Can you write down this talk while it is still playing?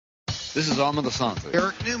This is Alma DeSantis.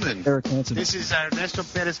 Eric Newman. Eric Hansen. This is Ernesto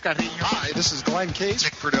Perez Carrillo. Hi, this is Glenn Case.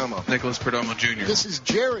 Nick Perdomo. Nicholas Perdomo Jr. This is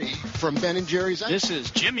Jerry from Ben & Jerry's. This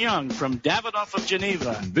is Jim Young from Davidoff of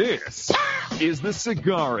Geneva. This is the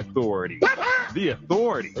Cigar Authority. The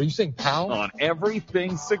authority. Are you saying pal? On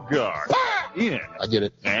everything cigar. In I get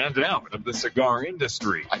it. and out of the cigar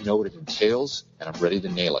industry. I know what it entails, and I'm ready to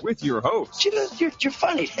nail it. With your host, You're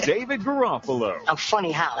funny. David Garofalo. I'm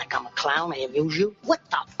funny how? Like I'm a clown, I amuse you? What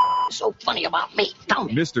the is so funny about me? Tell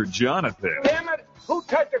me. Mr. Jonathan. Damn it! Who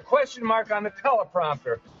typed a question mark on the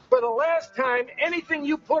teleprompter? For the last time, anything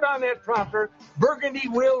you put on that prompter, Burgundy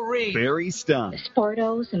will read. Barry Stein.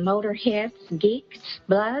 Sportos and motorheads, geeks,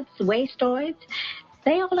 bloods, wastoids,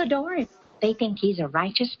 they all adore him. They think he's a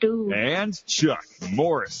righteous dude. And Chuck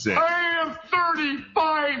Morrison. I am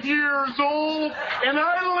 35 years old, and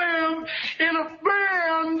I live in a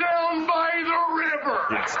van down by the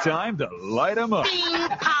river. It's time to light 'em up.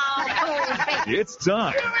 It's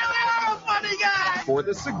time You really are a funny guy. for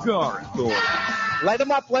the Cigar Authority. Light them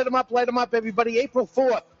up, light them up, light them up, everybody. April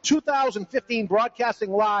 4th, 2015,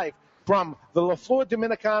 broadcasting live from the La Flor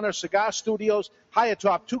Dominicana Cigar Studios, high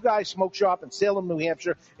atop Two Guys Smoke Shop in Salem, New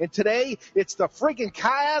Hampshire. And today, it's the friggin'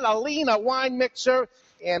 Catalina wine mixer,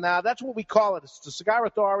 and that's what we call it. It's the Cigar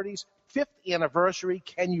Authority's 5th anniversary.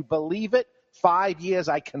 Can you believe it? 5 years,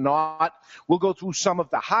 I cannot. We'll go through some of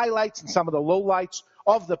the highlights and some of the lowlights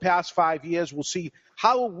of the past 5 years. We'll see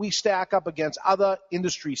how we stack up against other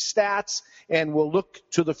industry stats, and we'll look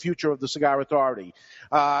to the future of the Cigar Authority.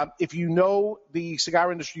 If you know the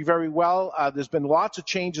cigar industry very well, there's been lots of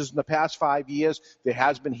changes in the past 5 years. There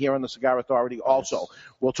has been here on the Cigar Authority also. Yes.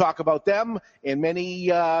 We'll talk about them and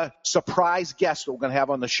many surprise guests that we're going to have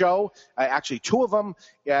on the show. Actually, two of them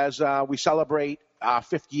as we celebrate our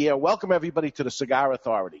 5th year. Welcome, everybody, to the Cigar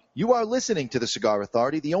Authority. You are listening to the Cigar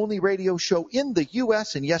Authority, the only radio show in the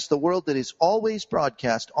U.S. and, yes, the world that is always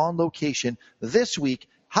broadcast on location this week,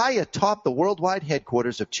 high atop the worldwide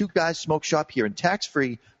headquarters of Two Guys Smoke Shop here in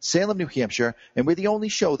tax-free Salem, New Hampshire. And we're the only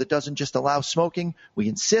show that doesn't just allow smoking. We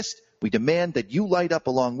insist, we demand that you light up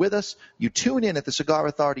along with us. You tune in at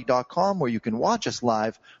thecigarauthority.com, where you can watch us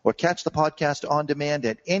live or catch the podcast on demand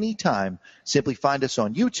at any time. Simply find us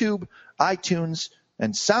on YouTube, iTunes,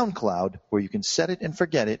 and SoundCloud, where you can set it and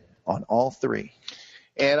forget it on all three.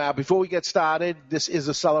 And before we get started, this is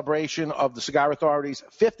a celebration of the Cigar Authority's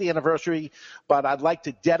 5th anniversary, but I'd like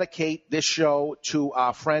to dedicate this show to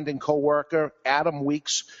our friend and coworker, Adam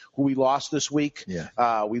Weeks, who we lost this week.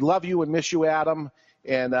 Yeah. We love you and miss you, Adam,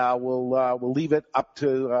 and we'll leave it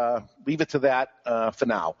to that for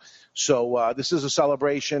now. So this is a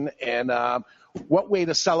celebration, and what way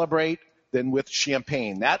to celebrate than with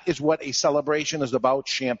champagne? That is what a celebration is about,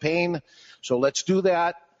 champagne. So let's do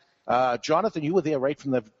that. Jonathan, you were there right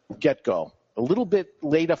from the get-go. A little bit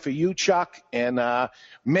later for you, Chuck, and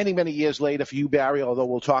many, many years later for you, Barry, although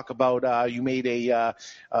we'll talk about you made a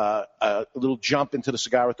little jump into the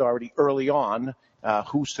Cigar Authority early on.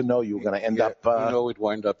 Who's to know you were going to end up... we'd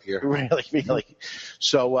wind up here. Really, really.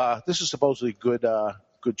 So this is supposedly good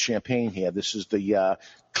champagne here. This is the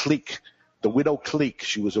clique. The Widow Clique.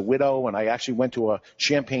 She was a widow, and I actually went to a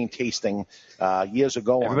champagne tasting years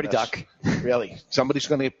ago. Everybody duck. Really. Somebody's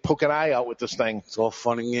going to poke an eye out with this thing. It's all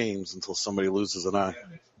fun and games until somebody loses an eye.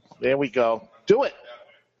 There we go. Do it.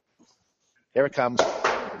 Here it comes.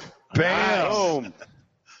 Bam! Boom.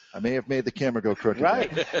 I may have made the camera go crooked.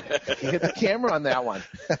 Right. You hit the camera on that one.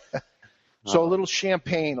 So a little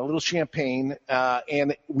champagne,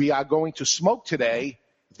 and we are going to smoke today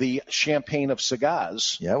the champagne of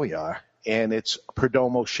cigars. Yeah, we are. And it's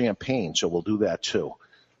Perdomo champagne, so we'll do that too.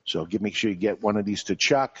 So make sure you get one of these to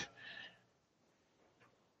Chuck.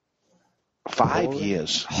 5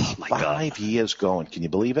 years. Oh, my God. 5 years going. Can you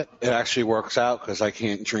believe it? It actually works out because I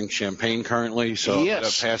can't drink champagne currently, so I'm going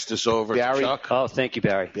to pass this over Barry, to Chuck. Oh, thank you,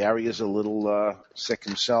 Barry. Barry is a little sick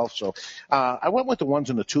himself. So I went with the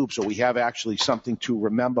ones in the tube, so we have actually something to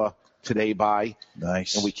remember today by.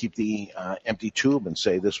 Nice. And we keep the empty tube and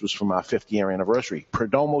say this was from our 5th year anniversary.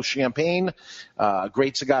 Perdomo Champagne,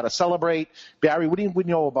 great cigar to celebrate. Barry, what do you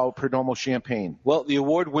know about Perdomo Champagne? Well, the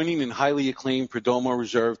award-winning and highly acclaimed Perdomo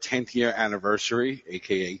Reserve 10th year anniversary,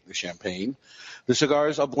 a.k.a. the champagne. The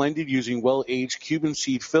cigars are blended using well-aged Cuban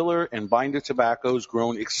seed filler and binder tobaccos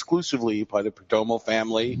grown exclusively by the Perdomo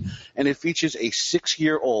family, and it features a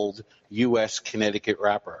 6-year-old U.S. Connecticut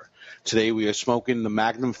wrapper. Today we are smoking the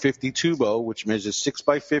Magnum 50 Tubo, which measures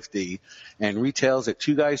 6x50 and retails at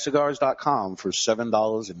twoguyscigars.com for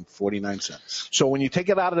 $7.49. So when you take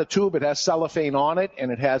it out of the tube, it has cellophane on it,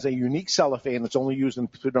 and it has a unique cellophane that's only used in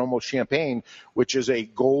Perdomo champagne, which is a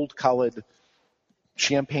gold-colored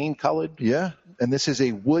champagne colored. Yeah, and this is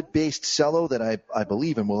a wood-based cello that I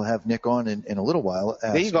believe, and we'll have Nick on in a little while.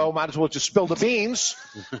 There you go. Might as well just spill the beans.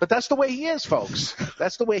 But that's the way he is, folks.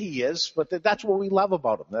 That's the way he is. But that's what we love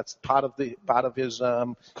about him. That's part of his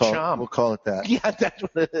charm. We'll call it that. Yeah, that's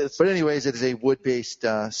what it is. But anyways, it is a wood-based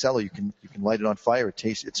cello. You can light it on fire.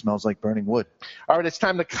 It smells like burning wood. All right, it's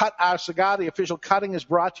time to cut our cigar. The official cutting is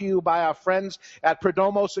brought to you by our friends at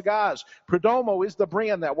Perdomo Cigars. Perdomo is the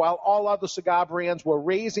brand that, while all other cigar brands were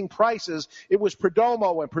raising prices, it was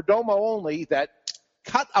Perdomo and Perdomo only that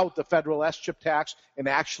cut out the federal S-chip tax and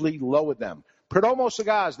actually lowered them. Perdomo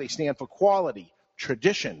Cigars, they stand for quality,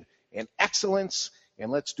 tradition, and excellence.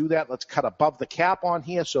 And let's do that. Let's cut above the cap on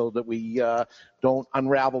here so that we don't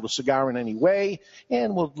unravel the cigar in any way.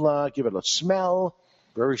 And we'll give it a smell.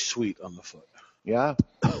 Very sweet on the foot. Yeah,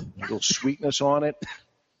 a little sweetness on it.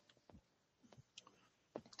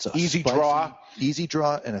 It's a easy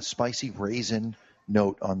draw, and a spicy raisin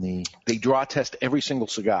note on the. They draw test every single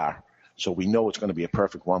cigar, so we know it's going to be a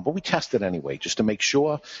perfect one. But we test it anyway, just to make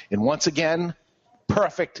sure. And once again,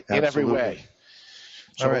 perfect in every way.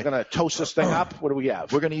 So we're going to toast this thing up. What do we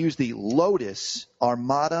have? We're going to use the Lotus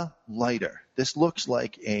Armada lighter. This looks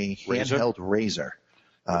like a handheld razor.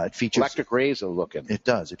 It features electric razor looking. It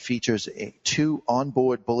does. It features 2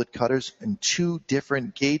 onboard bullet cutters and 2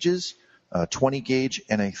 different gauges, a 20 gauge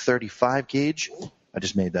and a 35 gauge. I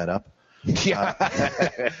just made that up. Yeah.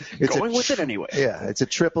 Going with it anyway. Yeah, it's a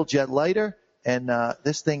triple jet lighter, and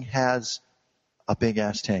this thing has a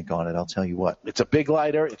big-ass tank on it, I'll tell you what. It's a big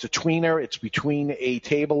lighter. It's a tweener. It's between a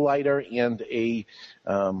table lighter and a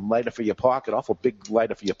lighter for your pocket. Awful big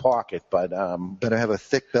lighter for your pocket, but better have a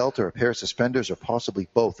thick belt or a pair of suspenders or possibly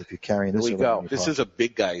both if you're carrying this. Here we go. This is a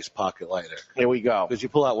big guy's pocket lighter. Here we go. Because you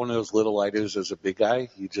pull out one of those little lighters as a big guy,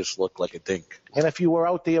 you just look like a dink. And if you were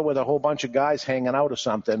out there with a whole bunch of guys hanging out or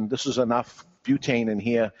something, this is enough butane in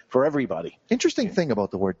here for everybody. Interesting thing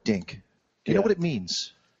about the word dink. Do you know what it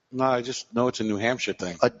means? No, I just know it's a New Hampshire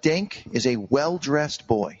thing. A dink is a well-dressed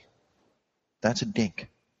boy. That's a dink.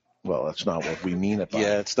 Well, that's not what we mean it by.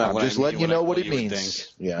 Yeah, it's not I'm what just I mean letting you know what it you would means.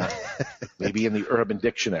 think. Yeah, maybe in the Urban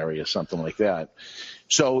Dictionary or something like that.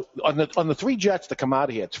 So on the 3 jets that come out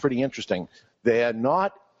of here, it's pretty interesting. They're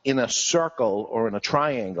not in a circle or in a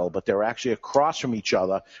triangle, but they're actually across from each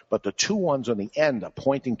other. But the 2 ones on the end are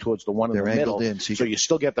pointing towards the one in the middle. In, so you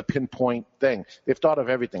still get the pinpoint thing. They've thought of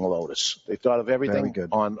everything, Lotus. They've thought of everything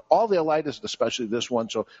on all their lighters, especially this one.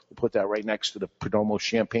 So we'll put that right next to the Perdomo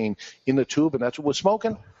champagne in the tube, and that's what we're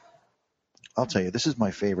smoking. I'll tell you, this is my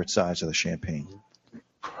favorite size of the champagne.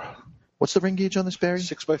 What's the ring gauge on this, Barry?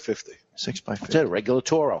 6x50. 6x50. That's it, regular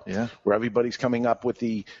Toro. Yeah. Where everybody's coming up with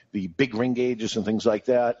the big ring gauges and things like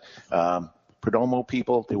that. Perdomo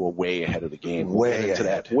people, they were way ahead of the game. Way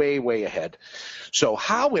ahead. So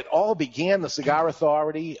how it all began, the Cigar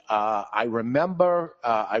Authority, I remember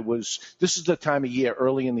this is the time of year,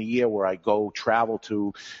 early in the year, where I go travel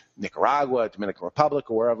to Nicaragua, Dominican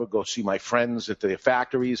Republic, or wherever, go see my friends at their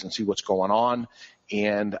factories and see what's going on.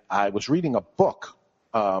 And I was reading a book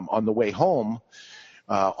on the way home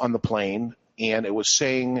on the plane, and it was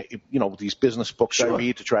saying, these business books I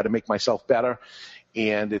read to try to make myself better,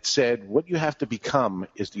 and it said what you have to become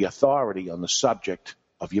is the authority on the subject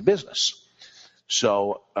of your business.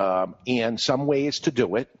 So, and some ways to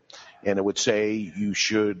do it, and it would say you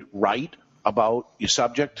should write about your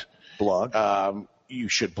subject. Blog. You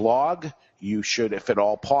should blog. You should, if at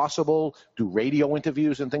all possible, do radio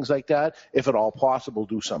interviews and things like that. If at all possible,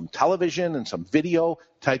 do some television and some video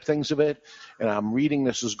type things of it. And I'm reading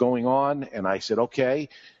this is going on, and I said, okay,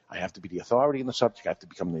 I have to be the authority in the subject. I have to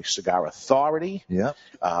become the Cigar Authority. Yeah.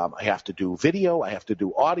 I have to do video. I have to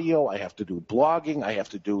do audio. I have to do blogging. I have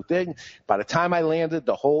to do things. By the time I landed,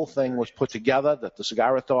 the whole thing was put together that the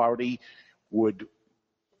Cigar Authority would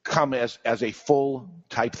come as a full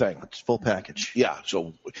type thing. It's full package. Yeah.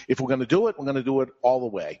 So if we're going to do it, we're going to do it all the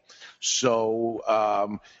way. So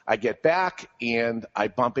I get back and I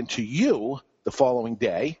bump into you the following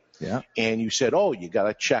day. Yeah. And you said, oh, you got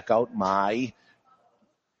to check out my.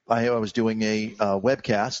 I was doing a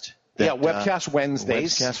webcast. Webcast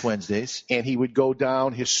Wednesdays. Webcast Wednesdays. And he would go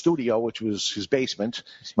down his studio, which was his basement.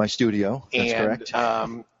 It's my studio. That's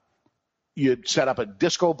correct. You'd set up a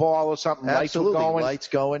disco ball or something. Absolutely. Lights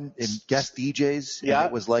going and guest DJs. Yeah.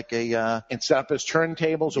 It was like a... and set up his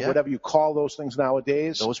turntables or whatever you call those things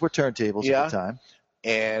nowadays. Those were turntables at the time.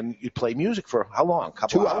 And you'd play music for how long?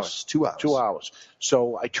 2 hours. 2 hours. 2 hours.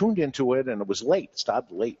 So I tuned into it, and it was late. It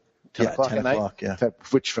started late. 10 o'clock at night.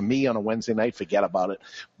 Which for me on a Wednesday night, forget about it.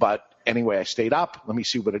 But anyway, I stayed up. Let me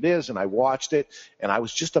see what it is. And I watched it. And I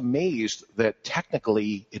was just amazed that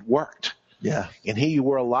technically it worked. Yeah. And here you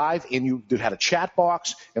were live, and you had a chat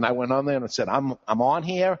box, and I went on there and said, I'm on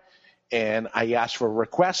here, and I asked for a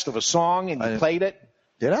request of a song, and you played it.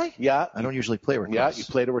 Did I? Yeah. I don't usually play requests. Yeah, you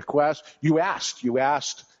played a request. You asked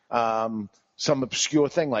some obscure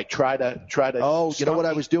thing like try to. Oh, you know what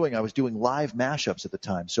I was doing? I was doing live mashups at the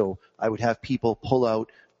time. So I would have people pull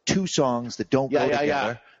out 2 songs that don't go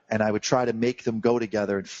together, and I would try to make them go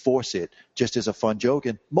together and force it just as a fun joke.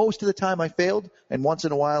 And most of the time I failed, and once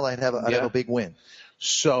in a while I'd have a big win.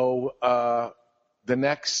 So the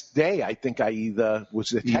next day, I think I either was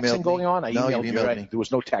the texting going on. I emailed you, right? me. There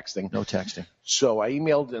was no texting. No texting. So I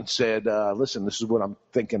emailed and said, listen, this is what I'm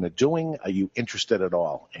thinking of doing. Are you interested at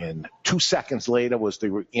all? And 2 seconds later was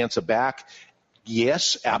the answer back.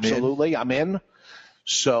 Yes, absolutely. I'm in.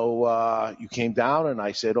 So you came down, and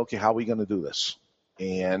I said, okay, how are we going to do this?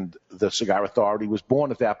 And the Cigar Authority was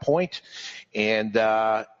born at that point. And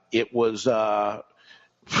it was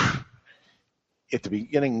at the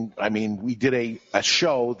beginning, I mean, we did a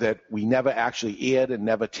show that we never actually aired and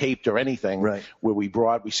never taped or anything. Right. Where we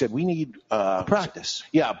said we need practice.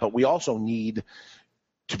 Yeah, but we also need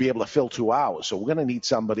to be able to fill 2 hours. So we're going to need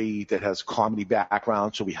somebody that has comedy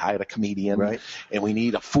background. So we hired a comedian. Right. And we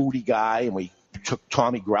need a foodie guy, and we took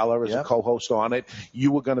Tommy Greller as a co-host on it.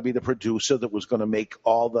 You were going to be the producer that was going to make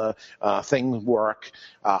all the things work.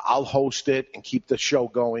 I'll host it and keep the show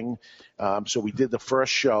going. So we did the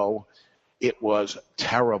first show. It was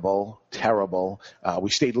terrible. We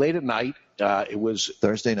stayed late at night. It was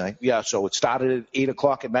Thursday night. Yeah, so it started at 8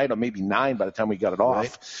 o'clock at night, or maybe 9 by the time we got it off.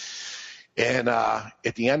 Right. And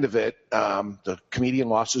at the end of it, the comedian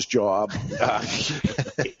lost his job.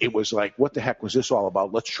 It was like, what the heck was this all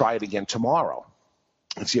about? Let's try it again tomorrow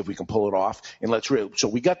and see if we can pull it off. And so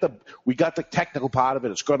we got the technical part of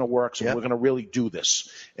it. It's going to work. So we're going to really do this,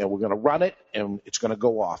 and we're going to run it, and it's going to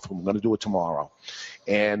go off. And we're going to do it tomorrow.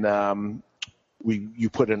 And you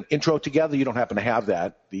put an intro together. You don't happen to have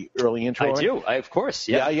that, the early intro? I do. Of course.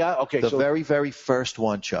 Yeah. Yeah. Okay. The very, very first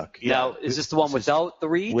one, Chuck. Now, is this the one without the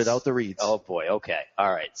reeds? Without the reeds. Oh boy. Okay.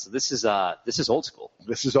 All right. So this is old school.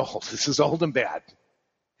 This is old. This is old and bad.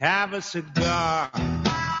 Have a cigar.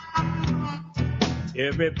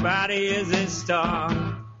 Everybody is a star.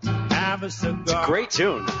 Have a cigar. It's a great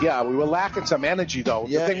tune. Yeah, we were lacking some energy though.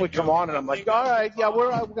 The thing would come on, and I'm like, all right, yeah, we're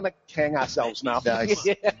going to hang ourselves now. Nice.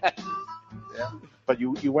 Yeah. But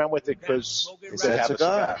you went with it because it's a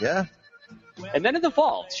cigar. Yeah. And then it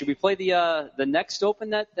evolved. Should we play the next open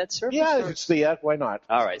that surfaced? Yeah, it's why not?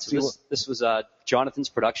 All right. So this was Jonathan's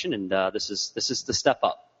production, and this is the Step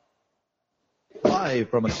Up. Live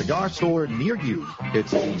from a cigar store near you,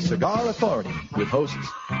 it's the Cigar Authority with hosts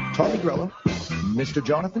Tommy Grella, Mr.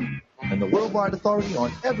 Jonathan, and the worldwide authority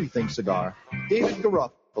on everything cigar, David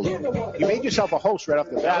Garuff. You made yourself a host right off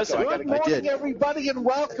the bat. Good morning, everybody, and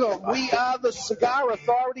welcome. We are the Cigar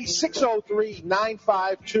Authority,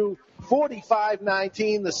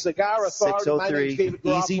 603-952-4519, the Cigar Authority. 603, My name's David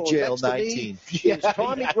Easy Garofalo. Jail Next to me 19. is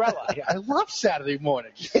Tommy Grella. I love Saturday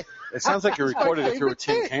mornings. It sounds like you recorded it through a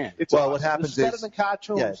tin can. What happens is better than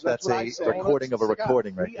cartoons. that's what I a say. recording of a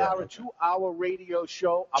recording right we there. We are a 2-hour radio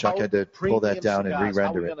show. Chuck had to pull that down and cigars. re-render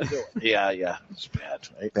How are we it. gonna do it? Yeah, it's bad.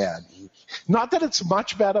 Right? Bad. Not that it's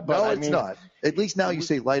much better, but No, I it's mean, not. At least now you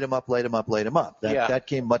say light 'em up, light 'em up, light 'em up. That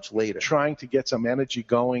came much later. Trying to get some energy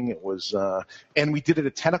going. It was, and we did it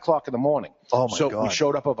at 10 o'clock in the morning. Oh my God! So we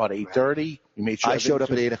showed up about 8:30. We made sure I showed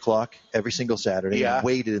up at 8 o'clock every single Saturday and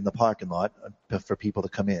waited in the parking lot for people to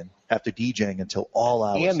come in after DJing until all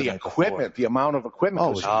hours. And the equipment, the amount of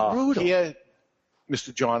equipment was brutal. Here,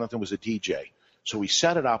 Mr. Jonathan was a DJ, so we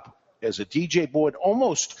set it up as a DJ board,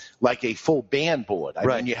 almost like a full band board. I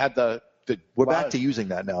mean, you had the. We're back to using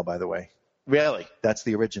that now, by the way. Really? That's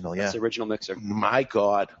the original, yeah. That's the original mixer. My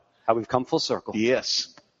God. How we've come full circle.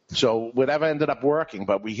 Yes. So whatever ended up working,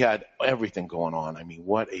 but we had everything going on. I mean,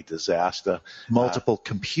 what a disaster. Multiple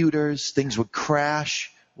computers, things would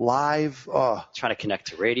crash live. Trying to connect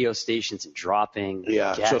to radio stations and dropping.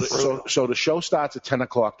 Yeah. So the show starts at 10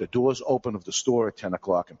 o'clock. The doors open of the store at 10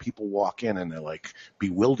 o'clock, and people walk in, and they're like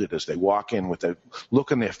bewildered as they walk in with a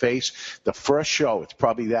look on their face. The first show, it's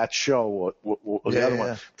probably that show or the other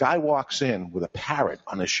one. Guy walks in with a parrot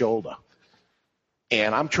on his shoulder,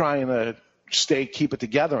 and I'm trying to keep it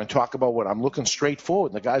together and talk about what I'm looking straight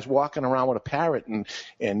forward. And the guy's walking around with a parrot, and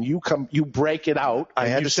you break it out. I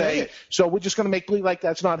and had you to say it. So we're just going to make believe like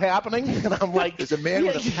that's not happening. And I'm like, there's a man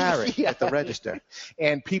with a parrot at the register,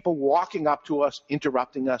 and people walking up to us,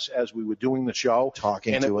 interrupting us as we were doing the show,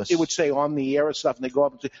 talking to us. It would say on the air and stuff, and they go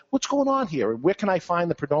up and say, "What's going on here? Where can I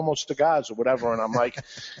find the Perdomo cigars or whatever?" And I'm like,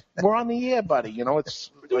 "We're on the air, buddy. You know,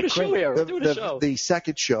 it's we're doing a show here. We're doing a show." The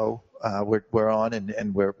second show. we're on,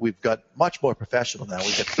 and we've got much more professional now.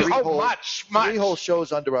 We've got three whole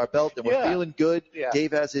shows under our belt, and we're feeling good. Yeah.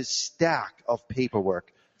 Dave has his stack of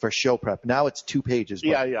paperwork for show prep. Now it's 2 pages.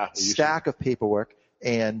 But stack of paperwork,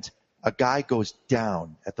 and a guy goes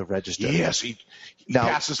down at the register. Yes, he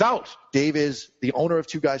passes out. Dave is the owner of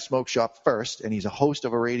Two Guys Smoke Shop first, and he's a host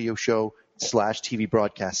of a radio show / TV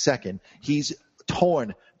broadcast second. He's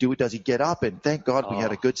torn. Does he get up? And thank God we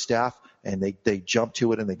had a good staff, and they jumped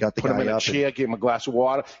to it, and they got the guy up. Put him in a chair, gave him a glass of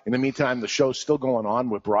water. In the meantime, the show's still going on.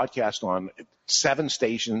 We're broadcast on 7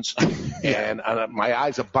 stations, and my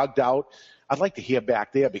eyes are bugged out. I'd like to hear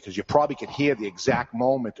back there because you probably could hear the exact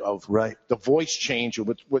moment of the voice change of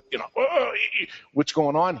what's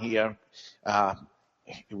going on here.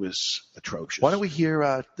 It was atrocious. Why don't we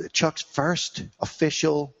hear Chuck's first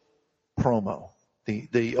official promo?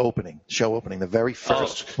 The show opening, the very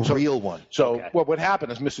first real one. So what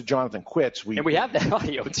happened is Mr. Jonathan quits. And we have that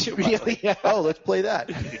audio too. Yeah. Oh, let's play that.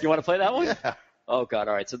 You want to play that one? Yeah. Oh God!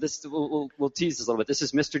 All right. So this we'll tease this a little bit. This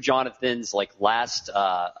is Mr. Jonathan's last.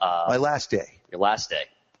 My last day. Your last day.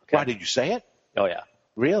 Okay. Why did you say it? Oh yeah.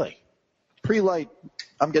 Really? Pre-light.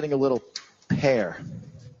 I'm getting a little pear,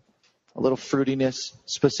 a little fruitiness,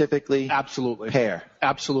 specifically. Absolutely. Pear.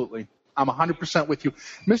 Absolutely. I'm 100% with you.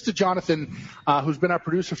 Mr. Jonathan, who's been our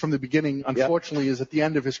producer from the beginning, unfortunately is at the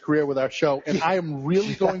end of his career with our show, and I am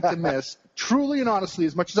really going to miss, truly and honestly,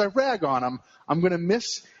 as much as I rag on him, I'm going to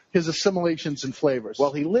miss his assimilations and flavors.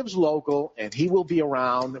 Well, he lives local, and he will be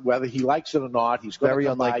around whether he likes it or not. He's going very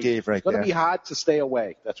unlike Dave right there. It's going to be hard to stay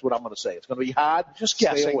away. That's what I'm going to say. It's going to be hard to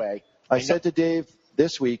stay away. I said to Dave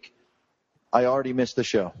this week, I already missed the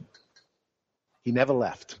show. He never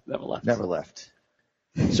left. Never left.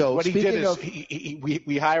 So what he did is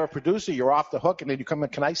we hire a producer. You're off the hook, and then you come in.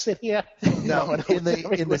 Can I sit here? No. In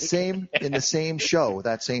the same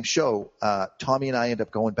show, Tommy and I end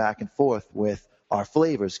up going back and forth with our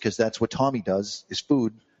flavors because that's what Tommy does is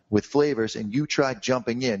food with flavors. And you tried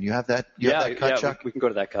jumping in. You have that? You have that cut, Chuck? We can go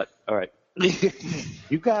to that cut. All right.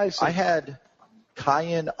 You guys. I had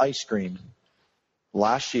cayenne ice cream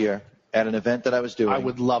last year at an event that I was doing. I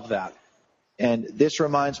would love that. And this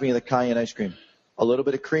reminds me of the cayenne ice cream. A little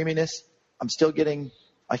bit of creaminess. I'm still getting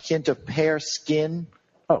a hint of pear skin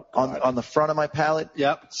on the front of my palate.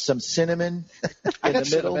 Yep. Some cinnamon in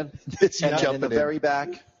the middle. And in the very back,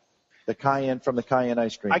 the cayenne from the cayenne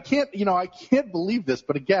ice cream. I can't believe this,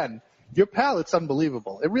 but again, your palate's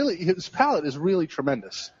unbelievable. His palate is really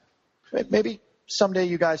tremendous. Maybe someday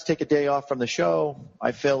you guys take a day off from the show.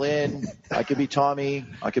 I fill in. I could be Tommy.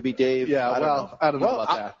 I could be Dave. Yeah, I don't know about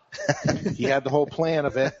that. He had the whole plan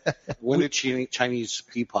of it. When did Chinese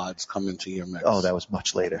pea pods come into your mix? Oh, that was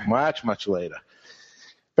much later. Much later.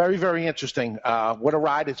 Very, very interesting. What a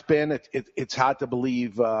ride it's been. It's hard to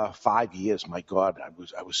believe 5 years. My God,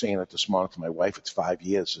 I was saying it this morning to my wife. It's 5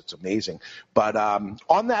 years. It's amazing. But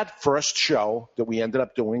on that first show that we ended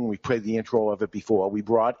up doing, we played the intro of it before. We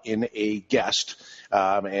brought in a guest,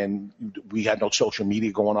 and we had no social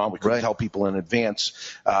media going on. We couldn't tell people in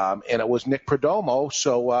advance, and it was Nick Perdomo.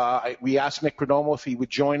 So we asked Nick Perdomo if he would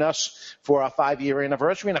join us for our 5-year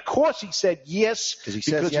anniversary, and of course he said yes because he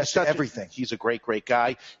says yes to everything. He's a great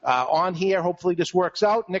guy. On here, hopefully this works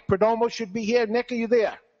out. Nick Perdomo should be here. Nick, are you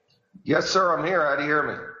there? Yes, sir. I'm here. How do you hear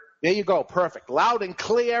me? There you go. Perfect. Loud and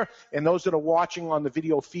clear. And those that are watching on the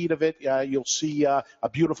video feed of it, you'll see a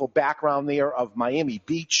beautiful background there of Miami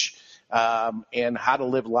Beach. And How to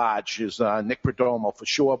Live Large is Nick Perdomo for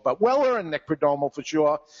sure, but well-earned Nick Perdomo for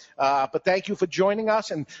sure. But thank you for joining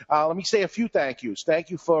us, and let me say a few thank yous. Thank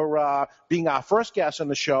you for being our first guest on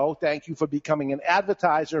the show. Thank you for becoming an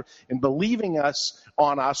advertiser and believing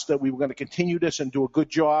on us that we were going to continue this and do a good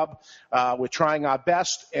job. We're trying our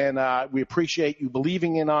best, and we appreciate you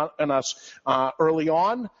believing in us early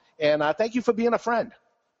on. And thank you for being a friend.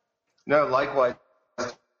 No, likewise.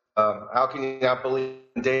 How can you not believe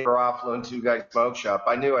in Dave Garofalo and Two Guys Smoke Shop?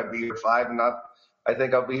 I knew I'd be here 5, and I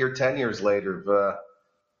think I'll be here 10 years later if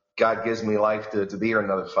God gives me life to be here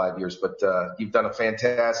another 5 years. But you've done a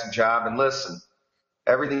fantastic job. And listen,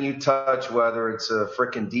 everything you touch, whether it's a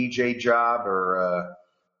freaking DJ job or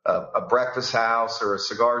a breakfast house or a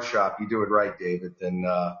cigar shop, you do it right, David. And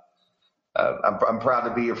I'm proud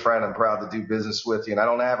to be your friend. I'm proud to do business with you. And I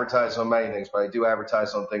don't advertise on many things, but I do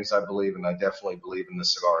advertise on things I believe in. I definitely believe in the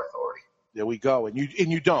Cigar Authority. There we go. And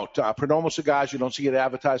you don't. Perdomo cigars, you don't see it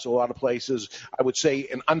advertised a lot of places. I would say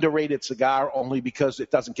an underrated cigar only because it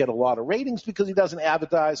doesn't get a lot of ratings because he doesn't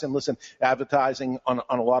advertise. And listen, advertising on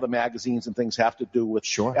a lot of magazines and things have to do with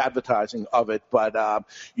advertising of it. But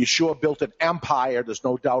you sure built an empire. There's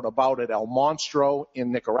no doubt about it. El Monstro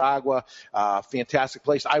in Nicaragua, fantastic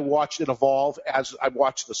place. I watched it evolve as I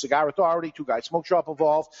watched the Cigar Authority, Two Guys Smoke Shop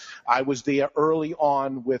evolve. I was there early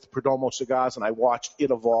on with Perdomo cigars, and I watched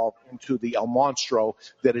it evolve into the El Monstro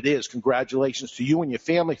that it is. Congratulations to you and your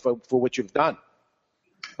family for what you've done.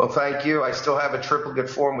 Well, thank you. I still have a triplicate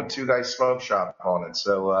form with Two Guys Smoke Shop on it.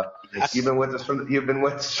 So you've been with us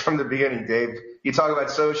from the beginning, Dave. You talk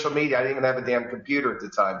about social media. I didn't even have a damn computer at the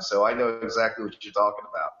time, so I know exactly what you're talking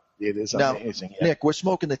about. It is amazing. Now, Nick, we're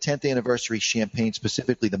smoking the 10th anniversary champagne,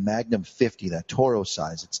 specifically the Magnum 50, that Toro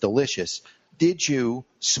size. It's delicious. Did you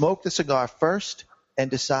smoke the cigar first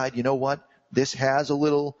and decide, you know what, this has a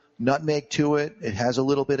little nutmeg to it, it has a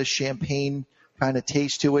little bit of champagne kind of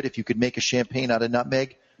taste to it, if you could make a champagne out of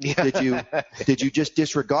nutmeg? Yeah. Did you just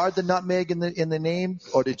disregard the nutmeg in the name,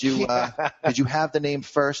 or did you have the name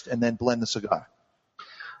first and then blend the cigar?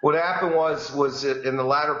 What happened was in the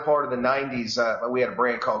latter part of the 90s, we had a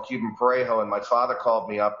brand called Cuban Parejo, and my father called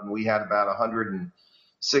me up, and we had about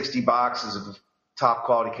 160 boxes of top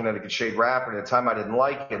quality Connecticut shade wrapper. And at the time I didn't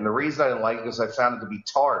like it. And the reason I didn't like it is I found it to be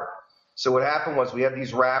tart. So what happened was we had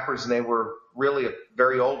these wrappers, and they were really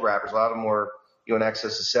very old wrappers. A lot of them were in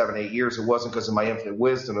excess of 7, 8 years. It wasn't because of my infinite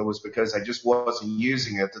wisdom. It was because I just wasn't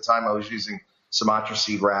using it. At the time I was using Sumatra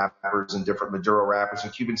seed wrappers and different Maduro wrappers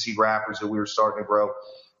and Cuban seed wrappers that we were starting to grow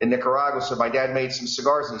in Nicaragua. So my dad made some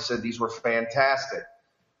cigars, and he said these were fantastic.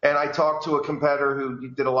 And I talked to a competitor who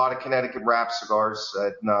did a lot of Connecticut wrap cigars,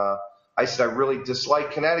 and I said, I really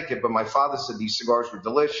dislike Connecticut, but my father said these cigars were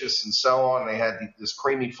delicious and so on. They had this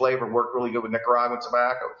creamy flavor, worked really good with Nicaraguan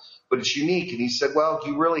tobacco, but it's unique. And he said, well,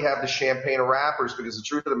 you really have the champagne of wrappers, because the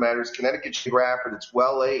truth of the matter is Connecticut shade wrapper that's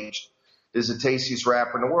well-aged is the tastiest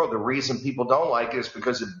wrapper in the world. The reason people don't like it is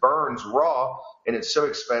because it burns raw, and it's so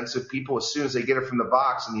expensive. People, as soon as they get it from the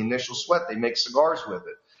box in the initial sweat, they make cigars with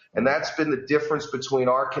it. And that's been the difference between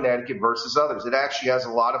our Connecticut versus others. It actually has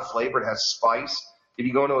a lot of flavor. It has spice. If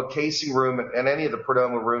you go into a casing room and any of the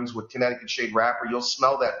Perdomo rooms with Connecticut shade wrapper, you'll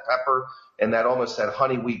smell that pepper and that almost that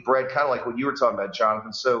honey wheat bread, kind of like what you were talking about,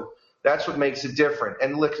 Jonathan. So that's what makes it different.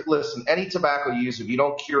 And listen, any tobacco you use, if you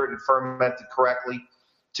don't cure it and ferment it correctly,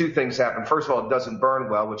 two things happen. First of all, it doesn't burn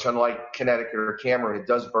well, which unlike Connecticut or Cameron, it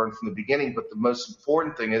does burn from the beginning. But the most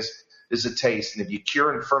important thing is the taste. And if you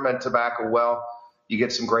cure and ferment tobacco well, you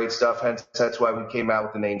get some great stuff. Hence, that's why we came out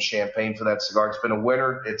with the name Champagne for that cigar. It's been a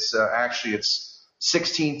winner. It's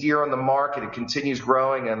 16th year on the market. It continues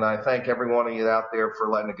growing, and I thank every one of you out there for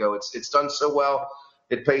letting it go. It's done so well.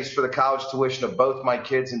 It pays for the college tuition of both my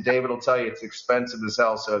kids, and David will tell you it's expensive as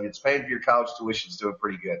hell. So if it's paying for your college tuition, it's doing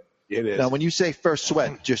pretty good. It is. Now, when you say first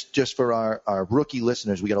sweat, just for our rookie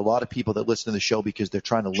listeners, we get a lot of people that listen to the show because they're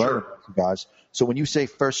trying to learn about cigars. So when you say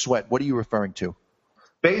first sweat, what are you referring to?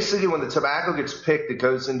 Basically, when the tobacco gets picked, it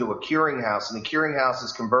goes into a curing house, and the curing house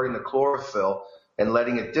is converting the chlorophyll and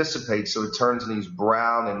letting it dissipate so it turns in these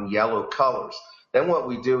brown and yellow colors. Then what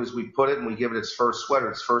we do is we put it and we give it its first sweat,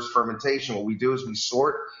 or its first fermentation. What we do is we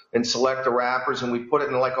sort and select the wrappers, and we put it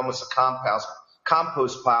in like almost a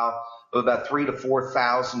compost pile of about 3,000 to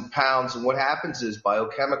 4,000 pounds. And what happens is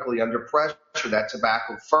biochemically under pressure, that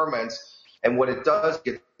tobacco ferments, and what it does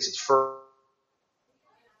is its first.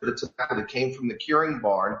 The tobacco that came from the curing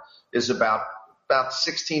barn is about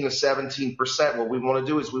 16 to 17%. What we want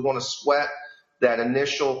to do is we want to sweat that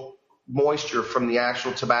initial moisture from the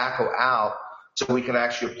actual tobacco out so we can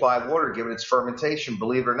actually apply water, give it its fermentation.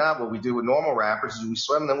 Believe it or not, what we do with normal wrappers is we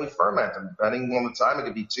sweat them, then we ferment them. Depending on the time, it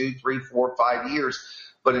could be 2, 3, 4, 5 years.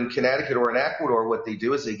 But in Connecticut or in Ecuador, what they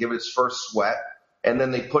do is they give it its first sweat, and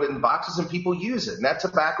then they put it in boxes and people use it. And that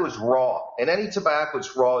tobacco is raw. And any tobacco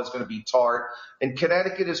that's raw is going to be tart. And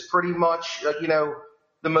Connecticut is pretty much,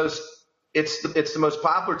 the most, it's the most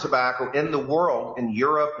popular tobacco in the world, in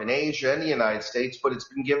Europe, in Asia, and the United States. But it's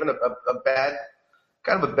been given a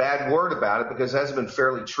bad word about it because it hasn't been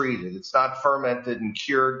fairly treated. It's not fermented and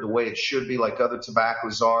cured the way it should be like other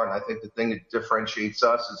tobaccos are. And I think the thing that differentiates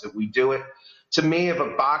us is that we do it. To me, if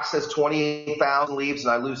a box has 28,000 leaves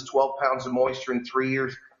and I lose 12 pounds of moisture in 3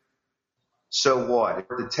 years, so what?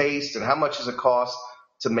 The taste and how much does it cost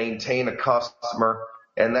to maintain a customer?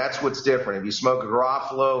 And that's what's different. If you smoke a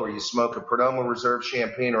Garofalo or you smoke a Perdomo Reserve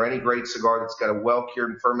Champagne or any great cigar that's got a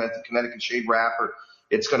well-cured and fermented Connecticut shade wrapper,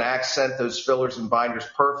 it's going to accent those fillers and binders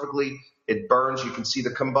perfectly. It burns. You can see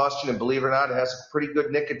the combustion. And believe it or not, it has a pretty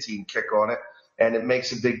good nicotine kick on it. and it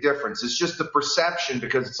makes a big difference. It's just the perception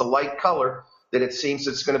because it's a light color that it seems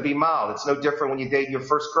it's going to be mild. It's no different when you date your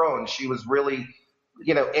first girl and she was really,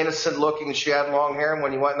 innocent looking and she had long hair, and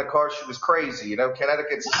when you went in the car, she was crazy.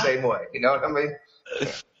 Connecticut's the same way. You know what I mean?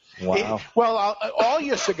 Wow. Well, all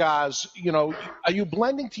your cigars, are you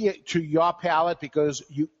blending to your palate? Because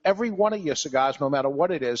every one of your cigars, no matter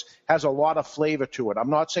what it is, has a lot of flavor to it. I'm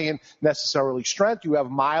not saying necessarily strength. You have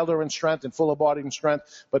milder in strength and fuller bodied in strength,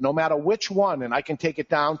 but no matter which one, and I can take it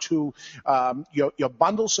down to your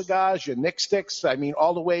bundle cigars, your Nick sticks,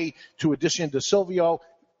 all the way to Edition de Silvio,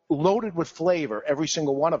 loaded with flavor, every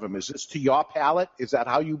single one of them. Is this to your palate? Is that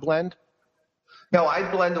how you blend? No,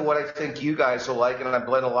 I blend to what I think you guys will like, and I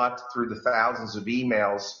blend a lot through the thousands of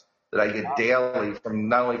emails that I get daily from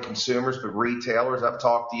not only consumers but retailers. I've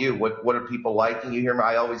talked to you. What are people liking? You hear me?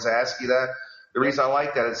 I always ask you that. The reason I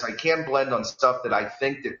like that is I can't blend on stuff that I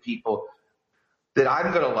think that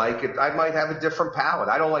I'm going to like. I might have a different palate.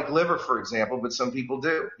 I don't like liver, for example, but some people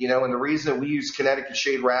do. And the reason that we use Connecticut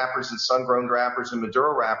shade wrappers and sun-grown wrappers and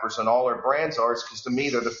Maduro wrappers on all our brands is because to me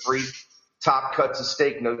they're the three top cuts of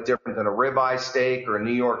steak, no different than a ribeye steak or a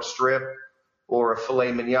New York strip or a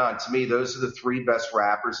filet mignon. To me, those are the three best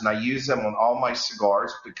wrappers, and I use them on all my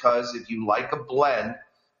cigars because if you like a blend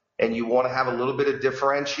and you want to have a little bit of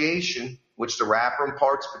differentiation, which the wrapper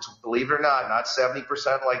imparts, believe it or not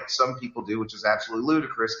 70% like some people do, which is absolutely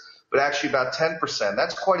ludicrous, but actually about 10%.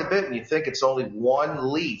 That's quite a bit when you think it's only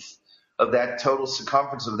one leaf of that total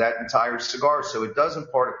circumference of that entire cigar. So it does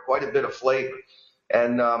impart quite a bit of flavor.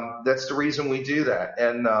 And that's the reason we do that.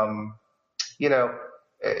 And,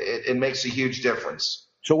 it makes a huge difference.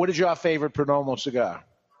 So what is your favorite Perdomo cigar?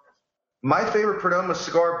 My favorite Perdomo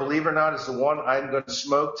cigar, believe it or not, is the one I'm going to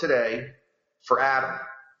smoke today for Adam.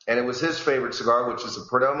 And it was his favorite cigar, which is a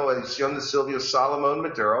Perdomo Edición de Silvio Salomón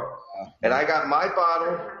Maduro. And I got my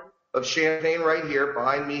bottle of champagne right here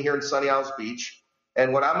behind me here in Sunny Isles Beach.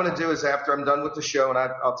 And what I'm going to do is after I'm done with the show, and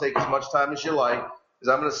I'll take as much time as you like, is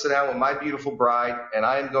I'm going to sit down with my beautiful bride, and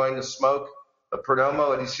I am going to smoke a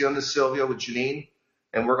Perdomo Edición de Silvio with Janine,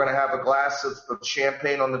 and we're going to have a glass of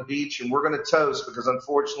champagne on the beach, and we're going to toast because,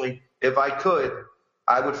 unfortunately, if I could,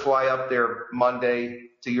 I would fly up there Monday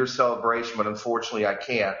to your celebration, but unfortunately I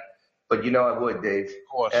can't. But I would, Dave.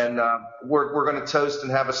 Of course. And we're going to toast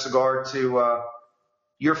and have a cigar to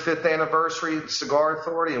your 5th anniversary, Cigar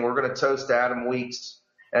Authority, and we're going to toast Adam Weeks.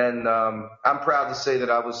 And I'm proud to say that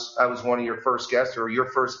I was one of your first guests or your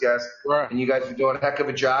first guest, right. And you guys are doing a heck of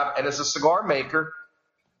a job. And as a cigar maker,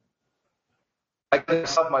 I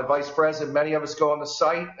guess my vice president, many of us go on the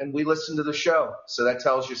site and we listen to the show. So that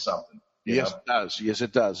tells you something. Yes, it does. Yes,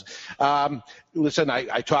 it does. Listen,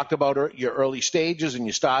 I talked about your early stages, and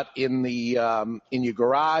you start in your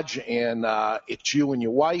garage, and it's you and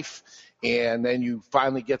your wife. And then you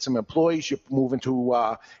finally get some employees. You move into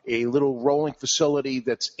a little rolling facility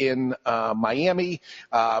that's in Miami.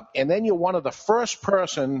 And then you're one of the first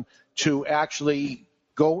person to actually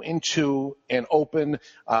go into and open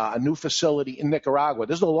a new facility in Nicaragua.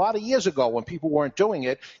 This is a lot of years ago when people weren't doing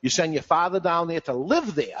it. You send your father down there to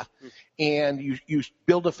live there, and you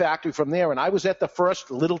build a factory from there. And I was at the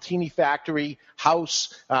first little teeny factory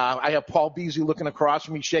house. I have Paul Beasley looking across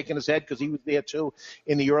from me, shaking his head because he was there too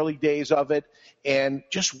in the early days of it, and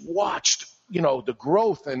just watched the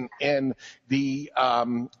growth and the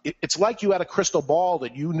it's like you had a crystal ball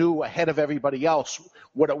that you knew ahead of everybody else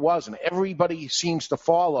what it was, and everybody seems to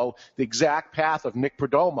follow the exact path of Nick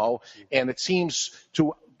Perdomo, and it seems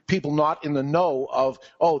to people not in the know of,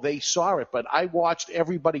 they saw it, but I watched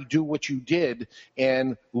everybody do what you did,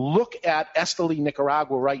 and look at Esteli,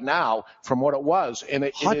 Nicaragua right now from what it was, and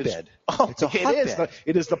it's a hotbed.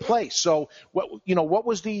 It is the place. So what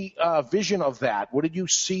was the vision of that? What did you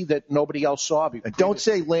see that nobody else saw? And don't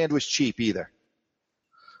say land was cheap either.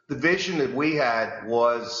 The vision that we had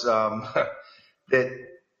was that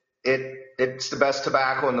it's the best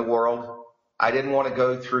tobacco in the world. I didn't want to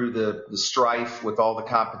go through the strife with all the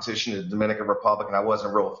competition in the Dominican Republic, and I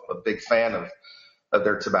wasn't a big fan of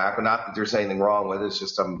their tobacco. Not that there's anything wrong with it. It's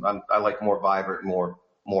just I like more vibrant, more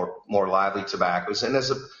lively tobaccos. And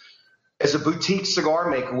as a boutique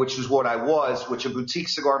cigar maker, which is what I was, which a boutique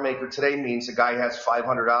cigar maker today means a guy has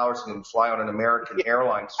 $500 and can fly on an American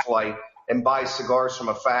Airlines flight and buy cigars from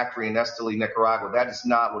a factory in Esteli, Nicaragua. That is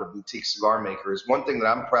not what a boutique cigar maker is. One thing that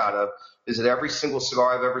I'm proud of is that every single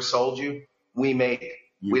cigar I've ever sold you, we made it.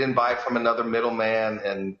 We didn't buy it from another middleman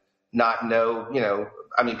and not know,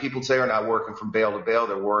 people today are not working from bale to bale.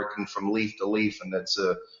 They're working from leaf to leaf, and it's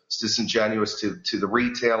disingenuous to the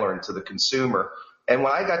retailer and to the consumer. And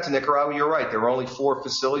when I got to Nicaragua, you're right. There were only 4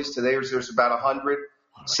 facilities. Today there's about 100.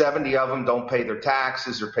 70 of them don't pay their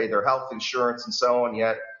taxes or pay their health insurance and so on,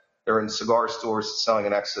 yet they're in cigar stores selling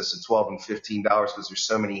in excess of $12 and $15 because there's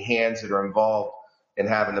so many hands that are involved in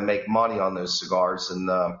having to make money on those cigars. And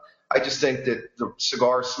I just think that the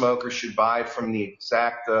cigar smoker should buy from the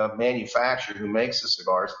exact manufacturer who makes the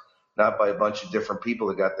cigars, not by a bunch of different people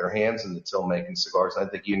that got their hands in the till making cigars. I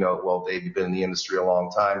think you know it well, Dave. You've been in the industry a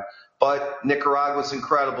long time. But Nicaragua's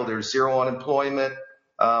incredible. There's zero unemployment.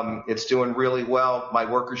 It's doing really well. My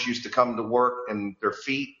workers used to come to work in their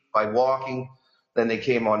feet by walking. Then they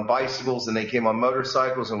came on bicycles, and they came on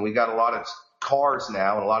motorcycles, and we got a lot of cars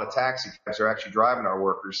now, and a lot of taxi cabs are actually driving our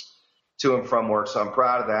workers to and from work. So I'm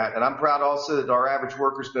proud of that. And I'm proud also that our average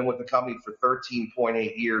worker's been with the company for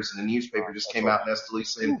 13.8 years. And the newspaper just came out in Esteli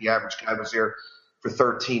saying that the average guy was here for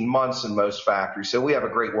 13 months in most factories. So we have a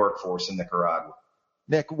great workforce in Nicaragua.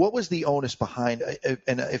 Nick, what was the onus behind,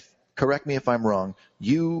 and correct me if I'm wrong,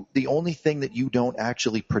 the only thing that you don't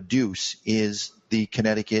actually produce is the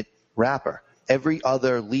Connecticut wrapper. Every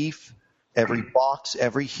other leaf, every box,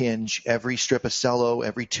 every hinge, every strip of cello,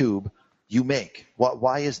 every tube you make.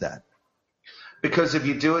 Why is that? Because if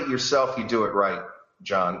you do it yourself, you do it right,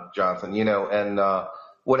 Jonathan. And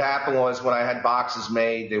what happened was when I had boxes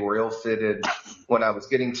made, they were ill-fitted. When I was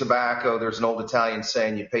getting tobacco, there's an old Italian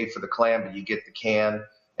saying, you pay for the clam, but you get the can.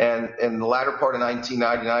 And in the latter part of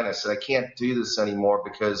 1999, I said, I can't do this anymore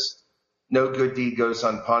because no good deed goes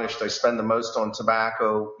unpunished. I spend the most on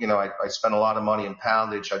tobacco. I spend a lot of money in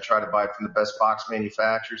poundage. I try to buy from the best box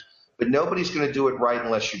manufacturers. But nobody's going to do it right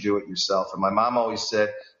unless you do it yourself. And my mom always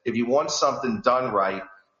said, if you want something done right,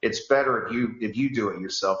 it's better if you do it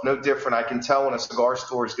yourself. No different. I can tell when a cigar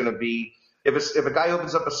store is going to be, if a guy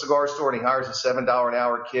opens up a cigar store and he hires a $7 an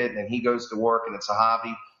hour kid and he goes to work and it's a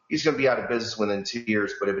hobby, he's going to be out of business within 2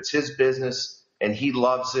 years. But if it's his business and he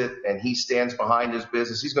loves it and he stands behind his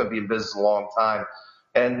business, he's going to be in business a long time.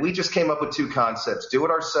 And we just came up with two concepts: do it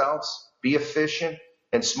ourselves, be efficient,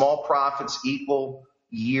 and small profits equal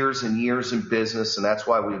years and years in business. And that's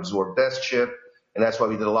why we absorbed Best Chip, and that's why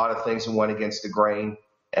we did a lot of things and went against the grain.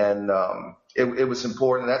 And it was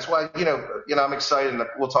important. And that's why, I'm excited, and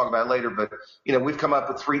we'll talk about it later, but, we've come up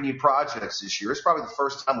with 3 new projects this year. It's probably the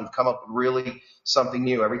first time we've come up with really something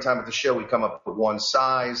new. Every time at the show, we come up with one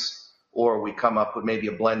size, or we come up with maybe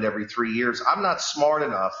a blend every 3 years. I'm not smart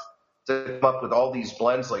enough to come up with all these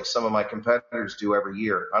blends like some of my competitors do every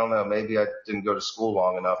year. I don't know. Maybe I didn't go to school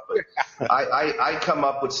long enough, but I come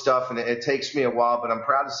up with stuff, and it takes me a while. But I'm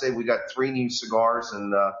proud to say we got 3 new cigars,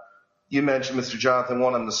 and you mentioned, Mr. Jonathan,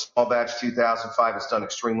 one on the Small Batch 2005 has done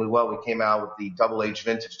extremely well. We came out with the Double Age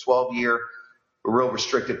Vintage 12-year, a real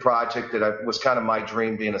restricted project that was kind of my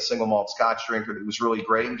dream, being a single malt Scotch drinker. That was really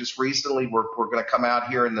great. And just recently, we're going to come out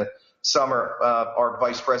here in the summer. Our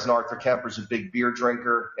Vice President, Arthur Kemper, is a big beer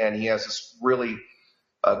drinker, and he has this really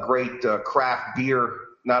great craft beer,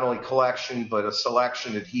 not only collection, but a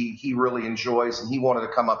selection that he really enjoys. And he wanted to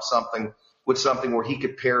come up with something where he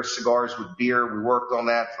could pair cigars with beer. We worked on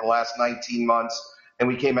that for the last 19 months, and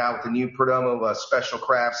we came out with the new Perdomo Special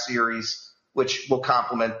Craft Series, which will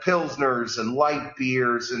complement Pilsners and light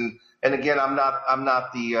beers. And again, I'm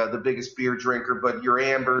not the biggest beer drinker, but your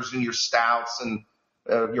ambers and your stouts and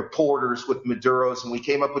your porters with Maduros. And we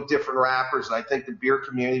came up with different wrappers. And I think the beer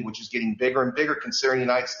community, which is getting bigger and bigger, considering the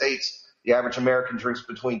United States, the average American drinks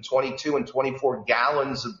between 22 and 24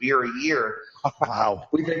 gallons of beer a year. Wow.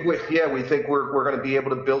 We think we're going to be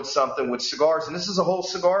able to build something with cigars. And this is a whole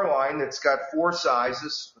cigar line that's got 4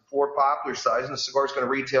 sizes, 4 popular sizes. And the cigar is going to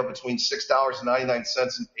retail between $6.99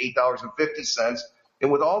 and $8.50.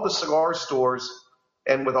 And with all the cigar stores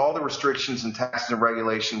and with all the restrictions and taxes and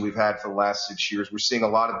regulation we've had for the last 6 years, we're seeing a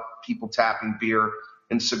lot of people tapping beer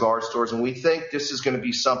in cigar stores. And we think this is going to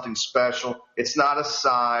be something special. It's not a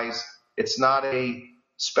size. It's not a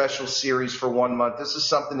special series for 1 month. This is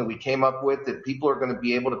something that we came up with that people are going to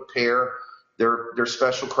be able to pair their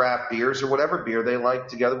special craft beers or whatever beer they like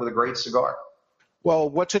together with a great cigar. Well,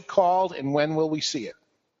 what's it called, and when will we see it?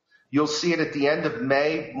 You'll see it at the end of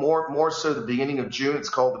May, more so the beginning of June. It's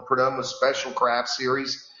called the Perdomo Special Craft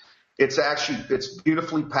Series. It's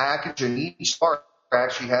beautifully packaged, and each cigar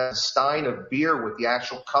actually has a stein of beer with the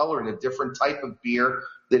actual color and a different type of beer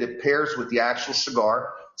that it pairs with the actual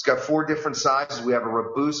cigar. It's got 4 different sizes. We have a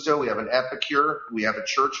Robusto, we have an Epicure, we have a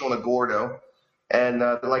Churchill and a Gordo. And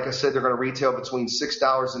like I said, they're going to retail between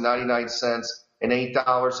 $6.99 and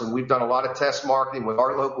 $8. And we've done a lot of test marketing with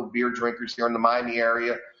our local beer drinkers here in the Miami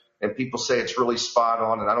area. And people say it's really spot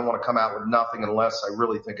on. And I don't want to come out with nothing unless I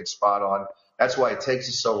really think it's spot on. That's why it takes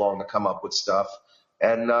us so long to come up with stuff.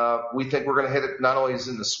 And we think we're going to hit it not only is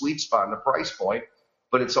in the sweet spot and the price point,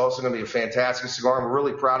 but it's also going to be a fantastic cigar. And we're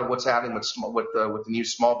really proud of what's happening with the new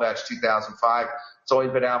Small Batch 2005. It's only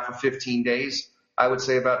been out for 15 days. I would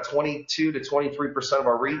say about 22 to 23% of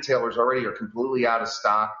our retailers already are completely out of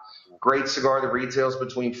stock. Great cigar that retails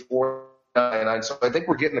between $4 and $9. So I think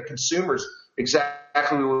we're getting the consumers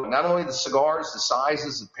exactly not only the cigars, the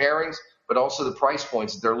sizes, the pairings, but also the price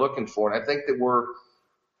points that they're looking for. And I think that we're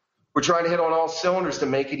trying to hit on all cylinders to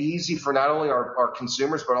make it easy for not only our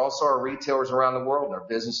consumers, but also our retailers around the world. And our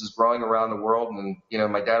business is growing around the world. And,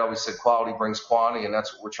 my dad always said quality brings quantity, and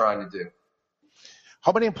that's what we're trying to do.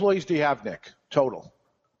 How many employees do you have, Nick, total?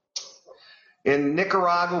 In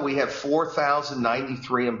Nicaragua, we have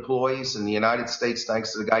 4,093 employees. In the United States,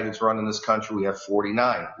 thanks to the guy who's running this country, we have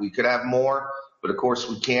 49. We could have more, but of course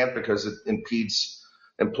we can't because it impedes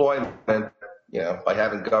employment, by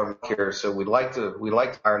having government care. So we'd like to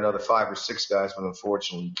hire another 5 or 6 guys, but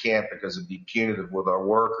unfortunately we can't because it'd be punitive with our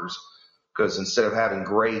workers. Because instead of having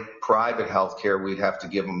great private health care, we'd have to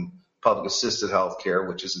give them public assisted health care,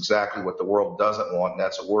 which is exactly what the world doesn't want, and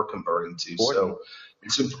that's what we're converting to. So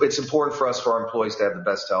it's important for us, for our employees, to have the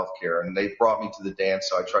best health care, and they brought me to the dance,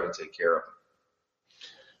 so I try to take care of them.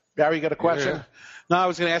 Barry, you got a question? Yeah. No, I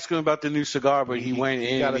was going to ask him about the new cigar, but he went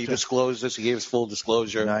in and he disclosed this. He gave us full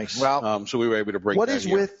disclosure. Nice. Well, so we were able to break that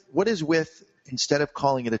here. What is with, instead of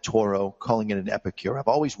calling it a Toro, calling it an Epicure? I've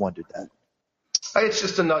always wondered that. It's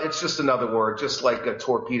just another word, just like a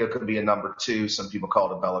torpedo could be a number 2. Some people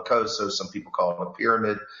call it a bellicoso. Some people call it a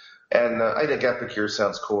pyramid. And I think Epicure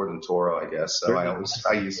sounds cooler than Toro, I guess. So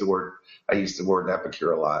I use the word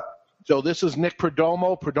Epicure a lot. So this is Nick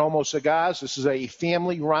Perdomo, Perdomo Cigars. This is a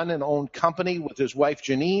family-run and owned company with his wife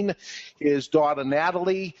Janine, his daughter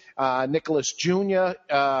Natalie, Nicholas Jr.,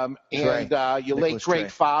 and your late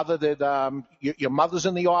great father. That your mother's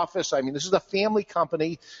in the office. I mean, this is a family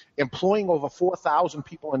company employing over 4,000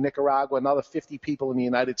 people in Nicaragua, another 50 people in the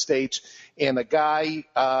United States, and a guy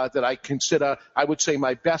that I consider, I would say,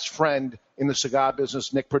 my best friend in the cigar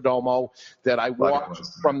business, Nick Perdomo, that I watched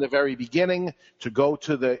from the very beginning to go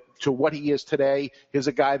to what he is today. He's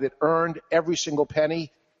a guy that earned every single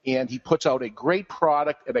penny, and he puts out a great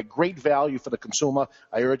product at a great value for the consumer.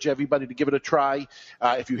 I urge everybody to give it a try.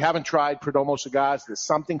 If you haven't tried Perdomo Cigars, there's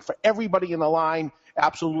something for everybody in the line,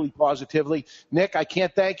 absolutely positively. Nick, I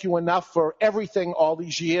can't thank you enough for everything all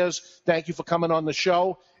these years. Thank you for coming on the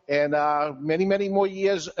show. And many, many more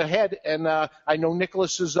years ahead. And I know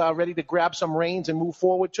Nicholas is ready to grab some reins and move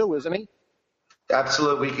forward, too, isn't he?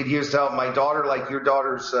 Absolutely. We could use help. My daughter, like your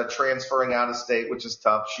daughter's transferring out of state, which is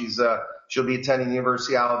tough. She'll be attending the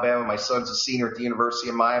University of Alabama. My son's a senior at the University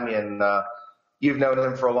of Miami, and you've known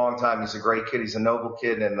him for a long time. He's a great kid. He's a noble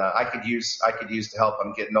kid, and I could use the help.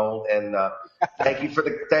 I'm getting old, and thank you for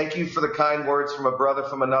the kind words from a brother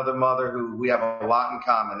from another mother who we have a lot in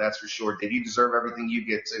common. That's for sure. Dave, you deserve everything you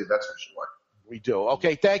get too. That's for sure. We do.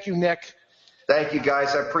 Okay, thank you, Nick. Thank you,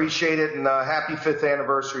 guys. I appreciate it, and happy 5th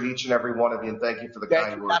anniversary to each and every one of you, and thank you for the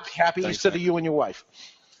kind words. Happy Easter to you and your wife.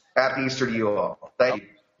 Happy Easter to you all. Thank you.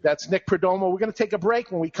 That's Nick Perdomo. We're going to take a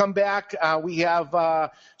break. When we come back, we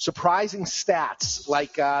have surprising stats,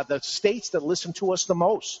 like the states that listen to us the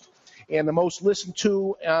most. And the most listened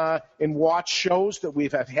to and watched shows that we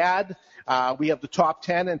have had. We have the top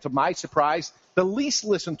 10, and to my surprise, the least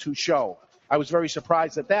listened to show. I was very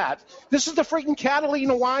surprised at that. This is the freaking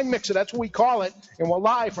Catalina wine mixer. That's what we call it. And we're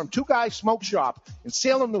live from Two Guys Smoke Shop in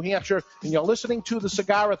Salem, New Hampshire. And you're listening to the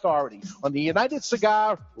Cigar Authority on the United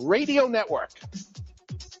Cigar Radio Network.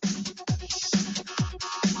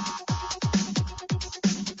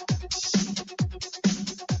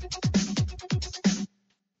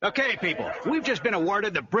 Okay, people, we've just been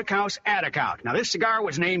awarded the Brickhouse Ad Account. Now, this cigar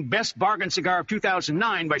was named Best Bargain Cigar of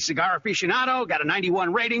 2009 by Cigar Aficionado, got a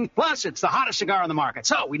 91 rating, plus it's the hottest cigar on the market.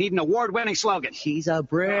 So we need an award-winning slogan. She's a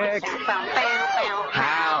brick.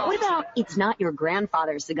 How? What about it's not your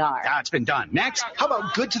grandfather's cigar? It's been done. Next. How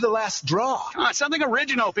about good to the last draw? Something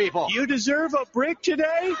original, people. You deserve a brick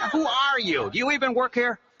today? Who are you? Do you even work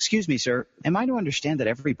here? Excuse me, sir. Am I to understand that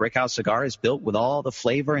every Brickhouse cigar is built with all the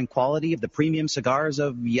flavor and quality of the premium cigars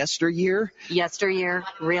of yesteryear? Yesteryear?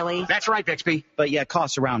 Really? That's right, Bixby. But yeah, it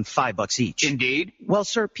costs around $5 each. Indeed. Well,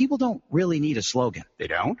 sir, people don't really need a slogan. They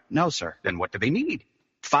don't? No, sir. Then what do they need?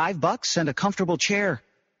 $5 and a comfortable chair.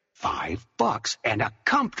 $5 and a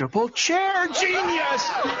comfortable chair.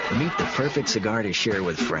 Genius! Meet the perfect cigar to share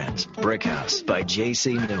with friends. Brickhouse by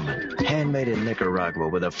J.C. Newman. Handmade in Nicaragua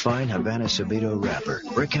with a fine Havana Subito wrapper.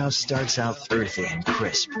 Brickhouse starts out earthy and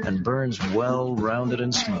crisp and burns well rounded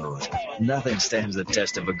and smooth. Nothing stands the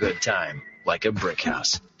test of a good time like a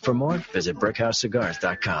Brickhouse. For more, visit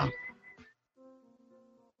BrickhouseCigars.com.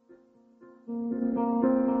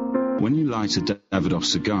 When you light a Davidoff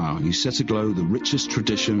cigar, you set aglow the richest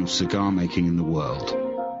tradition of cigar making in the world.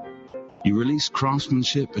 You release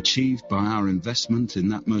craftsmanship achieved by our investment in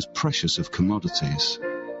that most precious of commodities,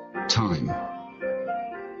 time.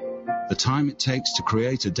 The time it takes to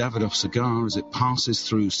create a Davidoff cigar as it passes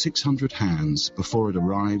through 600 hands before it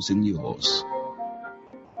arrives in yours.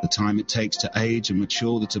 The time it takes to age and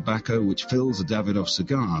mature the tobacco which fills a Davidoff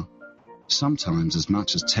cigar, sometimes as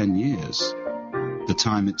much as 10 years. The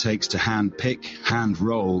time it takes to hand pick, hand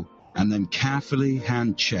roll, and then carefully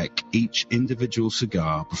hand check each individual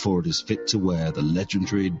cigar before it is fit to wear the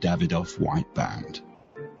legendary Davidoff white band.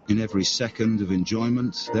 In every second of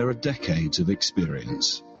enjoyment, there are decades of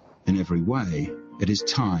experience. In every way, it is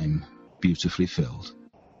time beautifully filled.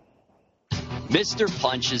 Mr.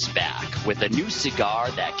 Punch is back with a new cigar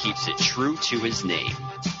that keeps it true to his name.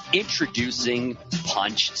 Introducing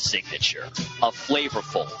Punch Signature, a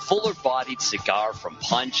flavorful, fuller-bodied cigar from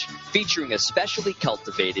Punch featuring a specially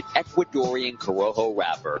cultivated Ecuadorian Corojo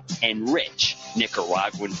wrapper and rich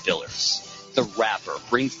Nicaraguan fillers. The wrapper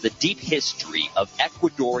brings the deep history of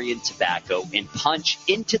Ecuadorian tobacco and Punch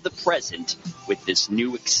into the present with this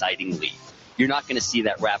new exciting leaf. You're not going to see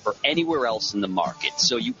that wrapper anywhere else in the market,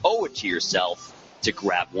 so you owe it to yourself to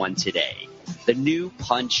grab one today. The new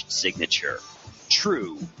Punch Signature,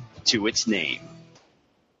 true to its name.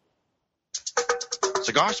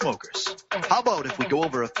 Cigar smokers, how about if we go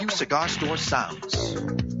over a few cigar store sounds?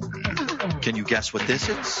 Can you guess what this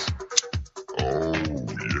is? Oh,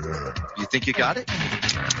 yeah. You think you got it?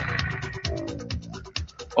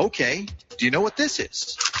 Okay, do you know what this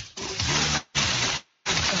is?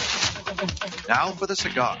 Now for the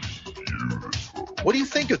cigar. What do you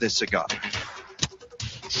think of this cigar?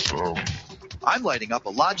 I'm lighting up a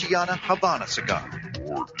La Giana Havana cigar.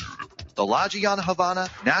 The La Giana Havana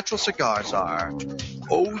natural cigars are,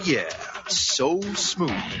 oh yeah, so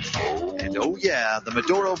smooth. And oh yeah, the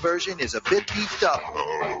Maduro version is a bit beefed up.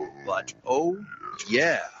 But oh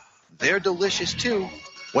yeah, they're delicious too.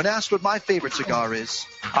 When asked what my favorite cigar is,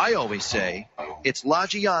 I always say, it's La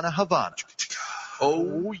Giana Havana.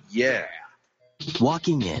 Oh yeah.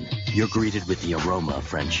 Walking in, you're greeted with the aroma of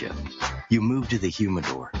friendship. You move to the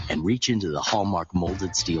humidor and reach into the Hallmark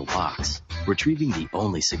molded steel box, retrieving the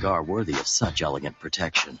only cigar worthy of such elegant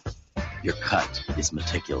protection. Your cut is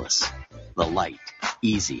meticulous. The light,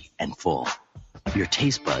 easy, and full. Your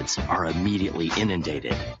taste buds are immediately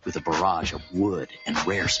inundated with a barrage of wood and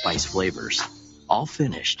rare spice flavors, all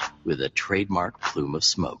finished with a trademark plume of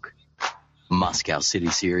smoke. Moscow City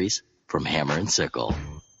Series from Hammer and Sickle.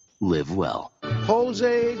 Live well.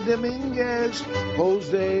 Jose Dominguez,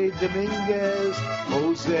 Jose Dominguez,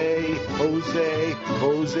 Jose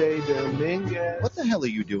Dominguez. What the hell are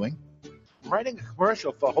you doing? I'm writing a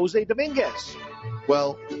commercial for Jose Dominguez.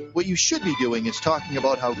 Well, what you should be doing is talking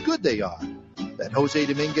about how good they are. That Jose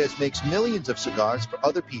Dominguez makes millions of cigars for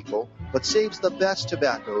other people, but saves the best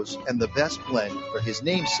tobaccos and the best blend for his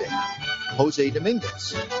namesake, Jose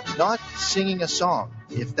Dominguez. Not singing a song,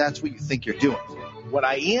 if that's what you think you're doing. What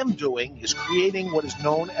I am doing is creating what is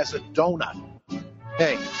known as a donut.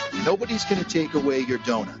 Hey, nobody's going to take away your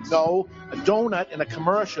donut. No, a donut in a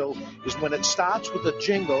commercial is when it starts with a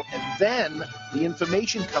jingle and then the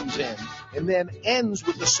information comes in and then ends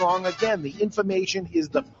with the song again. The information is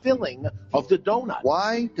the filling of the donut.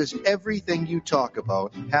 Why does everything you talk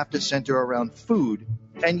about have to center around food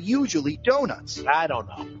and usually donuts? I don't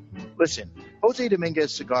know. Listen, Jose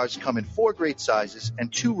Dominguez cigars come in 4 great sizes and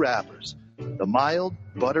 2 wrappers. The mild,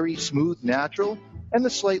 buttery, smooth, natural, and the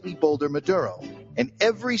slightly bolder Maduro. And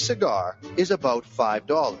every cigar is about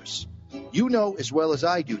 $5. You know as well as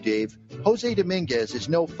I do, Dave, Jose Dominguez is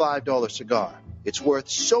no $5 cigar. It's worth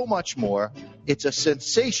so much more, it's a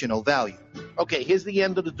sensational value. Okay, here's the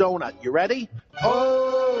end of the donut. You ready?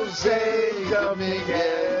 Jose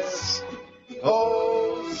Dominguez.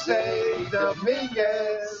 Jose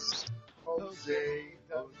Dominguez. Jose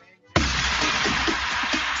Dominguez.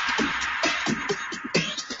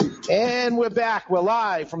 And we're back. We're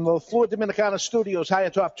live from the Flor Dominicana Studios, high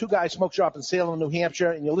atop Two Guys Smoke Shop in Salem, New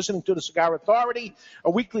Hampshire. And you're listening to the Cigar Authority, a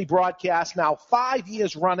weekly broadcast now 5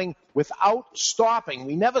 years running without stopping.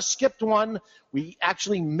 We never skipped one. We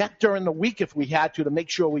actually met during the week if we had to make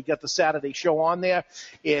sure we get the Saturday show on there.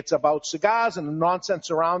 It's about cigars and the nonsense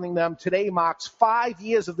surrounding them. Today marks 5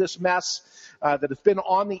 years of this mess that has been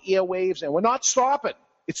on the airwaves, and we're not stopping.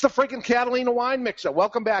 It's the freaking Catalina wine mixer.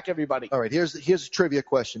 Welcome back, everybody. All right, here's a trivia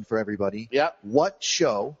question for everybody. Yeah. What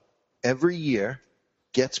show every year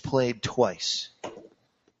gets played twice?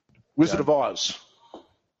 Wizard of Oz.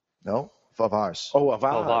 No, of ours. Oh, of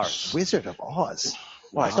ours. Wizard of Oz.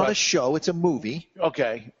 Well, it's not a show. It's a movie.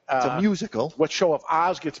 Okay. It's a musical. What show of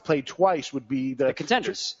ours gets played twice would be the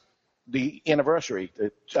Contenders. The anniversary.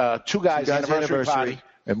 The Two Guys anniversary party.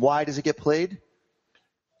 And why does it get played?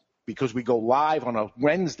 Because we go live on a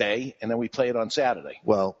Wednesday, and then we play it on Saturday.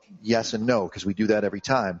 Well, yes and no, because we do that every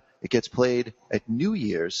time. It gets played at New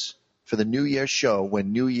Year's for the New Year's show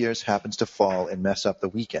when New Year's happens to fall and mess up the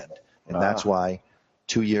weekend. And that's why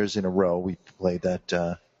 2 years in a row we played that.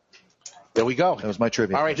 There we go. That was my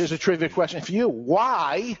trivia. All right, here's a trivia question for you.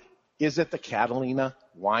 Why is it the Catalina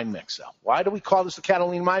wine mixer? Why do we call this the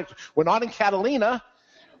Catalina wine mixer? We're not in Catalina.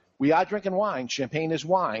 We are drinking wine. Champagne is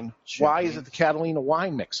wine. Why is it the Catalina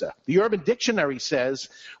wine mixer? The Urban Dictionary says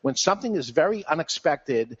when something is very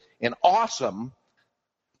unexpected and awesome,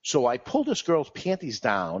 so I pulled this girl's panties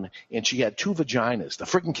down and she had 2 vaginas. The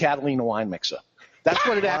freaking Catalina wine mixer. That's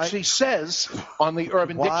what it actually says on the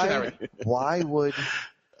Urban Dictionary. Why would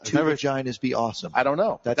 2 vaginas be awesome? I don't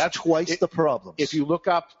know. That's twice the problem. If you look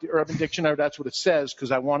up the Urban Dictionary, that's what it says,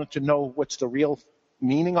 because I wanted to know what's the real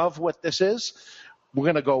meaning of what this is. We're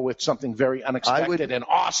going to go with something very unexpected and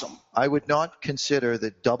awesome. I would not consider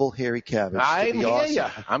the double hairy cabbage to be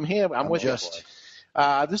awesome. I'm here. I'm with you.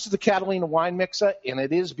 This is the Catalina wine mixer, and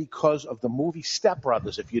it is because of the movie Step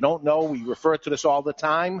Brothers. If you don't know, we refer to this all the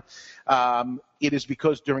time. It is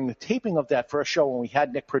because during the taping of that first show when we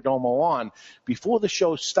had Nick Perdomo on, before the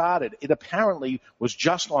show started, it apparently was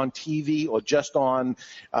just on TV or just on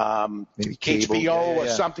maybe cable, HBO or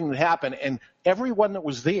something that happened, and everyone that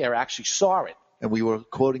was there actually saw it. And we were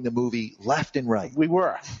quoting the movie left and right. We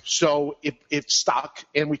were. So it stuck,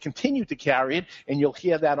 and we continued to carry it, and you'll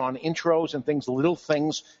hear that on intros and things, little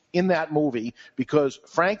things in that movie, because,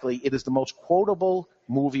 frankly, it is the most quotable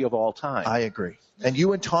movie of all time. I agree. And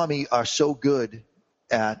you and Tommy are so good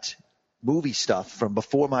at movie stuff from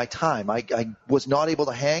before my time. I was not able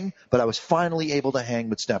to hang, but I was finally able to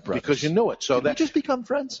hang with Step Brothers. Because you knew it. So Did we just become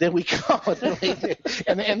friends? There we go.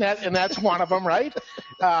 and that's one of them, right?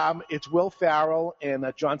 It's Will Ferrell and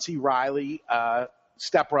John C. Reilly,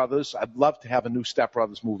 Step Brothers. I'd love to have a new Step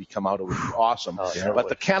Brothers movie come out. It would be awesome. But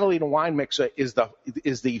the Catalina wine mixer is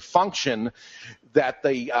the function that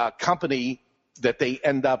the company that they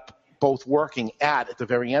end up both working at the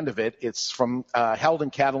very end of it. It's from held in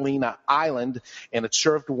Catalina Island, and it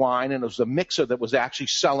served wine, and it was a mixer that was actually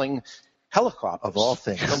selling helicopters. Of all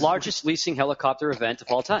things. The largest leasing helicopter event of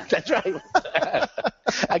all time. That's right.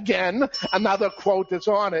 Again, another quote that's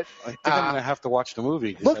on it. I think I'm going to have to watch the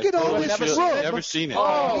movie. Look at all this I've room. never seen it.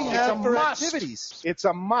 Oh, we it's a have for must. activities. It's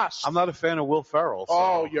a must. I'm not a fan of Will Ferrell. So.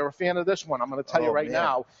 Oh, you're a fan of this one. I'm going to tell you right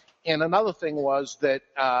now. And another thing was that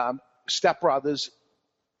Step Brothers,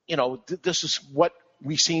 this is what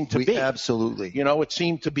we seem to be. Absolutely. It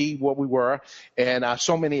seemed to be what we were. And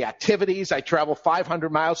so many activities. I traveled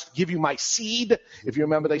 500 miles to give you my seed. If you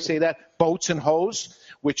remember, they say that. Boats and Hose,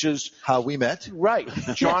 which is how we met. Right.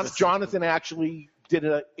 Jonathan actually did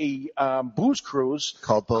a booze cruise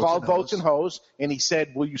called Boats and Hose. And he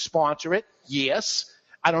said, will you sponsor it? Yes.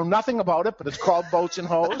 I know nothing about it, but it's called Boats and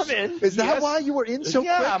Hose. I'm in. Is that why you were in so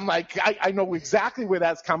quick? Yeah, I'm like, I know exactly where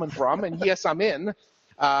that's coming from. And yes, I'm in.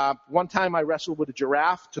 One time I wrestled with a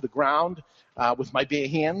giraffe to the ground with my bare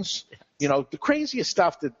hands. The craziest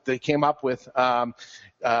stuff that they came up with.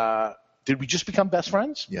 Did we just become best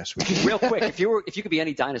friends? Yes, we did. Real quick, if you could be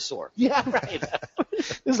any dinosaur. Yeah, right.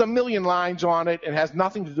 There's a million lines on it. It has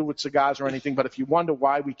nothing to do with cigars or anything, but if you wonder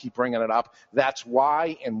why we keep bringing it up, that's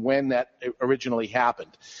why and when that originally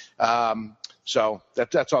happened. So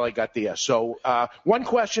that's all I got there. So one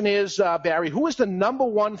question is, Barry, who is the number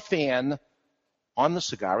one fan on the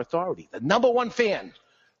Cigar Authority? The number one fan.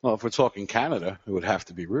 Well, if we're talking Canada, it would have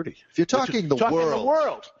to be Rudy. If you're talking the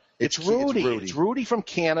world. It's Rudy. It's Rudy from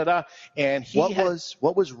Canada, and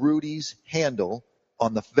what was Rudy's handle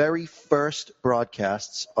on the very first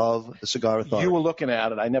broadcasts of the Cigar Authority? You were looking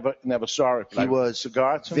at it. I never saw it. He was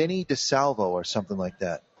Vinny DeSalvo or something like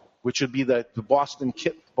that. Which would be the Boston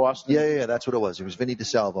kit. Boston. Yeah, that's what it was. It was Vinny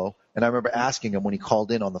DeSalvo, and I remember asking him when he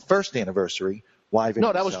called in on the first anniversary why Vinny.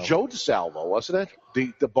 No, that was Joe DeSalvo, wasn't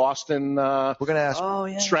it? The Boston. We're gonna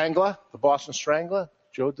ask. Strangler, the Boston Strangler,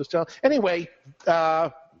 Joe DeSalvo. Anyway.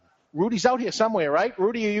 Rudy's out here somewhere, right?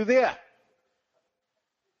 Rudy, are you there?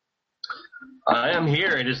 I am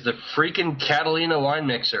here. It is the freaking Catalina wine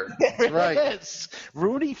mixer. Right. Yes.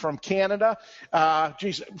 Rudy from Canada.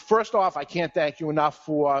 First off, I can't thank you enough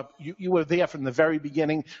for you were there from the very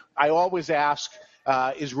beginning. I always ask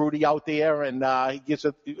is Rudy out there, and he gets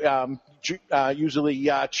usually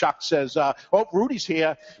Chuck says, "Oh, Rudy's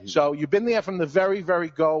here." So you've been there from the very, very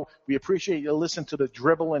go. We appreciate you listening to the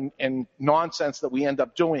dribble and nonsense that we end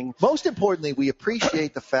up doing. Most importantly, we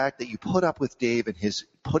appreciate the fact that you put up with Dave and his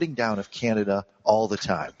putting down of Canada all the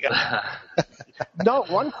time. No,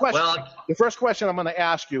 one question. The first question I'm going to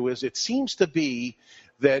ask you is, it seems to be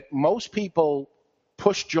that most people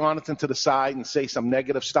push Jonathan to the side and say some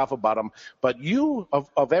negative stuff about him. But you,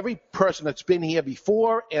 of every person that's been here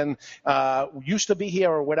before and used to be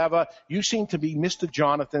here or whatever, you seem to be Mr.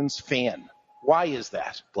 Jonathan's fan. Why is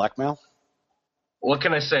that? Blackmail? What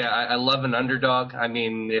can I say? I love an underdog. I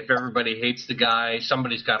mean, if everybody hates the guy,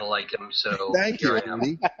 somebody's got to like him. So Thank you,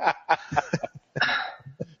 Rudy.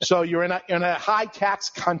 So you're in a high tax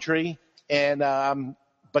country, and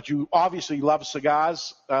but you obviously love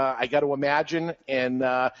cigars, I got to imagine, and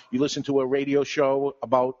you listen to a radio show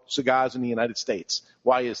about cigars in the United States.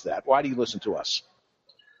 Why is that? Why do you listen to us?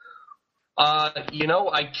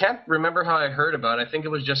 I can't remember how I heard about it. I think it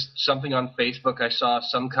was just something on Facebook. I saw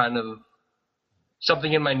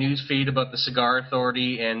something in my news feed about the Cigar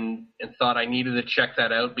Authority and thought I needed to check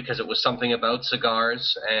that out because it was something about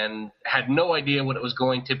cigars, and had no idea what it was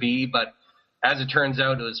going to be. But as it turns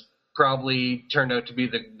out, it was probably turned out to be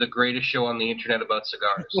the greatest show on the internet about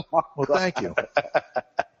cigars. Well, thank you.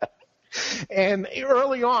 And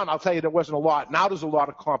early on, I'll tell you, there wasn't a lot. Now there's a lot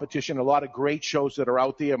of competition, a lot of great shows that are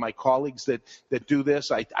out there. My colleagues that do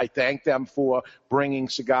this, I thank them for bringing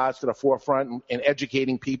cigars to the forefront and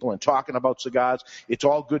educating people and talking about cigars. It's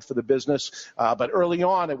all good for the business. But early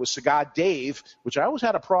on, it was Cigar Dave, which I always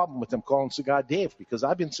had a problem with them calling Cigar Dave because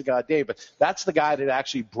I've been Cigar Dave. But that's the guy that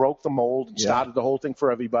actually broke the mold and started the whole thing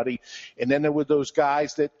for everybody. And then there were those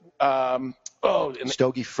guys that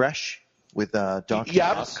Stogie Fresh. With Dr.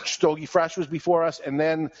 Yeah, Stogie Fresh was before us, and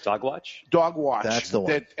then Dog Watch. That's the one.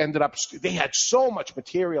 That ended up. They had so much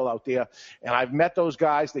material out there, and I've met those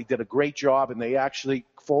guys. They did a great job, and they actually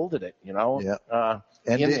folded it. Yeah.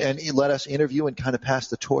 And he let us interview and kind of pass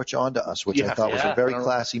the torch on to us, which I thought was a very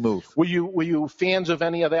classy move. Were you fans of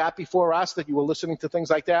any of that before us? That you were listening to things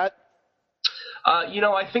like that?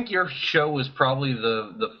 I think your show was probably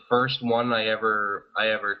the first one I ever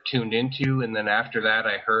tuned into, and then after that,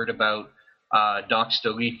 I heard about Doc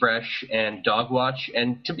Stogie Fresh and Dog Watch.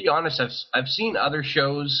 And to be honest, I've seen other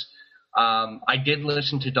shows. I did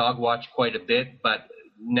listen to Dog Watch quite a bit, but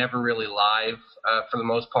never really live for the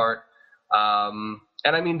most part. And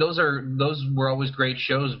I mean, those were always great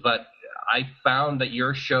shows, but I found that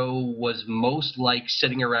your show was most like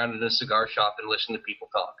sitting around in a cigar shop and listening to people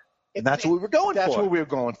talk. And that's what we were going for. That's what we were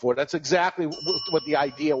going for. That's exactly what the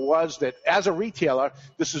idea was, that as a retailer,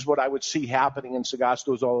 this is what I would see happening in cigar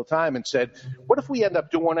stores all the time, and said, what if we end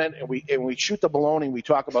up doing it and we shoot the baloney and we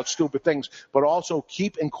talk about stupid things, but also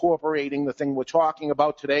keep incorporating the thing we're talking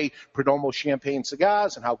about today, Perdomo champagne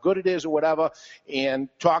cigars and how good it is or whatever, and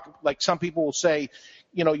talk like some people will say,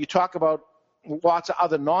 you talk about lots of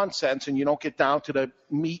other nonsense and you don't get down to the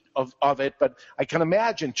meat of it. But I can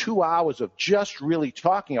imagine 2 hours of just really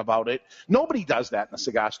talking about it. Nobody does that in a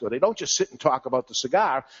cigar store. They don't just sit and talk about the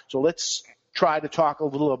cigar. So let's try to talk a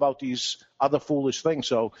little about these other foolish things.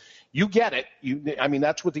 So you get it.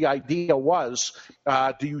 That's what the idea was.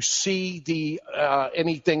 Do you see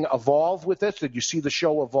anything evolve with this? Did you see the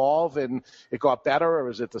show evolve and it got better,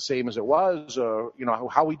 or is it the same as it was? Or,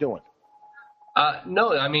 how are we doing?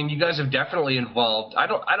 No, I mean, you guys have definitely evolved. I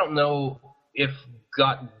don't know if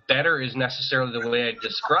got better is necessarily the way I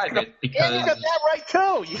describe it, because you got that right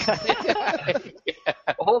too.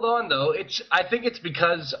 Hold on though. I think it's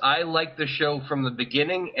because I liked the show from the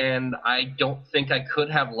beginning, and I don't think I could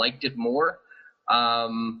have liked it more.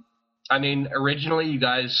 Originally you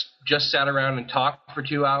guys just sat around and talked for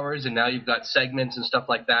 2 hours, and now you've got segments and stuff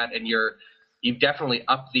like that, and you've definitely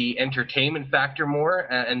upped the entertainment factor more,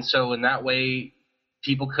 and so in that way,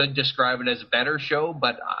 people could describe it as a better show,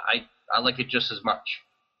 but I like it just as much.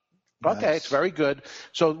 Okay, it's very good.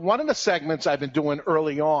 So one of the segments I've been doing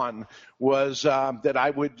early on was that I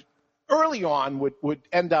would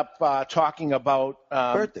end up talking about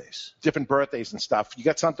birthdays, different birthdays and stuff. You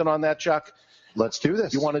got something on that, Chuck? Let's do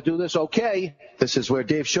this. You want to do this? Okay. This is where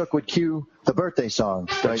Dave Shook would cue the birthday song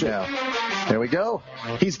right now. There we go.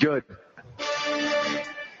 He's good.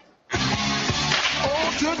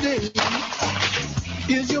 Oh, today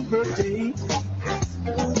is your birthday,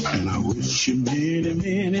 and I wish you many,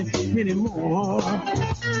 many, many more.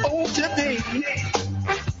 Oh, today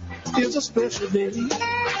is a special day.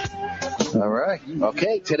 All right.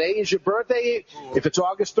 Okay, today is your birthday. If it's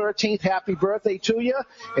August 13th, happy birthday to you.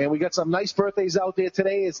 And we got some nice birthdays out there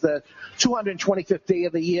today. It's the 225th day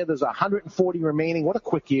of the year. There's 140 remaining. What a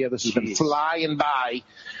quick year. This has been flying by.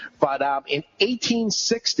 But in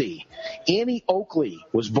 1860, Annie Oakley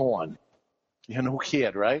was born. You're no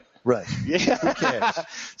kid, right? Right. Yeah. Who cares?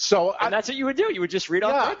 And that's what you would do. You would just read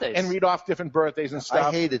off birthdays. And read off different birthdays and stuff.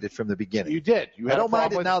 I hated it from the beginning. You did. You had I don't a problem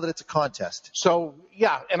mind it with now that it's a contest. So,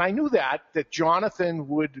 yeah, and I knew that Jonathan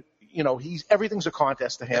would, everything's a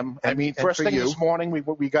contest to him. I mean, first thing this morning,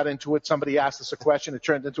 we got into it. Somebody asked us a question. It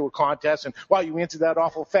turned into a contest. And, wow, you answered that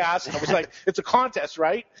awful fast. And I was like, it's a contest,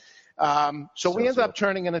 right? So we ended up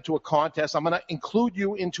turning it into a contest. I'm going to include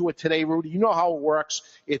you into it today, Rudy. You know how it works.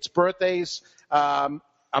 It's birthdays.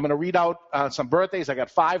 I'm going to read out some birthdays. I got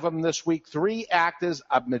 5 of them this week. 3 actors,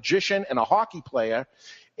 a magician, and a hockey player.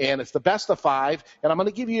 And it's the best of 5. And I'm going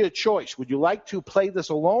to give you a choice. Would you like to play this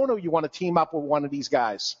alone, or you want to team up with one of these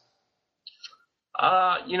guys?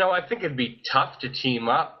 I think it'd be tough to team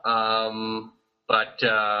up. But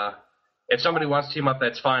if somebody wants to team up,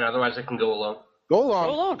 that's fine. Otherwise, I can go alone.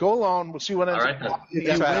 Go along. We'll see what ends up. All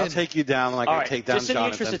right, I'll take you down like I take down Just in the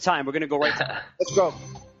interest of time, we're going to go right to Let's go.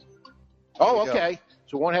 Oh, okay.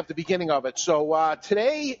 So we won't have the beginning of it. So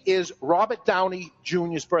today is Robert Downey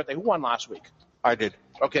Jr.'s birthday. Who won last week? I did.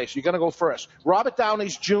 Okay, so you're going to go first. Robert Downey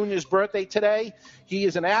Jr.'s birthday today. He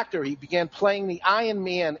is an actor. He began playing the Iron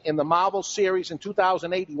Man in the Marvel series in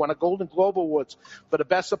 2008. He won a Golden Globe Awards for the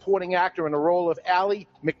Best Supporting Actor in the role of Ally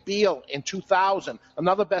McBeal in 2000.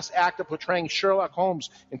 Another Best Actor portraying Sherlock Holmes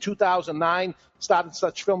in 2009. Starred in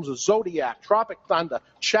such films as Zodiac, Tropic Thunder,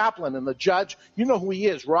 Chaplin, and The Judge. You know who he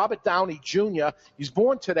is, Robert Downey Jr. He's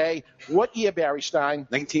born today. What year, Barry Stein?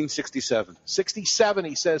 1967. 67,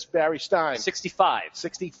 he says, Barry Stein. 65.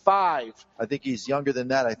 65. I think he's younger than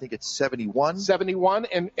that. I think it's 71. 71,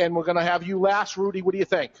 and we're going to have you last. Rudy, what do you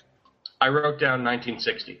think? I wrote down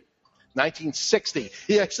 1960. 1960.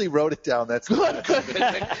 He actually wrote it down. That's good.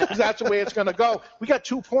 That's the way it's going to go. We got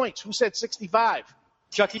 2 points. Who said 65?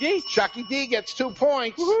 Chucky D. Chucky D gets 2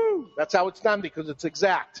 points. Woo-hoo. That's how it's done because it's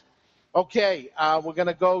exact. Okay, we're going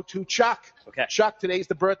to go to Chuck. Okay. Chuck, today's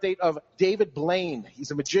the birth date of David Blaine.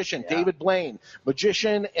 He's a magician. Yeah. David Blaine,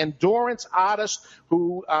 magician, endurance artist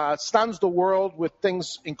who stuns the world with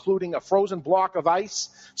things including a frozen block of ice,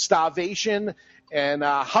 starvation, and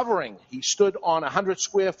hovering. He stood on a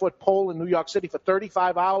 100-square-foot pole in New York City for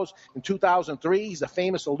 35 hours in 2003. He's a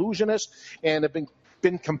famous illusionist and have been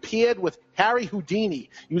compared with Harry Houdini.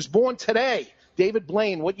 He was born today. David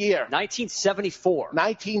Blaine, what year? 1974.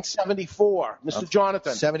 1974. Mr.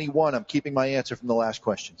 Jonathan. 71. I'm keeping my answer from the last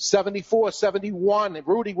question. 74, 71.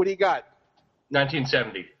 Rudy, what do you got?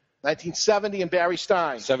 1970. 1970 and Barry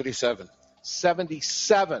Stein. 77.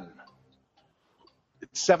 77.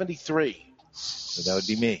 It's 73. So that would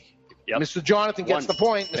be me. Yep. Mr. Jonathan gets the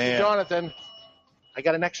point. Mr. Jonathan. I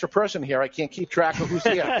got an extra person here. I can't keep track of who's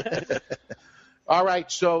here. All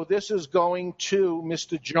right, so this is going to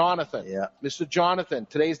Mr. Jonathan. Yeah. Mr. Jonathan,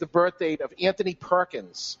 today's the birth date of Anthony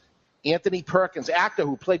Perkins. Anthony Perkins, actor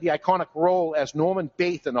who played the iconic role as Norman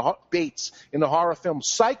Bates in the horror film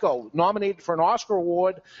Psycho, nominated for an Oscar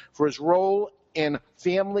award for his role in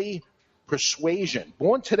Family Persuasion.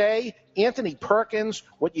 Born today, Anthony Perkins,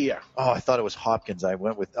 what year? Oh, I thought it was Hopkins. I'm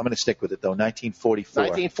going to stick with it, though, 1944.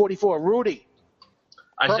 1944. Rudy?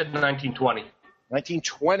 I said 1920.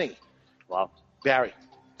 1920. Wow. Barry?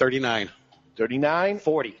 39. 39?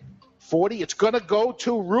 40. 40. It's going to go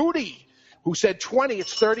to Rudy, who said 20.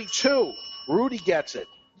 It's 32. Rudy gets it.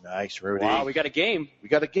 Nice, Rudy. Wow, we got a game. We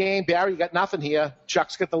got a game. Barry, you got nothing here.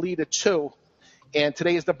 Chuck's got the lead at 2. And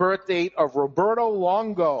today is the birth date of Roberto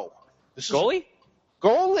Longo. Goalie?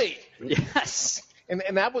 Goalie. Yes.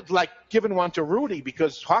 And that was like giving one to Rudy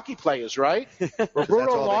because hockey players, right?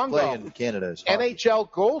 Roberto Longo, they play in Canada is hockey. NHL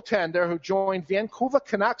goaltender who joined Vancouver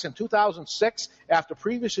Canucks in 2006 after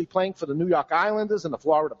previously playing for the New York Islanders and the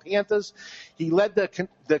Florida Panthers. He led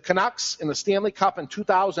the Canucks in the Stanley Cup in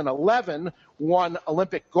 2011, won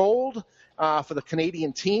Olympic gold for the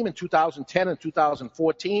Canadian team in 2010 and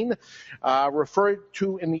 2014, referred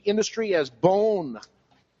to in the industry as Bone.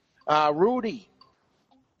 Rudy.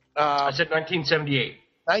 I said 1978.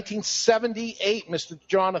 1978, Mr.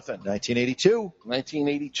 Jonathan. 1982.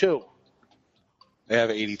 1982. I have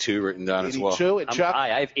 82 written down as well. 82, and Chuck.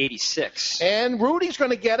 I have 86. And Rudy's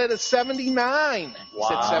going to get it at 79. He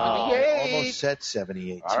said 78. Almost said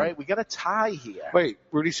 78. All right, we got a tie here. Wait,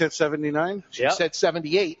 Rudy said 79? He said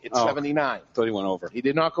 78. It's 79. Thought he went over. He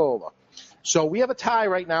did not go over. So we have a tie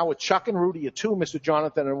right now with Chuck and Rudy at 2, Mr.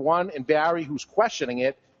 Jonathan at 1, and Barry, who's questioning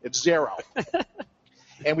it, at 0.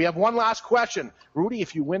 And we have one last question. Rudy,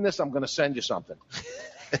 if you win this, I'm going to send you something.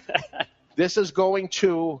 This is going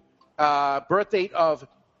to birth date of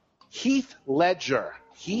Heath Ledger.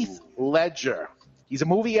 Heath Ledger. He's a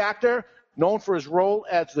movie actor known for his role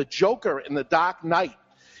as the Joker in The Dark Knight.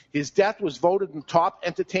 His death was voted in top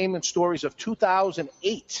entertainment stories of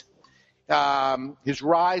 2008. His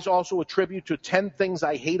rise also a tribute to 10 Things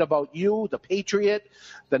I Hate About You, The Patriot,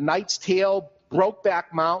 The Knight's Tale,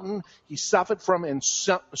 Brokeback Mountain. He suffered from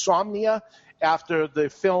insomnia after the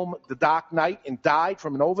film The Dark Knight and died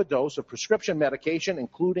from an overdose of prescription medication,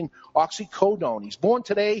 including oxycodone. He's born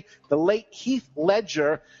today, the late Heath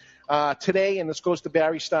Ledger, today, and this goes to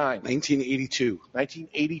Barry Stein. 1982.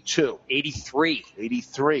 1982. 83.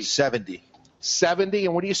 83. 70. 70,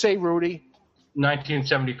 and what do you say, Rudy?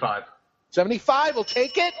 1975. 75 will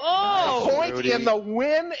take it. Oh! A point Rudy. in the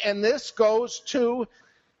win, and this goes to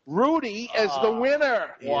Rudy as the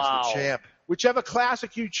winner. He is the champ. Whichever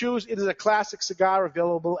classic you choose, it is a classic cigar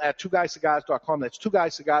available at twoguyscigars.com. That's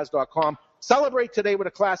twoguyscigars.com. Celebrate today with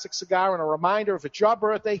a classic cigar, and a reminder, if it's your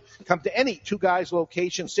birthday, come to any Two Guys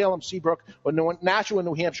location, Salem, Seabrook, or Nashua,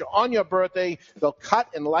 New Hampshire, on your birthday. They'll cut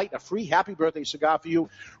and light a free happy birthday cigar for you.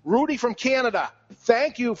 Rudy from Canada,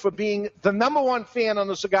 thank you for being the #1 fan on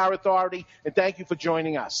the Cigar Authority, and thank you for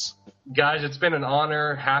joining us. Guys, it's been an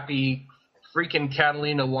honor. Happy freaking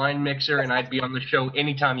Catalina wine mixer, and I'd be on the show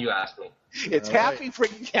anytime you ask me. It's all happy right.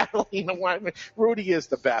 Freaking Catalina wine. Rudy is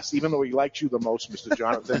the best, even though he likes you the most, Mr.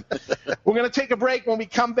 Jonathan. We're going to take a break. When we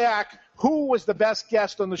come back, who was the best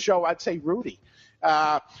guest on the show? I'd say Rudy.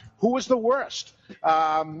 Who was the worst?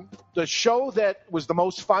 The show that was the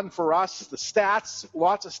most fun for us, the stats,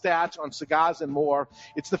 lots of stats on cigars and more.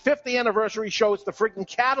 It's the 5th anniversary show. It's the freaking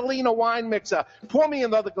Catalina wine mixer. Pour me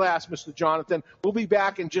another glass, Mr. Jonathan. We'll be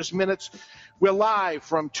back in just minutes. We're live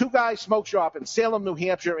from Two Guys Smoke Shop in Salem, New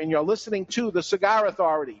Hampshire, and you're listening to the Cigar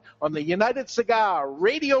Authority on the United Cigar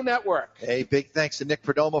Radio Network. Hey, big thanks to Nick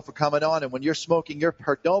Perdomo for coming on. And when you're smoking your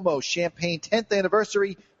Perdomo Champagne 10th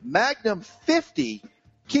Anniversary Magnum 50,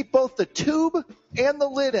 keep both the tube and the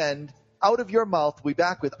lid end out of your mouth. We'll be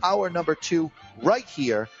back with hour number 2 right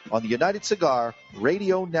here on the United Cigar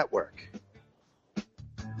Radio Network.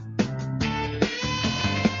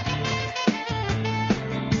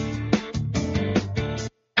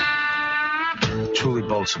 Truly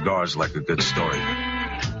bold cigars like a good story.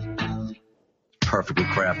 Perfectly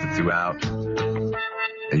crafted throughout,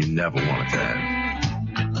 and you never want it to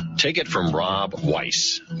end. Take it from Rob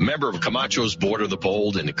Weiss, member of Camacho's Border the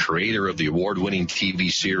Bold and creator of the award-winning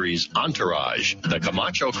TV series Entourage. The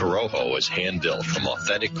Camacho Corojo is hand-built from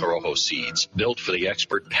authentic Corojo seeds, built for the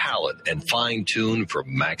expert palate and fine-tuned for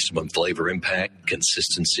maximum flavor impact,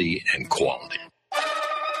 consistency, and quality.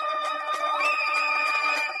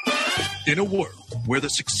 In a world where the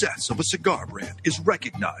success of a cigar brand is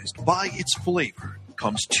recognized by its flavor,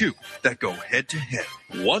 comes two that go head-to-head.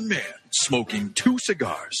 One man smoking 2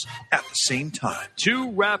 cigars at the same time.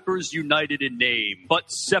 2 rappers united in name,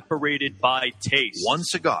 but separated by taste. One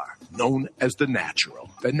cigar known as the Natural.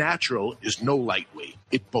 The Natural is no lightweight.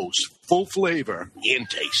 It boasts full flavor and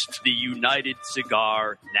taste. The United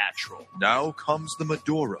Cigar Natural. Now comes the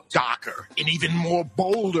Maduro. Darker and even more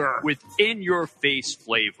bolder. With in-your-face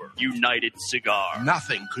flavor. United Cigar.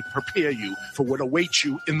 Nothing could prepare you for what awaits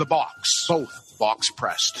you in the box. Both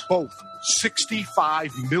box-pressed. Both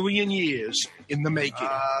 65 million years in the making.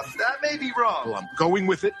 That may be wrong. Well, I'm going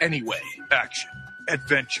with it anyway. Action,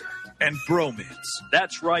 adventure, and bromance.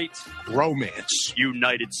 That's right. Romance.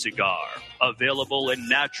 United Cigar. Available in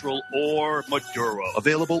Natural or Maduro.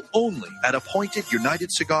 Available only at appointed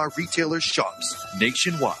United Cigar retailer shops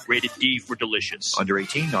nationwide. Rated D for delicious. Under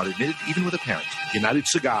 18, not admitted, even with a parent. United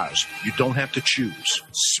Cigars. You don't have to choose.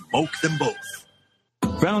 Smoke them both.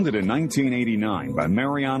 Founded in 1989 by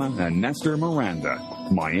Mariana and Nestor Miranda,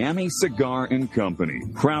 Miami Cigar and Company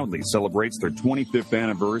proudly celebrates their 25th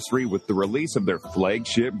anniversary with the release of their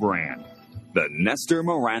flagship brand, the Nestor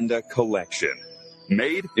Miranda Collection.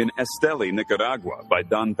 Made in Esteli, Nicaragua by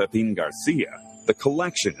Don Pepin Garcia, the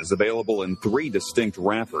collection is available in 3 distinct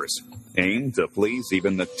wrappers, aimed to please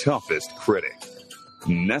even the toughest critic.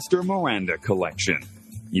 Nestor Miranda Collection.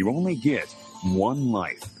 You only get one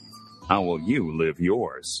life. How will you live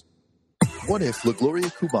yours? What if La Gloria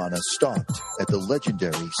Cubana stopped at the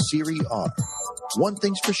legendary Serie R? One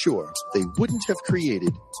thing's for sure, they wouldn't have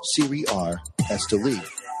created Serie R Esteli.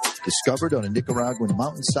 Discovered on a Nicaraguan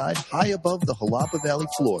mountainside high above the Jalapa Valley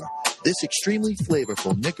floor, this extremely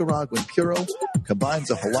flavorful Nicaraguan puro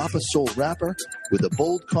combines a Jalapa Soul wrapper with a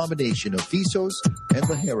bold combination of Visos and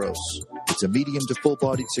Ligeros. It's a medium to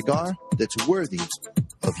full-bodied cigar that's worthy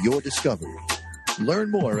of your discovery.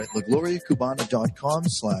 Learn more at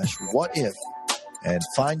lagloriacubana.com/whatif and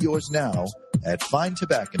find yours now at fine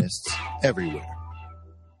tobacconists everywhere.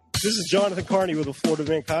 This is Jonathan Carney with the Florida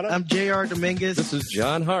Dominicana. I'm J.R. Dominguez. This is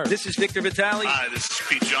John Hart. This is Victor Vitale. Hi, this is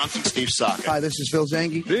Pete Johnson. Steve Saka. Hi, this is Phil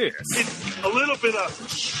Zangi. This it's a little bit of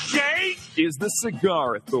shake is the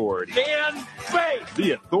Cigar Authority. and bake.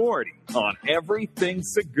 The authority on everything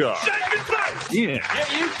cigar. Shake and bake. In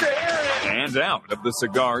Get used to hearing it. and out of the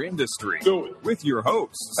cigar industry. Do it. With your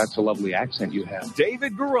hosts. That's a lovely accent you have.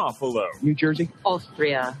 David Garofalo. New Jersey?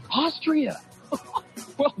 Austria. Austria.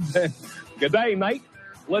 Well then, good day, mate.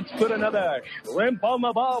 Let's put another shrimp on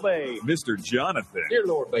the barbie. Mr. Jonathan. Dear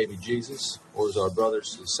Lord, baby Jesus, or as our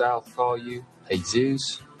brothers to the south call you,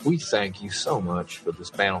 Jesus, we thank you so much for this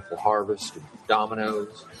bountiful harvest of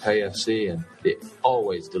Domino's, KFC, and the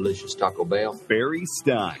always delicious Taco Bell. Barry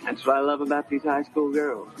Stein. That's what I love about these high school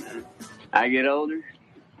girls, man. I get older,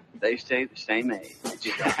 they stay the same age.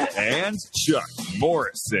 And Chuck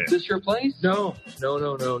Morrison. Is this your place? No,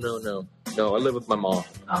 I live with my mom.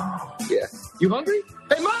 Oh. Yeah. You hungry?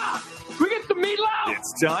 Hey, Mom! We get some meatloaf!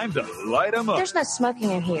 It's time to light 'em up. There's no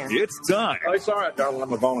smoking in here. It's time Oh, it's all right, darling.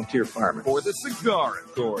 I'm a volunteer fireman. for the Cigar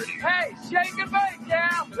Authority. Hey, shake and bake,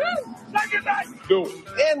 Cal! Shake and bake! Do it.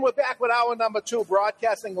 And we're back with hour number 2,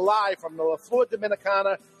 broadcasting live from the La Flor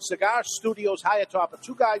Dominicana Cigar Studios, high atop a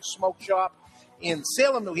Two Guys Smoke Shop in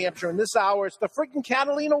Salem, New Hampshire. In this hour, it's the freaking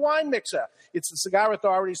Catalina wine mixer. It's the Cigar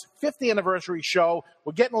Authority's 50th anniversary show.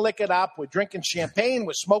 We're getting liquored up. We're drinking champagne.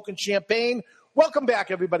 We're smoking champagne. Welcome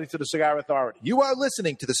back, everybody, to the Cigar Authority. You are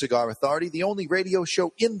listening to the Cigar Authority, the only radio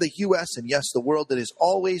show in the U.S. and, yes, the world that is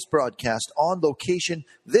always broadcast on location.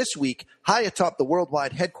 This week, high atop the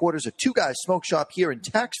worldwide headquarters of Two Guys Smoke Shop here in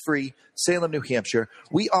tax-free Salem, New Hampshire.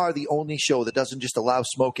 We are the only show that doesn't just allow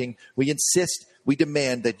smoking. We insist, we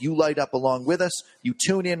demand that you light up along with us. You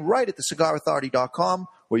tune in right at thecigarauthority.com,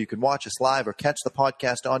 where you can watch us live or catch the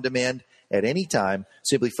podcast on demand at any time.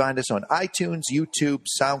 Simply find us on iTunes, YouTube,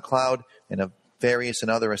 SoundCloud, and various and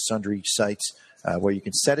other sundry sites where you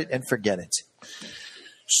can set it and forget it.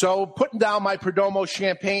 So putting down my Perdomo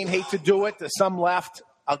champagne, hate to do it. There's some left.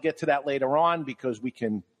 I'll get to that later on because we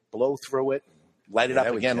can blow through it, light it up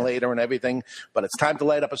again later and everything. But it's time to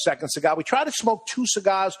light up a second cigar. We try to smoke 2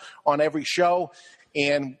 cigars on every show.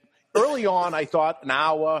 And early on, I thought an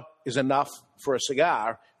hour is enough for a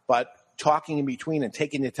cigar. But talking in between and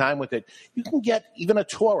taking your time with it, you can get even a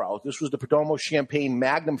Toro. This was the Perdomo Champagne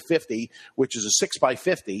Magnum 50, which is a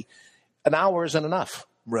 6x50. An hour isn't enough.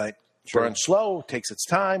 Right. Burns slow, takes its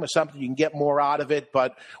time or something. You can get more out of it,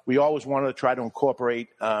 but we always wanted to try to incorporate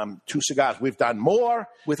 2 cigars. We've done more.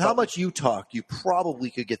 With how much you talk, you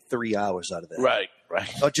probably could get 3 hours out of that. Right.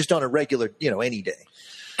 Just on a regular, any day.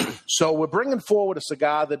 So we're bringing forward a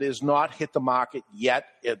cigar that has not hit the market yet.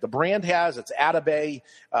 The brand has. It's Atabey.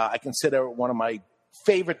 I consider it one of my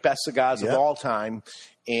favorite best cigars of all time.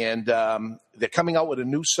 And they're coming out with a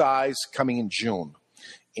new size coming in June.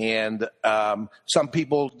 And some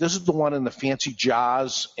people, this is the one in the fancy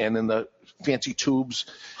jars and in the fancy tubes.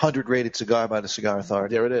 100-rated cigar by the Cigar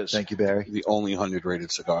Authority. There it is. Thank you, Barry. The only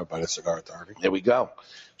 100-rated cigar by the Cigar Authority. There we go.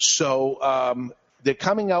 So they're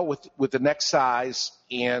coming out with the next size,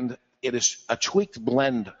 and it is a tweaked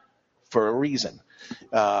blend for a reason.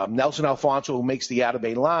 Nelson Alfonso, who makes the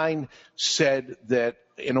Atabey line, said that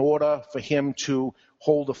in order for him to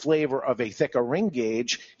hold the flavor of a thicker ring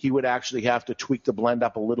gauge, he would actually have to tweak the blend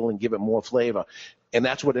up a little and give it more flavor. And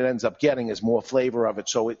that's what it ends up getting, is more flavor of it.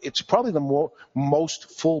 So it's probably the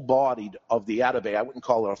most full-bodied of the Atabey. I wouldn't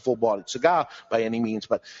call it a full-bodied cigar by any means,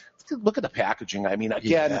 but look at the packaging. I mean,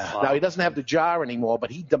 again, now he doesn't have the jar anymore, but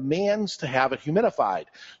he demands to have it humidified.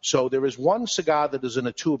 So there is one cigar that is in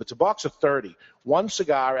a tube. It's a box of 30. One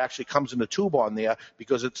cigar actually comes in a tube on there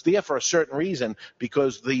because it's there for a certain reason,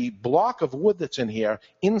 because the block of wood that's in here,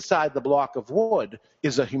 inside the block of wood,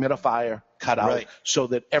 is a humidifier cut out so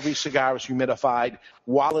that every cigar is humidified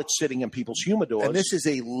while it's sitting in people's humidors. And this is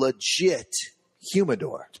a legit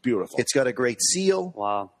humidor. It's beautiful. It's got a great seal.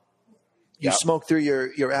 Wow. You smoke through your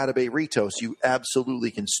Atabey Ritos, you absolutely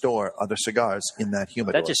can store other cigars in that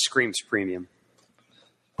humidor. That just screams premium.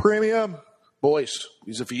 Premium. Boys,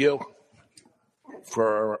 these are for you.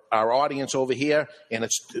 For our audience over here, and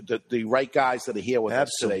it's the right guys that are here with us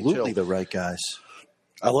today, too. Absolutely the right guys.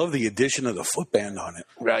 I love the addition of the footband on it.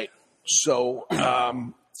 Right. So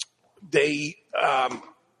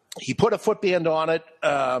he put a footband on it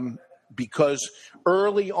because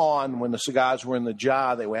early on when the cigars were in the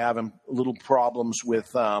jar, they were having little problems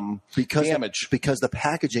with damage. Because the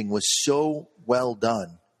packaging was so well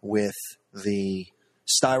done with the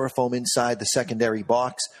styrofoam inside the secondary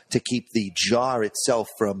box to keep the jar itself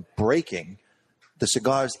from breaking. the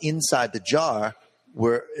cigars inside the jar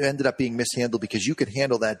ended up being mishandled because you could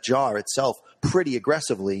handle that jar itself pretty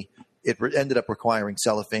aggressively. It ended up requiring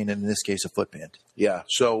cellophane and, in this case, a footband. Yeah,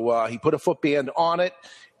 so he put a footband on it,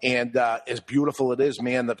 and as beautiful it is,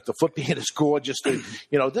 man, the footband is gorgeous. This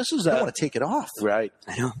is I don't want to take it off. Right.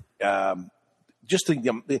 I know.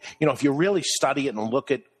 If you really study it and look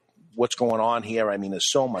at what's going on here, I mean, there's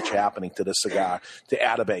so much happening to this cigar, to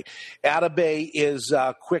Atabey. Atabey is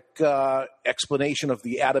a quick explanation of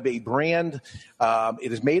the Atabey brand.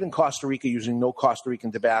 It is made in Costa Rica using no Costa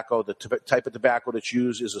Rican tobacco. The type of tobacco that's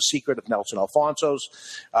used is a secret of Nelson Alfonso's.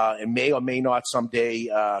 It may or may not someday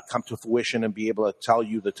come to fruition and be able to tell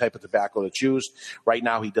you the type of tobacco that's used. Right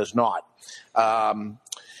now, he does not.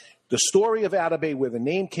 The story of Atabey, where the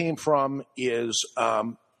name came from, is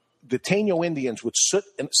the Taino Indians would sit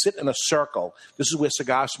in a circle. This is where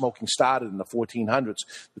cigar smoking started in the 1400s.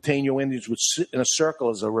 The Taino Indians would sit in a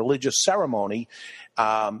circle as a religious ceremony.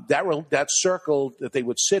 That circle that they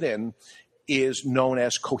would sit in is known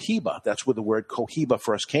as cohiba. That's where the word cohiba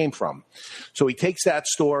first came from. So he takes that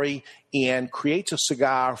story and creates a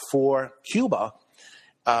cigar for Cuba,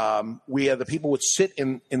 where the people would sit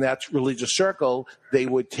in that religious circle. They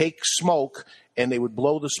would take smoke and they would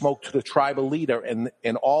blow the smoke to the tribal leader,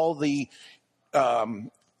 and all the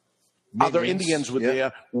other Indians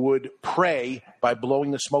there would pray by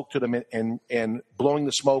blowing the smoke to them and blowing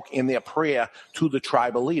the smoke in their prayer to the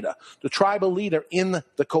tribal leader. The tribal leader in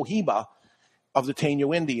the cohiba of the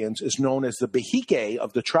Taino Indians is known as the Behike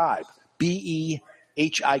of the tribe. Behike,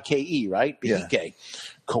 right? Behike. Yeah.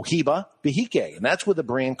 Cohiba Behike. And that's where the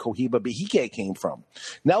brand Cohiba Behike came from.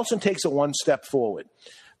 Nelson takes it one step forward.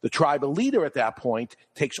 The tribal leader at that point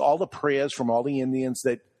takes all the prayers from all the Indians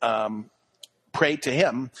that prayed to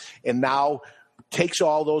him, and now takes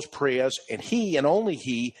all those prayers, and he and only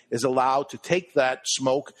he is allowed to take that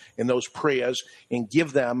smoke and those prayers and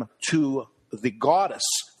give them to the goddess,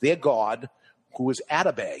 their god, who is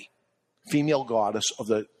Atabey, female goddess of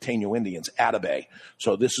the Taino Indians, Atabey.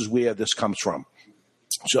 So this is where this comes from.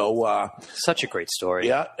 So such a great story.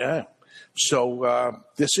 Yeah. So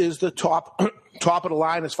this is the top of the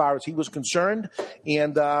line as far as he was concerned,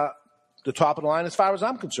 and the top of the line as far as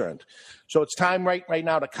I'm concerned. So it's time right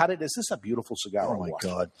now to cut it. Is this a beautiful cigar? Oh, my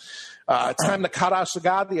God. It's time to cut our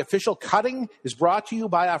cigar. The official cutting is brought to you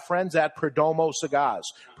by our friends at Perdomo Cigars.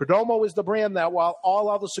 Perdomo is the brand that, while all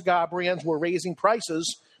other cigar brands were raising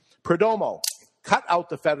prices, Perdomo cut out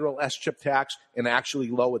the federal S-chip tax and actually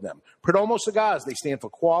lowered them. Perdomo Cigars, they stand for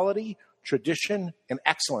quality, tradition, and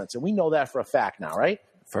excellence. And we know that for a fact now, right?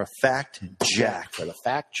 For a fact, Jack. For the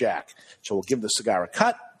fact, Jack. So we'll give the cigar a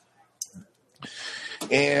cut.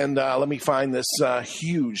 And let me find this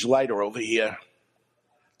huge lighter over here.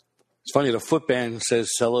 It's funny, the footband says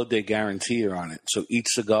Cello de Garantia on it. So each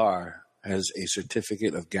cigar has a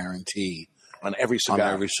certificate of guarantee on every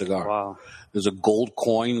cigar. Wow. There's a gold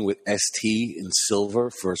coin with ST in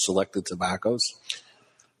silver for selected tobaccos.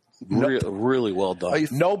 Really well done.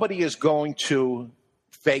 Nobody is going to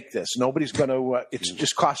fake this. Nobody's going to. It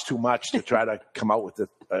just costs too much to try to come out with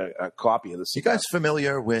a copy of this. You guys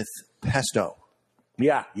familiar with pesto?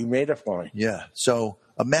 Yeah, you made it for me. Yeah. So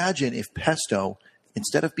imagine if pesto,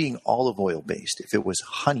 instead of being olive oil based, if it was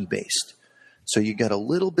honey based. So you get a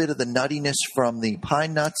little bit of the nuttiness from the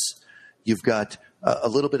pine nuts. You've got a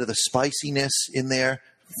little bit of the spiciness in there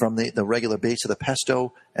from the regular base of the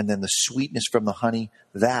pesto, and then the sweetness from the honey.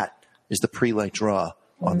 That is the pre-light draw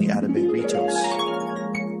on the Atabey Ritos.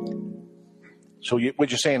 So what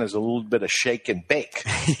you're saying is a little bit of shake and bake.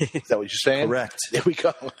 Is that what you're saying? Correct. There we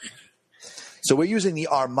go. So we're using the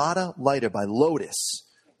Armada lighter by Lotus.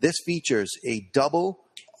 This features a double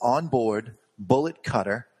onboard bullet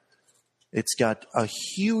cutter. It's got a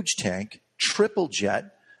huge tank, triple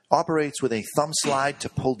jet, operates with a thumb slide to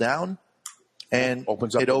pull down, and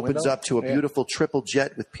it opens up to a beautiful triple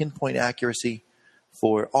jet with pinpoint accuracy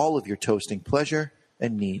for all of your toasting pleasure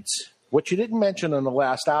and needs. What you didn't mention in the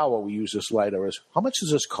last hour we used this lighter is, how much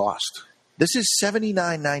does this cost? This is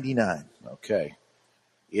 $79.99. Okay.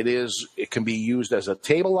 It can be used as a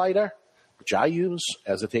table lighter, which I use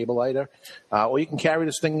as a table lighter, or you can carry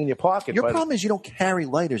this thing in your pocket. Your problem is you don't carry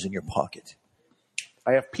lighters in your pocket.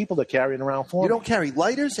 I have people that carry it around for me. You don't carry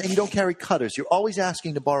lighters and you don't carry cutters. You're always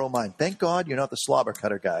asking to borrow mine. Thank God you're not the slobber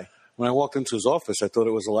cutter guy. When I walked into his office, I thought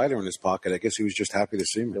it was a lighter in his pocket. I guess he was just happy to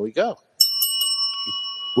see me. There we go.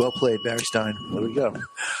 Well played, Barry Stein. There we go.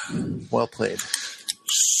 Well played.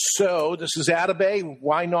 So this is Atabey.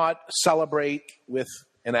 Why not celebrate with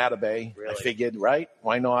an Atabey? Really? I figured, right?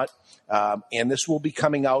 Why not? And this will be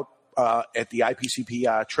coming out at the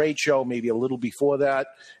IPCP trade show, maybe a little before that.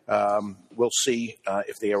 We'll see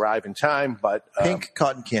if they arrive in time. But Pink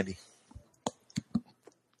cotton candy.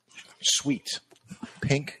 Sweet.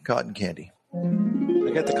 Pink cotton candy.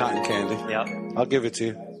 I get the cotton candy. Yeah. I'll give it to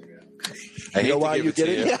you. You know why you get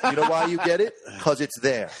it? You know why you get it? Because it's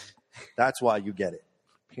there. That's why you get it.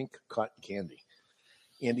 Pink cotton candy.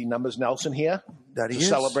 Andy Numbers Nelson here to is.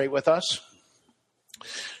 Celebrate with us.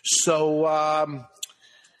 So,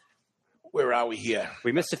 where are we here?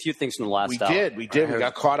 We missed a few things from the last We hour. did. We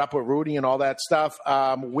got caught up with Rudy and all that stuff.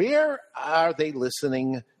 Where are they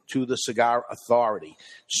listening to the Cigar Authority?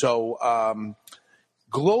 So,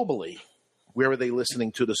 globally, where are they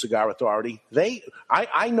listening to the Cigar Authority?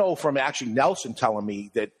 I know from actually Nelson telling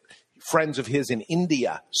me that friends of his in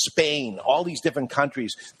India, Spain, all these different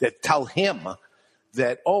countries that tell him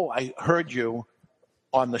that, oh, I heard you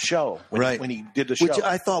on the show when he did the show. Which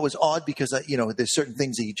I thought was odd because, there's certain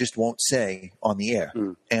things that you just won't say on the air.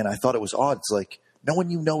 And I thought it was odd. It's like, no one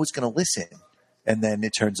you know is going to listen. And then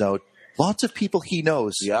it turns out lots of people he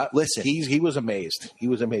knows listen. He was amazed. He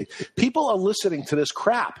was amazed. People are listening to this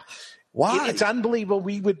crap. Why? It's unbelievable.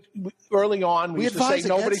 Early on, we used to say advised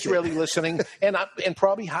nobody's against it. really listening, and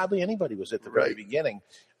probably hardly anybody was at the very beginning.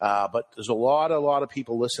 But there's a lot of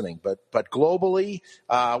people listening. But globally,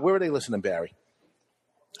 where are they listening, Barry?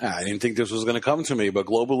 I didn't think this was going to come to me, but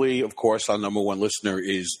globally, of course, our number one listener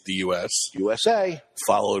is the U.S. USA.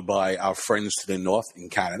 Followed by our friends to the north in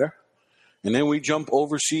Canada. And then we jump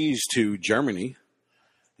overseas to Germany.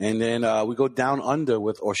 And then we go down under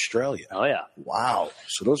with Australia. Oh, yeah. Wow.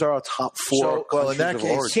 So those are our top four countries in that of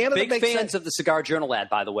case, origin. Big fans of the Cigar Journal ad,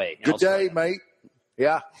 by the way. Good day, mate.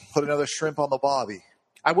 Yeah. Put another shrimp on the bobby.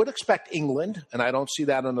 I would expect England, and I don't see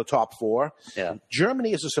that in the top four. Yeah.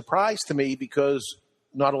 Germany is a surprise to me because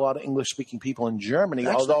not a lot of English-speaking people in Germany.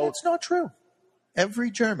 Actually, although that's not true. Every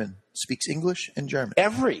German speaks English and German.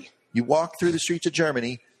 Every. You walk through the streets of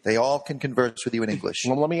Germany, they all can converse with you in English.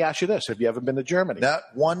 Well, let me ask you this. Have you ever been to Germany? Not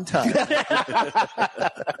one time.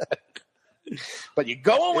 But you're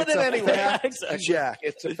going with it anyway. Jack.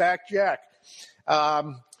 It's a fact, Jack.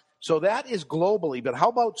 So that is globally, but how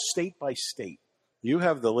about state by state? You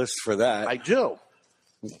have the list for that. I do.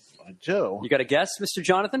 You got a guess, Mr.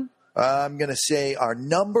 Jonathan? I'm going to say our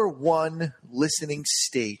number one listening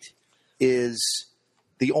state is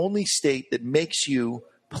the only state that makes you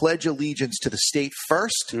pledge allegiance to the state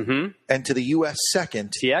first and to the U.S.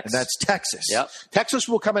 second, TX? and that's Texas. Yep. Texas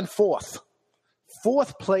will come in fourth.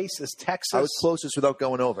 Fourth place is Texas. I was closest without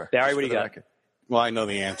going over. Barry, what do you got? Well, I know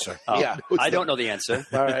the answer. Oh, Yeah. I don't know the answer.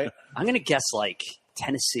 All right. I'm going to guess like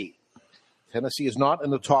Tennessee. Tennessee is not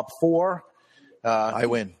in the top four. I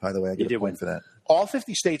win, by the way. I get did a point win. for that. All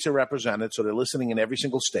 50 states are represented, so they're listening in every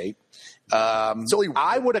single state.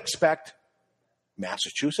 I would expect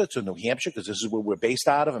Massachusetts or New Hampshire, because this is where we're based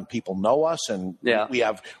out of, and people know us, and we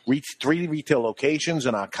have 3 retail locations,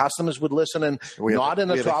 and our customers would listen, and not in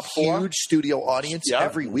the top We have a 4. huge studio audience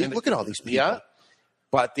every week. Look at all these people. Yeah,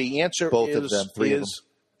 but the answer Both is, of them, 3 of them.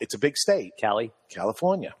 it's a big state.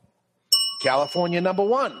 California. California, number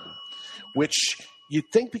 1, which you'd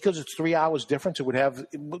think because it's 3 hours difference, it would have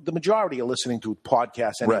the majority are listening to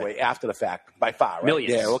podcasts anyway after the fact, by far. Right?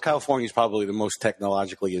 Millions. Yeah, well, California is probably the most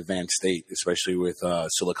technologically advanced state, especially with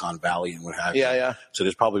Silicon Valley and what have you. Yeah. So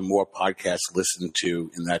there's probably more podcasts listened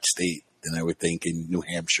to in that state than I would think in New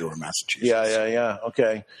Hampshire or Massachusetts. Yeah.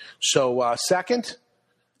 Okay. So second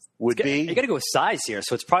would be... You got to go with size here,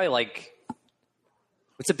 so it's probably like...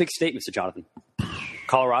 What's a big state, Mr. Jonathan?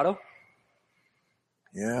 Colorado?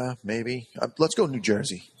 Yeah, maybe. Let's go New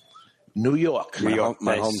Jersey. New York. My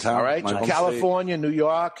hometown. All right. My So home California, New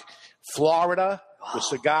York, Florida, the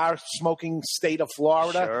cigar smoking state of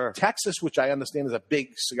Florida. Sure. Texas, which I understand is a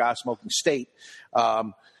big cigar smoking state.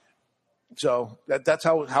 So that's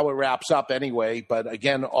how it wraps up anyway. But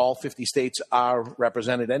again, all 50 states are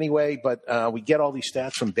represented anyway. But we get all these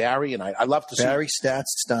stats from Barry, and I love to see Barry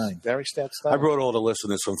Statstein. Barry Statstein. I wrote all the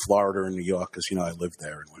listeners from Florida and New York because, I lived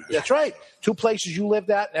there and whatever. That's right. 2 places you lived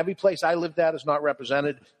at, and every place I lived at is not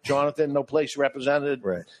represented. Jonathan, no place represented.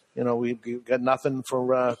 Right. We've got nothing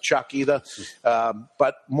for Chuck either.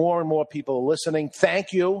 But more and more people are listening.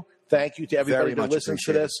 Thank you. Thank you to everybody that listens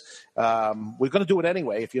to this. We're going to do it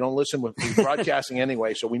anyway. If you don't listen, we're broadcasting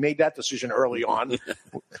anyway. So we made that decision early on.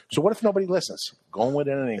 So what if nobody listens? Going with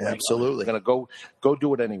it anyway. Absolutely. We're going to go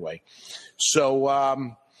do it anyway. So,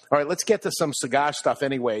 all right, let's get to some cigar stuff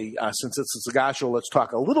anyway. Since it's a cigar show, let's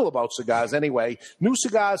talk a little about cigars anyway. New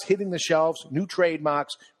cigars hitting the shelves, new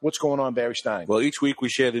trademarks. What's going on, Barry Stein? Well, each week we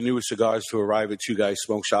share the newest cigars to arrive at Two Guys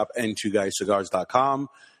Smoke Shop and TwoGuysCigars.com.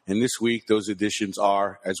 And this week, those additions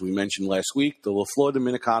are, as we mentioned last week, the La Flor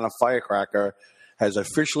Dominicana Firecracker has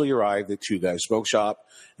officially arrived at Two Guys Smoke Shop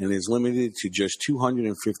and is limited to just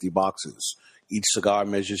 250 boxes. Each cigar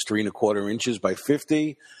measures 3 1/4 inches by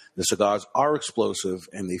 50. The cigars are explosive,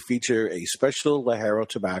 and they feature a special Lajero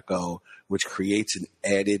tobacco, which creates an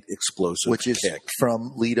added explosive Which is kick.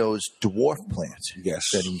 from Lito's dwarf plant. Yes.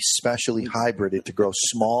 That he specially hybrided to grow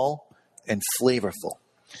small and flavorful.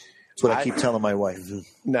 That's what I keep telling my wife.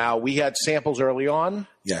 Now, we had samples early on.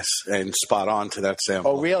 Yes, and spot on to that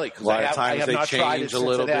sample. Oh, really? 'Cause A lot I of have times they not tried it change a since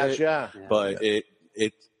little it has, bit, yeah. but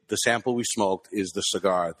the sample we smoked is the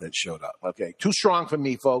cigar that showed up. Okay, too strong for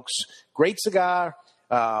me, folks. Great cigar.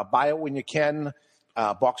 Buy it when you can.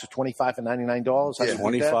 Box of $25 for $99. Yeah.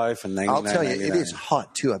 $25 for $99. I'll tell you, it is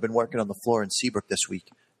hot, too. I've been working on the floor in Seabrook this week,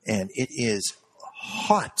 and it is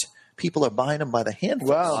hot. People are buying them by the handful.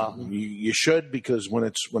 Well, you should, because when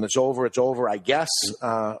it's over, it's over, I guess.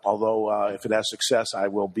 Although if it has success, I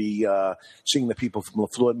will be seeing the people from La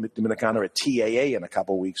Flor Dominicana at TAA in a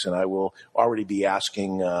couple of weeks, and I will already be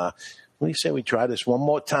asking, what do you say we try this one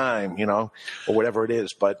more time, or whatever it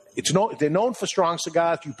is. But they're known for strong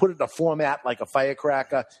cigars. You put it in a format like a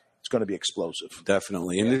firecracker, it's going to be explosive.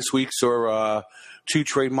 Definitely. And this week saw 2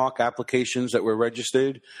 trademark applications that were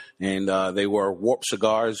registered, and they were Warp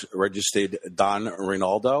Cigars registered Don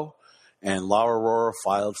Ronaldo, and La Aurora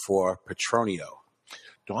filed for Petronio.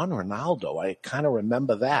 Don Ronaldo, I kind of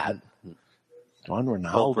remember that. Don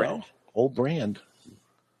Ronaldo. Old brand.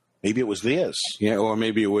 Maybe it was theirs. Yeah, or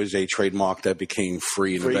maybe it was a trademark that became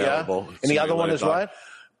free and available. Yeah. And the other one is what?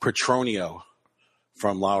 Petronio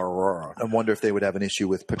from La Aurora. I wonder if they would have an issue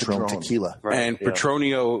with Patron tequila. Right. And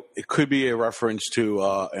Petronio, it could be a reference to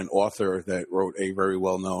an author that wrote a very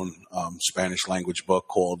well-known Spanish language book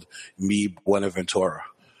called Mi Buenaventura.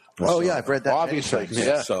 Yeah, I've read that. Obviously,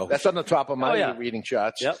 Yeah. So that's on the top of my reading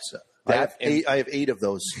charts. Yep. So I have 8 of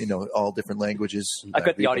those, all different languages. I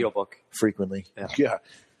got the audiobook. Frequently. Yeah.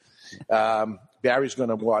 Barry's going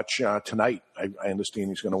to watch tonight. I understand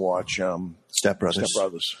he's going to watch Step Brothers.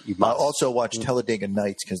 I'll also watch Mm-hmm. Talladega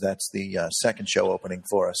Nights, because that's the second show opening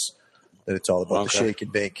for us. That it's all about the shake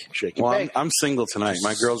and bake. I'm single tonight.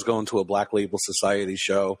 My girl's going to a Black Label Society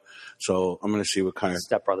show, so I'm going to see what kind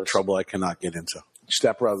of trouble I cannot get into.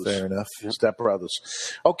 Step Brothers. Fair enough. Step Brothers.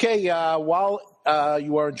 Okay, while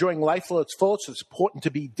you are enjoying life at its fullest, it's important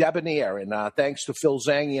to be debonair. And thanks to Phil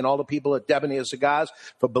Zangi and all the people at Debonair Cigars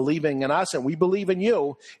for believing in us, and we believe in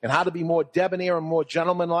you. And how to be more debonair and more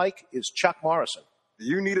gentlemanlike is Chuck Morrison.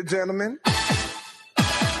 You need a gentleman?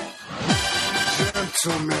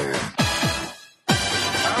 Gentleman.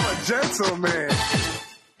 I'm a gentleman.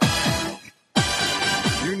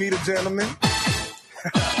 You need a gentleman?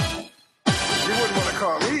 You wouldn't want to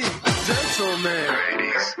call me gentleman.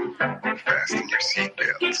 Ladies, fasten your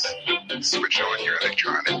seatbelts, switch on your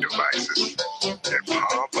electronic devices, and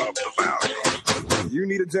pump up the volume. You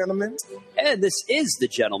need a gentleman? And this is The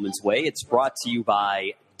Gentleman's Way. It's brought to you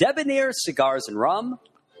by Debonair Cigars and Rum.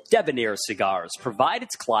 Debonair Cigars provide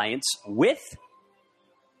its clients with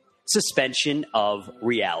suspension of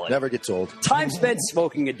reality. Never gets old. Time spent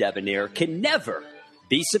smoking a Debonair can never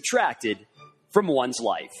be subtracted from one's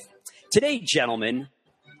life. Today, gentlemen,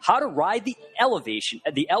 how to ride the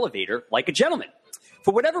elevator like a gentleman.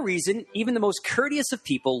 For whatever reason, even the most courteous of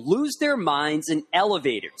people lose their minds in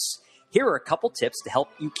elevators. Here are a couple tips to help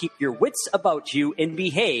you keep your wits about you and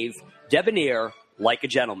behave debonair like a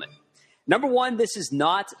gentleman. Number 1, this is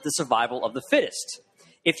not the survival of the fittest.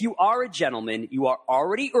 If you are a gentleman, you are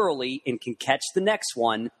already early and can catch the next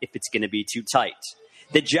one if it's going to be too tight.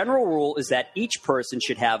 The general rule is that each person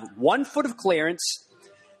should have 1 foot of clearance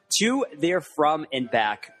to their from and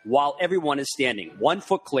back while everyone is standing. 1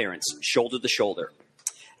 foot clearance, shoulder to shoulder.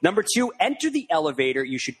 Number 2, enter the elevator.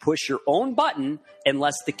 You should push your own button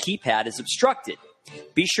unless the keypad is obstructed.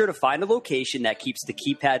 Be sure to find a location that keeps the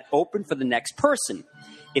keypad open for the next person.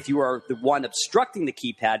 If you are the one obstructing the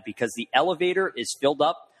keypad because the elevator is filled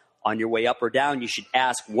up on your way up or down, you should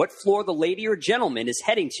ask what floor the lady or gentleman is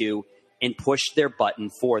heading to and push their button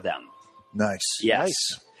for them. Nice. Yes.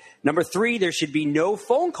 Nice. Number 3, there should be no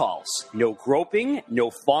phone calls, no groping,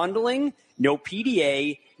 no fondling, no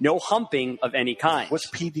PDA, no humping of any kind. What's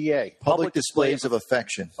PDA? Public displays of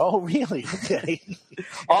affection. Oh, really? Okay.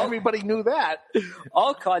 Everybody knew that.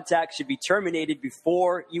 All contact should be terminated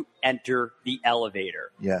before you enter the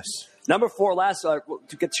elevator. Yes. Number 4,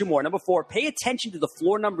 to get 2 more. Number 4, pay attention to the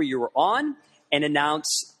floor number you are on and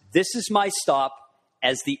announce, "This is my stop,"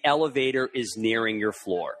 as the elevator is nearing your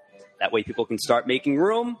floor. That way people can start making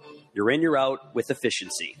room. You're in, you're out with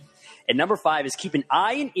efficiency. And number 5 is keep an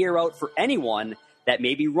eye and ear out for anyone that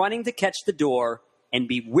may be running to catch the door and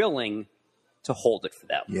be willing to hold it for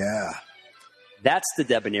them. Yeah. That's the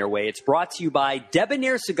Debonair way. It's brought to you by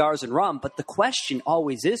Debonair Cigars and Rum. But the question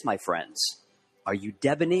always is, my friends, are you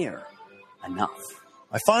debonair enough?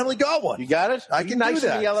 I finally got one. You got it? I can nice do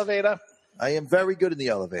that. in the elevator? I am very good in the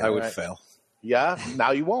elevator. I would fail. Yeah?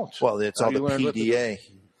 Now you won't. Well, it's all the PDA.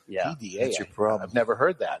 Yeah. PDA. That's your problem. I've never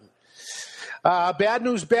heard that. Bad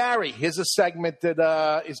News Barry. Here's a segment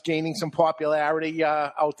that is gaining some popularity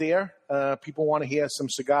out there. People want to hear some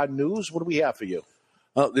cigar news. What do we have for you?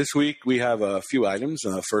 This week we have a few items.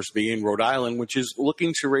 First being Rhode Island, which is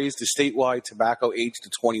looking to raise the statewide tobacco age to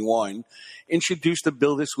 21, introduced a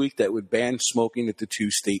bill this week that would ban smoking at the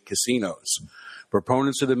 2 state casinos.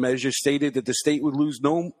 Proponents of the measure stated that the state would lose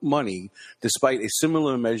no money despite a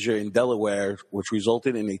similar measure in Delaware, which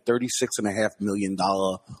resulted in a $36.5 million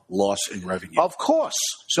loss in revenue. Of course.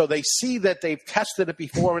 So they see that they've tested it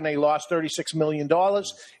before and they lost $36 million,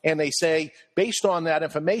 and they say, based on that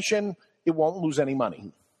information, it won't lose any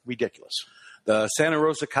money. Ridiculous. The Santa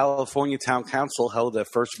Rosa, California Town Council held their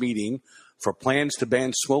first meeting for plans to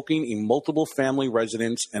ban smoking in multiple family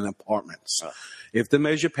residence and apartments. If the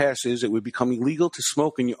measure passes, it would become illegal to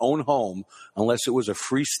smoke in your own home unless it was a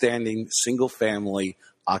freestanding single-family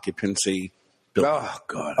occupancy building. Oh,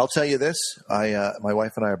 God. I'll tell you this. My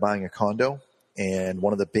wife and I are buying a condo, and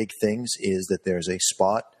one of the big things is that there's a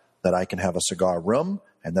spot that I can have a cigar room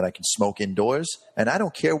and that I can smoke indoors. And I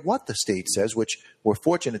don't care what the state says, which we're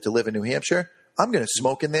fortunate to live in New Hampshire. I'm going to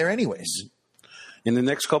smoke in there anyways. In the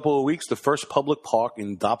next couple of weeks, the first public park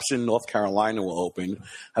in Dobson, North Carolina will open.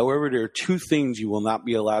 However, there are 2 things you will not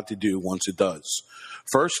be allowed to do once it does.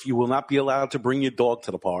 First, you will not be allowed to bring your dog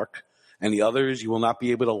to the park. And the other is you will not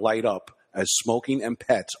be able to light up, as smoking and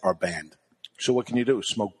pets are banned. So what can you do?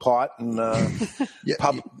 Smoke pot and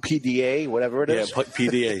PDA, whatever it is? Yeah,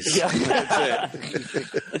 PDAs. Yeah. That's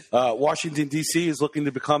it. Washington, D.C. is looking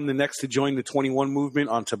to become the next to join the 21 movement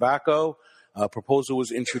on tobacco. A proposal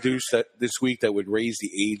was introduced this week that would raise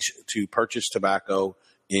the age to purchase tobacco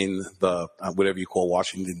in the whatever you call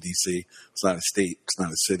Washington, D.C. It's not a state. It's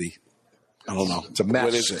not a city. I don't know. It's a mess.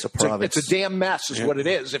 What is it? It's a province. It's a damn mess is what it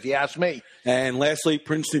is, if you ask me. And lastly,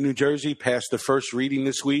 Princeton, New Jersey passed the first reading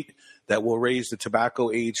this week that will raise the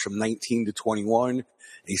tobacco age from 19 to 21.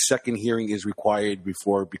 A second hearing is required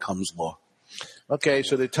before it becomes law. Okay,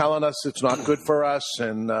 so they're telling us it's not good for us,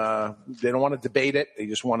 and they don't want to debate it. They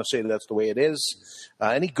just want to say that that's the way it is.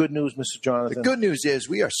 Any good news, Mr. Jonathan? The good news is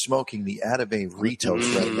we are smoking the Atabey Ritos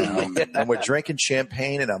right now, and we're drinking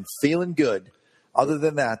champagne, and I'm feeling good. Other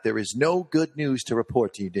than that, there is no good news to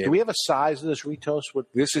report to you, Dave. Do we have a size of this Ritos?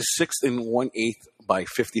 This is 6 1/8 by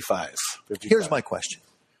 55. Here's my question.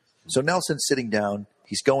 So Nelson's sitting down.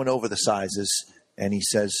 He's going over the sizes, and he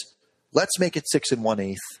says, let's make it 6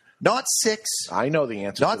 1/8. Not 6. I know the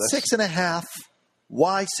answer Not to this. 6 1/2.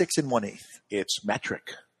 Why 6 1/8? It's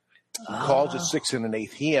metric. He calls it 6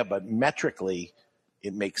 1/8 here, but metrically,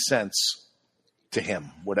 it makes sense to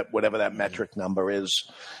him, whatever that metric number is.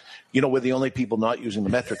 You know, we're the only people not using the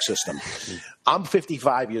metric system. I'm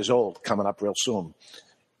 55 years old, coming up real soon.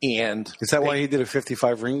 And is that why he did a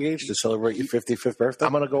 55 ring gauge to celebrate your 55th birthday?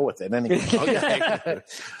 I'm going to go with it anyway. Okay.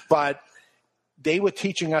 But they were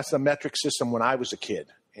teaching us the metric system when I was a kid,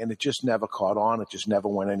 and it just never caught on. It just never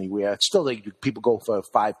went anywhere. It's still, people go for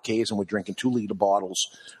 5Ks, and we're drinking 2-liter bottles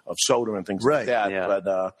of soda and things like that. Yeah.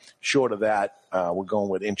 But short of that, we're going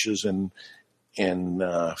with inches and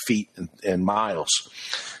feet and miles.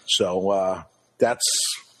 So that's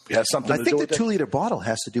has something to do with it. I think the 2-liter bottle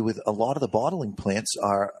has to do with a lot of the bottling plants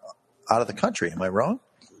are out of the country. Am I wrong?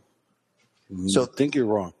 So I think you're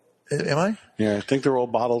wrong. Am I? Yeah, I think they're all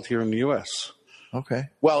bottled here in the U.S. Okay.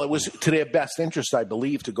 Well, it was to their best interest, I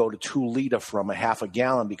believe, to go to 2-liter from a half a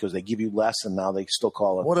gallon because they give you less, and now they still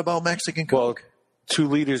call it. What about Mexican Coke? 2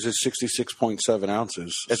 liters is 66.7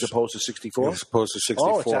 ounces. As opposed to 64? As opposed to 64.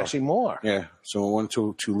 Oh, it's actually more. Yeah. So 1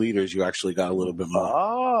 to 2 liters, you actually got a little bit more.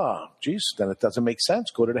 Oh, geez. Then it doesn't make sense.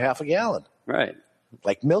 Go to the half a gallon. Right.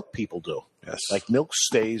 Like milk people do. Yes. Like milk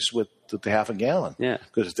stays with the half a gallon. Yeah.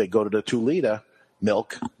 Because if they go to the 2-liter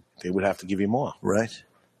milk, they would have to give you more. Right.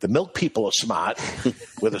 The milk people are smart,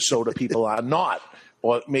 where the soda people are not.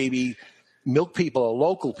 Or maybe milk people are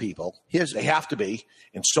local people. They have to be.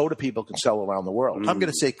 And soda people can sell around the world. I'm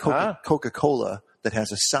going to say Coca-Cola that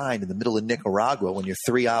has a sign in the middle of Nicaragua when you're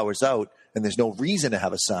 3 hours out and there's no reason to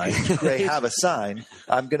have a sign. They have a sign.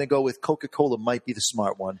 I'm going to go with Coca-Cola might be the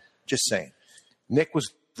smart one. Just saying. Nick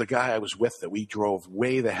was the guy I was with that we drove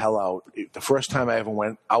way the hell out. The first time I ever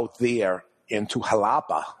went out there into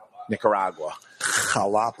Jalapa, Nicaragua.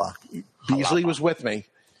 Jalapa. Beasley was with me.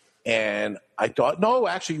 And I thought, no,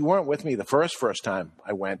 actually, you weren't with me the first time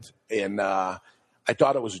I went. And I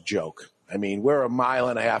thought it was a joke. I mean, we're a mile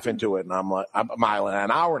and a half into it, and I'm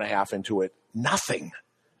an hour and a half into it. Nothing.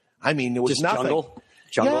 I mean, there was Just nothing.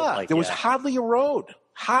 Jungle? Yeah, Like, there was hardly a road.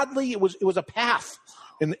 Hardly. It was a path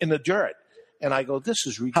in the dirt. And I go, this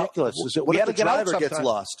is ridiculous. What if the driver gets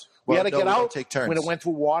lost? We had to get out. Take turns. When it went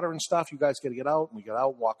through water and stuff, you guys got to get out. And we got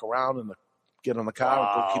out, walk around, and get in the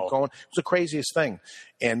car and keep going. It was the craziest thing.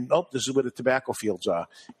 And this is where the tobacco fields are.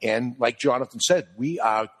 And like Jonathan said, we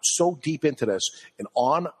are so deep into this. And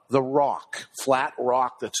on the rock, flat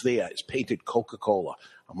rock that's there, is painted Coca-Cola.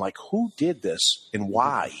 I'm like, who did this and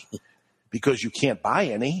why? Because you can't buy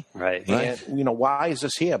any. Right. And, why is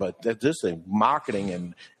this here? But this is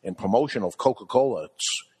marketing and promotion of Coca-Cola.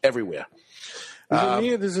 It's everywhere.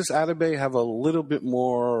 Does this Atabey have a little bit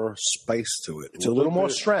more spice to it? It's a little more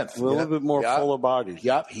strength. A little bit more fuller body.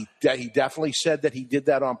 Yep. He definitely said that he did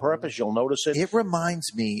that on purpose. You'll notice it. It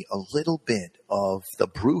reminds me a little bit of the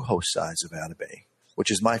brew house size of Atabey,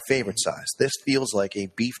 which is my favorite size. This feels like a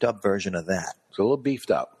beefed up version of that. It's a little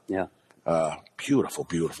beefed up. Yeah. Beautiful,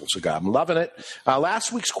 beautiful cigar. I'm loving it.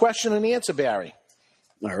 Last week's question and answer, Barry.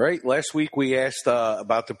 All right. Last week we asked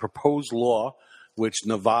about the proposed law, which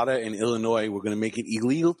Nevada and Illinois were going to make it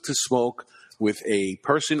illegal to smoke with a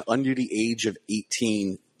person under the age of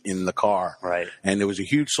 18 in the car. Right. And there was a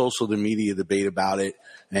huge social media debate about it.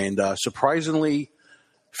 And surprisingly,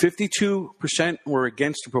 52% were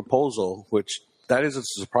against the proposal, which that is a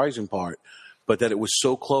surprising part, but that it was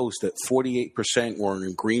so close that 48% were in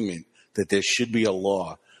agreement that there should be a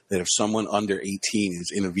law that if someone under 18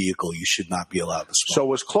 is in a vehicle, you should not be allowed to smoke. So it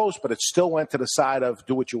was close, but it still went to the side of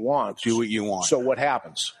do what you want. Do what you want. So what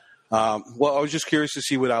happens? Well, I was just curious to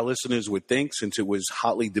see what our listeners would think, since it was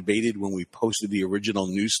hotly debated when we posted the original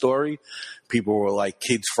news story. People were like,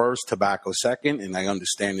 kids first, tobacco second, and I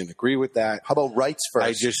understand and agree with that. How about rights first?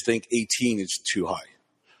 I just think 18 is too high.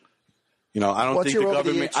 I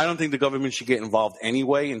don't think the government should get involved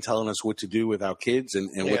anyway in telling us what to do with our kids and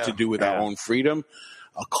what to do with our own freedom.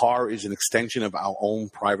 A car is an extension of our own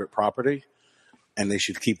private property, and they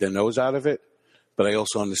should keep their nose out of it. But I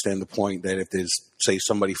also understand the point that if there's, say,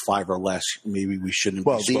 somebody 5 or less, maybe we shouldn't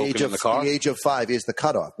be smoking in the car. The age of 5 is the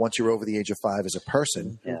cutoff. Once you're over the age of 5 as a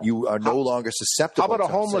person, you are no longer susceptible. How about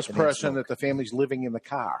to a homeless person smoke. that the family's living in the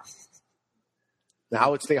car?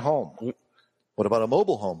 Now it's their home. What about a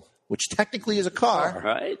mobile home, which technically is a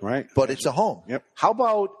car, right? But it's a home. Yep. How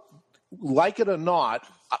about, like it or not,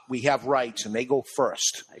 we have rights, and they go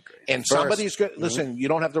first. I agree. And somebody's going to listen. You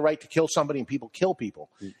don't have the right to kill somebody, and people kill people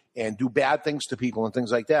and do bad things to people and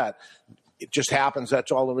things like that. It just happens. That's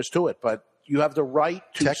all there is to it. But you have the right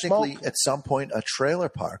to technically, smoke. at some point, a trailer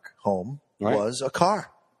park home was a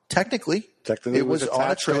car. Technically, it was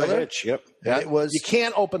on a trailer. Yep. It was. You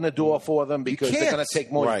can't open the door for them because they're going to take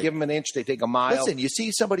more. Right. Give them an inch, they take a mile. Listen, you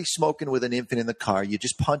see somebody smoking with an infant in the car, you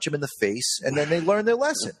just punch them in the face, and then they learn their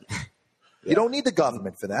lesson. You don't need the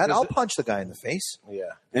government for that. I'll punch the guy in the face. Yeah.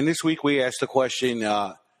 And this week we asked the question,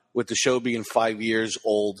 with the show being 5 years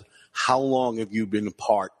old, how long have you been a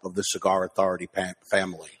part of the Cigar Authority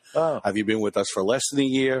family? Oh. Have you been with us for less than a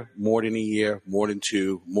year, more than a year, more than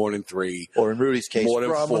 2, more than 3? Or in Rudy's case, more than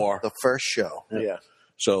from 4. the first show. Yeah.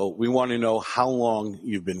 So we want to know how long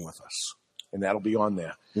you've been with us. And that'll be on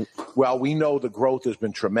there. Well, we know the growth has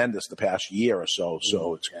been tremendous the past year or so,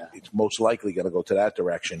 so it's most likely going to go to that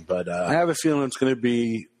direction. But I have a feeling it's going to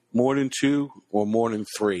be more than 2 or more than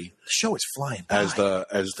 3. The show is flying by. As the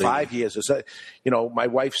 5 years. My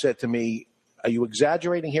wife said to me, "Are you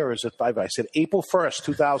exaggerating here, or is it 5?" I said, "April 1st,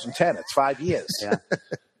 2010. It's 5 years." Yeah.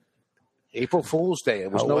 April Fool's Day.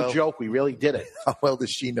 It was joke. We really did it. How well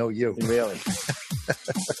does she know you? Really.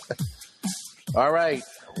 All right.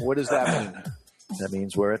 What does that mean? That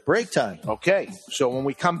means we're at break time. Okay. So when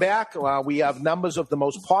we come back, we have numbers of the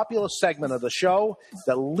most popular segment of the show.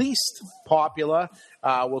 The least popular,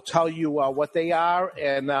 we'll tell you what they are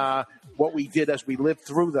and what we did as we lived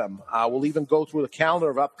through them. We'll even go through the calendar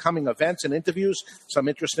of upcoming events and interviews, some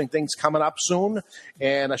interesting things coming up soon,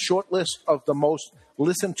 and a short list of the most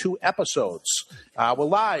listened to episodes. We're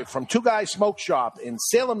live from Two Guys Smoke Shop in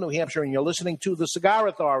Salem, New Hampshire, and you're listening to the Cigar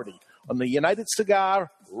Authority on the United Cigar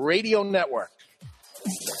Radio Network.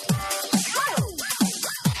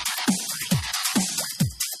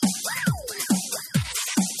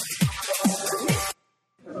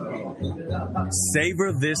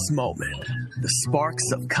 Savor this moment, the sparks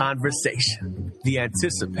of conversation, the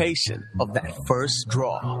anticipation of that first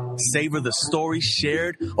draw. Savor the stories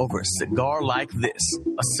shared over a cigar like this,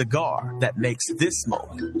 a cigar that makes this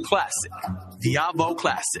moment classic. The Avo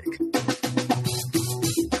Classic.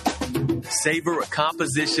 Savor a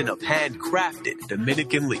composition of handcrafted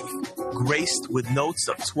Dominican leaf, graced with notes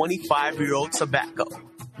of 25-year-old tobacco.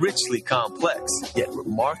 Richly complex, yet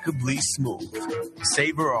remarkably smooth.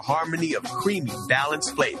 Savor a harmony of creamy,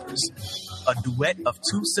 balanced flavors. A duet of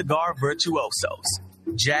two cigar virtuosos,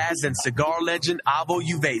 jazz and cigar legend Avo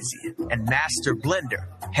Uvezian and master blender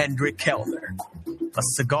Hendrik Kellner. A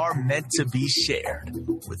cigar meant to be shared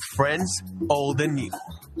with friends old and new.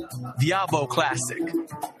 The Avo Classic.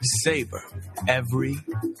 Savor every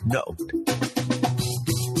note.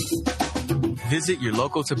 Visit your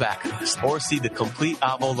local tobacconist or see the complete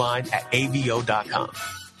Avo line at avo.com.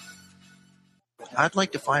 I'd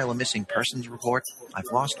like to file a missing persons report. I've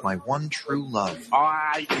lost my one true love. All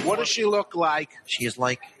right, what does she look like? She is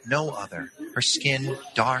like no other. Her skin,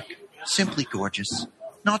 dark, simply gorgeous.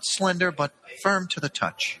 Not slender, but firm to the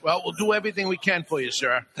touch. Well, we'll do everything we can for you,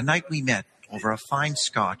 sir. The night we met, over a fine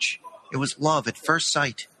scotch, it was love at first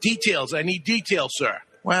sight. Details. I need details, sir.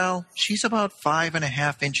 Well, she's about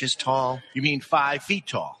 5.5 inches tall. You mean 5 feet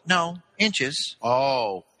tall? No, inches.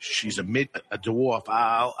 Oh, she's a dwarf,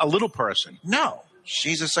 a little person. No,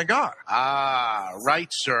 she's a cigar. Ah, right,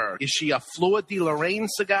 sir. Is she a Fleur de Lorraine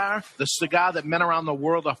cigar? The cigar that men around the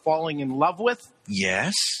world are falling in love with?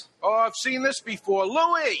 Yes. Oh, I've seen this before.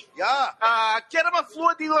 Louis! Yeah? Get him a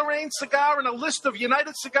Fleur de Lorraine cigar and a list of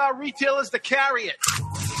United Cigar retailers to carry it.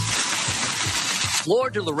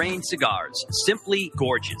 Fleur de Lorraine cigars, simply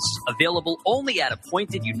gorgeous. Available only at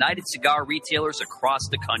appointed United Cigar retailers across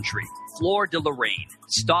the country. Fleur de Lorraine.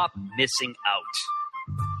 Stop missing out.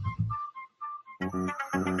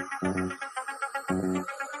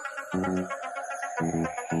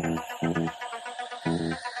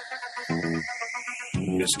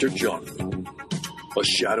 Mr. Jonathan, a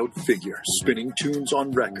shadowed figure spinning tunes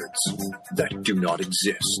on records that do not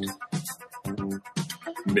exist.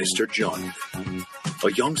 Mr. Jonathan,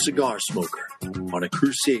 a young cigar smoker on a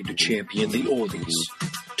crusade to champion the oldies,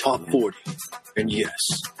 top 40, and yes,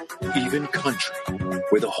 even country,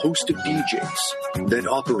 with a host of DJs that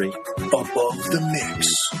operate above the mix.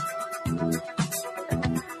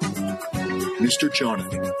 Mr.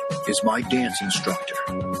 Jonathan is my dance instructor.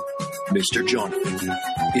 Mr. Jonathan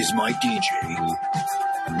is my DJ.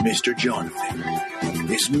 Mr. Jonathan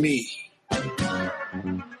is me.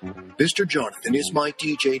 Mr. Jonathan is my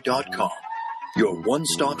DJ.com, your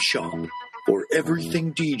one-stop shop for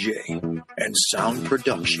everything DJ and sound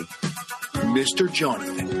production. Mr.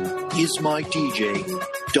 Jonathan is my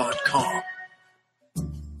DJ.com.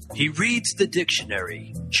 He reads the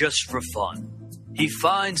dictionary just for fun. He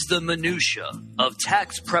finds the minutia of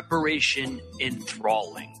tax preparation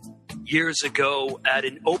enthralling. Years ago, at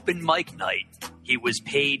an open mic night, he was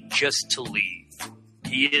paid just to leave.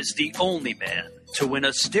 He is the only man to win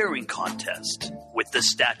a staring contest with the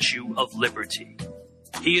Statue of Liberty.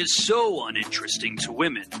 He is so uninteresting to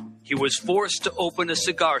women, he was forced to open a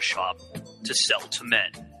cigar shop to sell to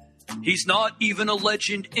men. He's not even a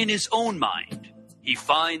legend in his own mind. He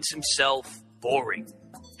finds himself boring.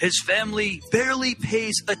 His family barely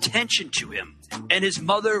pays attention to him, and his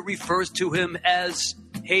mother refers to him as,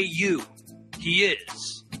 "Hey you." He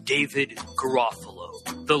is David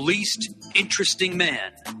Garofalo, the least interesting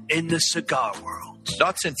man in the cigar world.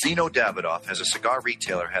 Not since Zino Davidoff has a cigar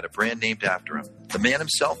retailer had a brand named after him. The man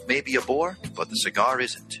himself may be a bore, but the cigar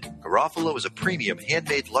isn't. Garofalo is a premium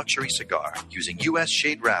handmade luxury cigar using U.S.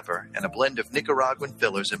 shade wrapper and a blend of Nicaraguan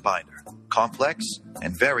fillers and binder. Complex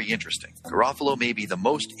and very interesting. Garofalo may be the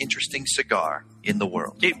most interesting cigar in the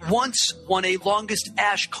world. It once won a longest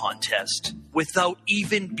ash contest without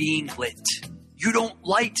even being lit. You don't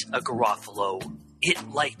light a Garofalo, it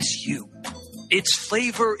lights you. Its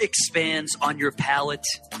flavor expands on your palate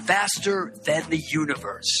faster than the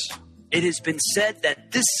universe. It has been said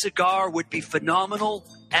that this cigar would be phenomenal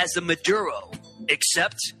as a Maduro,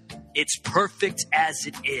 except it's perfect as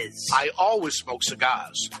it is. I always smoke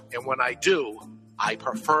cigars, and when I do, I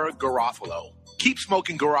prefer Garofalo. Keep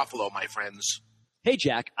smoking Garofalo, my friends. Hey,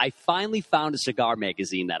 Jack, I finally found a cigar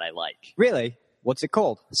magazine that I like. Really? What's it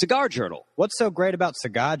called? Cigar Journal. What's so great about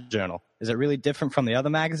Cigar Journal? Is it really different from the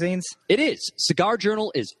other magazines? It is. Cigar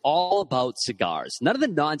Journal is all about cigars. None of the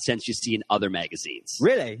nonsense you see in other magazines.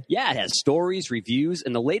 Really? Yeah, it has stories, reviews,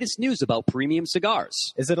 and the latest news about premium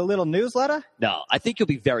cigars. Is it a little newsletter? No, I think you'll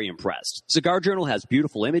be very impressed. Cigar Journal has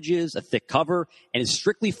beautiful images, a thick cover, and is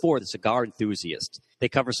strictly for the cigar enthusiast. They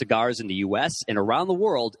cover cigars in the U.S. and around the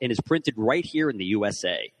world and is printed right here in the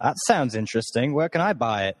USA. That sounds interesting. Where can I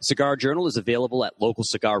buy it? Cigar Journal is available at local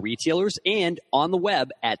cigar retailers and on the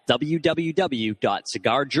web at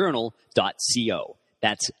www.cigarjournal.co.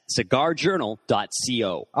 That's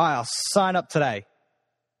cigarjournal.co. I'll sign up today.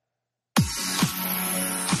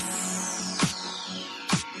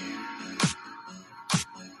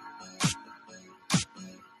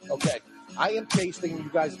 I am tasting. You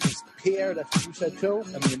guys, this pear. That's what you said too.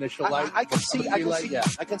 And the initial light. I can see. I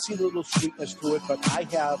can see the little sweetness to it, but I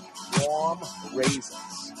have warm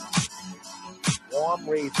raisins. Warm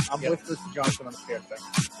raisins. I'm with Mr. Johnson on the pear thing.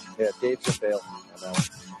 Yeah, Dave's a fail on that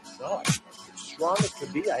one. No, it's strong as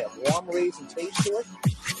can be. I have warm raisin taste to it.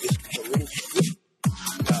 It's a little sweet.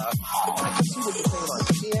 I can see what you're saying on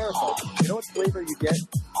pear, but You know what flavor you get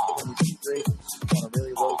when you eat raisins on a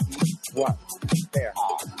really low heat? what? Pear.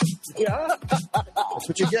 Yeah. That's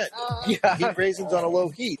what you get. Yeah. You eat raisins on a low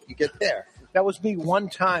heat, you get pear. That was me one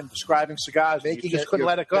time describing cigars. You just couldn't your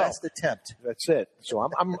let it go. best attempt. That's it. So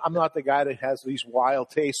I'm not the guy that has these wild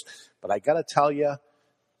tastes, but I got to tell you,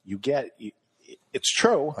 it's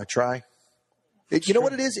true. I try. You know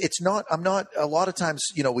what it is? It's not. I'm not. A lot of times,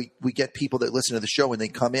 we get people that listen to the show and they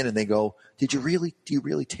come in and they go, do you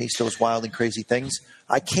really taste those wild and crazy things?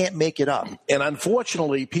 I can't make it up. And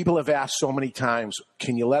unfortunately, people have asked so many times,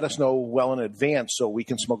 can you let us know well in advance so we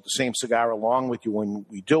can smoke the same cigar along with you when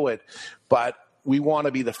we do it? But we want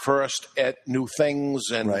to be the first at new things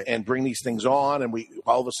and bring these things on. And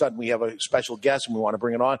all of a sudden we have a special guest and we want to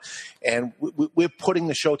bring it on. And we're putting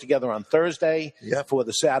the show together on Thursday for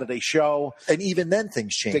the Saturday show. And even then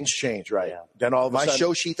things change. Things change, right. Yeah. Then all of a sudden, my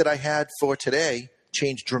show sheet that I had for today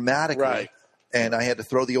changed dramatically. Right. And I had to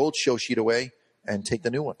throw the old show sheet away and take the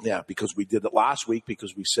new one. Yeah, because we did it last week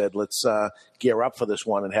because we said let's gear up for this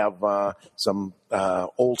one and have some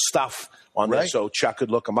old stuff on there so Chuck could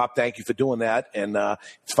look them up. Thank you for doing that. And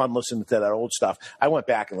it's fun listening to that old stuff. I went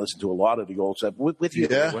back and listened to a lot of the old stuff with you.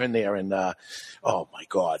 Yeah. We're in there and, oh, my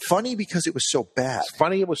God. Funny because it was so bad.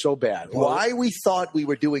 Funny it was so bad. Why we thought we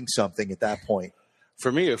were doing something at that point.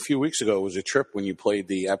 For me, a few weeks ago, it was a trip when you played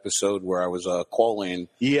the episode where I was calling.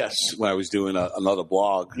 Yes. When I was doing another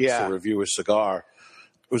blog to review a cigar.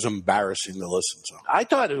 It was embarrassing to listen to. I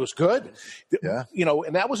thought it was good. Yeah.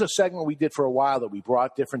 And that was a segment we did for a while that we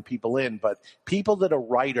brought different people in, but people that are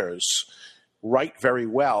writers write very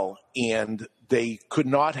well, and they could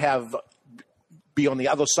not be on the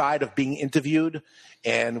other side of being interviewed,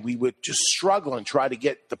 and we would just struggle and try to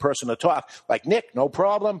get the person to talk. Like Nick, no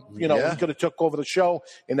problem. We could have took over the show,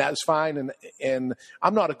 and that's fine. And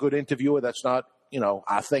I'm not a good interviewer. That's not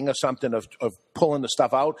our thing or something of pulling the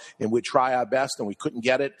stuff out, and we'd try our best, and we couldn't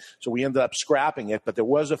get it, so we ended up scrapping it. But there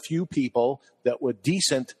was a few people that were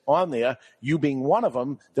decent on there, you being one of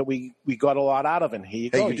them, that we got a lot out of. And here you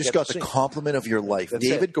go. You just got the compliment of your life. That's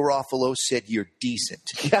David Garofalo said you're decent.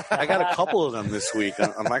 Yeah, I got a couple of them this week.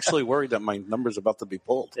 I'm actually worried that my number's about to be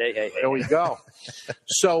pulled. Hey. There we go.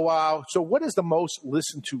 So what is the most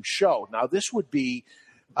listened to show? Now, this would be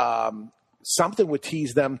something would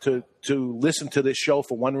tease them to listen to this show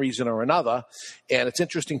for one reason or another, and it's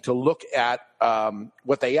interesting to look at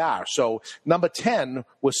what they are. So number 10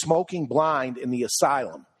 was Smoking Blind in the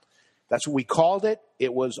Asylum. That's what we called it.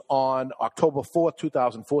 It was on October 4th,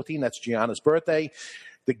 2014. That's Gianna's birthday.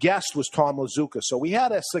 The guest was Tom Lazuka. So we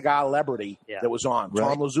had a cigar celebrity that was on. Right.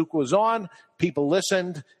 Tom Lazuka was on. People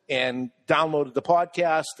listened and downloaded the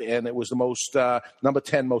podcast, and it was the most number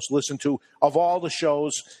 10 most listened to of all the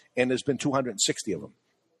shows, and there's been 260 of them.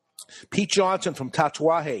 Pete Johnson from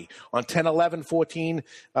Tatuaje on 10/11/14.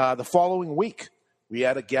 The following week, we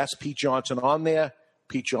had a guest, Pete Johnson, on there.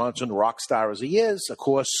 Pete Johnson, rock star as he is, of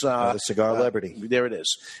course. The cigar celebrity. There it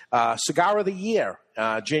is. Cigar of the Year,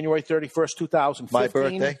 January 31st, 2015. My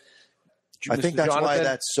birthday. I think that's Jonathan. why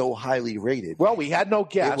that's so highly rated. Well, we had no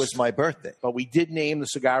guest. It was my birthday. But we did name the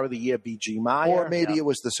Cigar of the Year B.G. Meyer. Or maybe it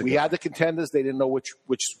was the cigar. We had the contenders. They didn't know which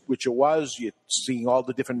it was. You're seeing all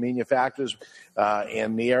the different manufacturers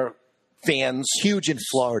and their fans. Huge in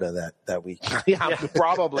Florida that week. Yeah,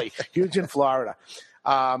 probably. Huge in Florida.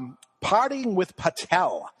 Partying with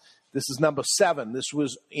Patel. This is number 7. This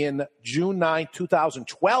was in June 9,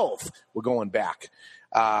 2012. We're going back.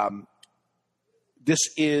 This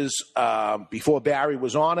is before Barry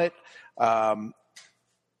was on it.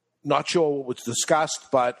 Not sure what was discussed,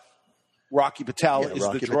 but Rocky Patel is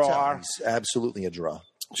Rocky the draw. Patel. He's absolutely a draw.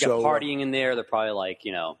 So partying in there, they're probably like,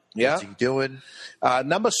 what's he doing?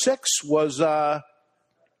 Number 6 was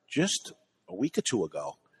just a week or two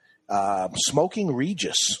ago. Smoking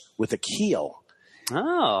Regis with a keel.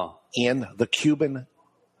 Oh. And the Cuban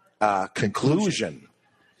conclusion.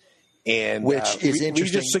 And which is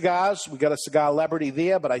interesting. Regis cigars, we got a cigar celebrity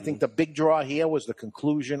there, but I think the big draw here was the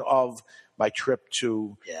conclusion of my trip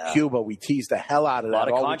to Cuba. We teased the hell out of that.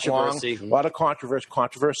 A lot of controversy. A lot of controversy.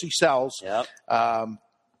 Controversy sells. Yep.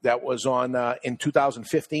 that was on in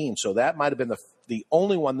 2015. So that might have been the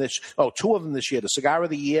only one two of them this year. The Cigar of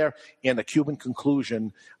the Year and the Cuban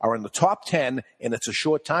Conclusion are in the top 10, and it's a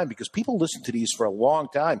short time because people listen to these for a long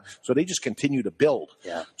time. So they just continue to build.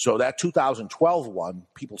 Yeah. So that 2012 one,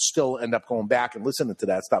 people still end up going back and listening to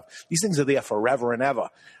that stuff. These things are there forever and ever.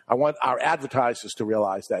 I want our advertisers to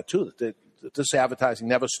realize that too, that this advertising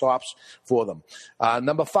never stops for them.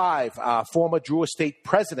 Number 5, former Drew Estate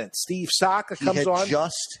president Steve Saka comes on. He had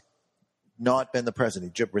just not been the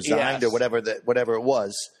president. He resigned or whatever it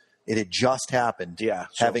was. It had just happened. Yeah.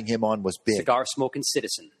 Having him on was big. Cigar smoking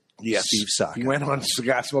citizen. Yes. Steve Saka. He went on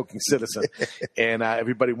Cigar Smoking Citizen, and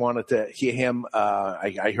everybody wanted to hear him.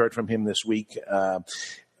 I heard from him this week.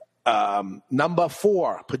 Number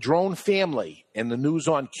 4, Padron family and the news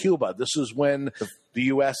on Cuba. This is when the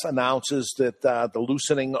U.S. announces that the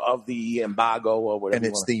loosening of the embargo or whatever. And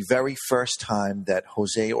it's the very first time that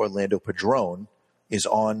Jose Orlando Padron is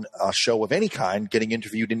on a show of any kind, getting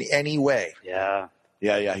interviewed in any way. Yeah.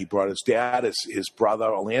 Yeah. He brought his dad, his brother,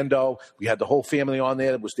 Orlando. We had the whole family on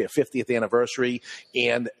there. It was their 50th anniversary.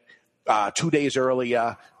 And 2 days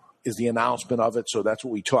earlier is the announcement of it. So that's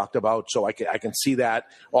what we talked about. So I can see that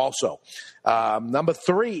also. Number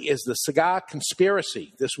 3 is the Cigar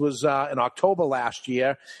Conspiracy. This was in October last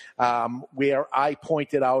year, where I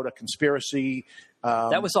pointed out a conspiracy.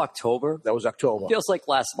 That was October? That was October. Feels like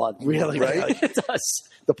last month. Really, right? It does.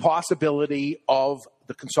 The possibility of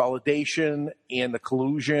the consolidation and the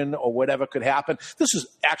collusion or whatever could happen. This is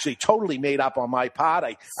actually totally made up on my part.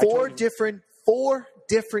 Four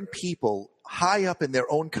different people high up in their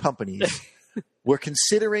own companies were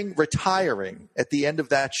considering retiring at the end of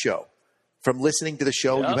that show. From listening to the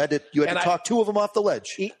show, you had to talk 2 of them off the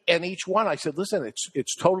ledge. And each one, I said, listen,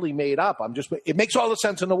 it's totally made up. It makes all the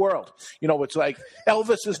sense in the world. It's like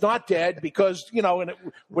Elvis is not dead because,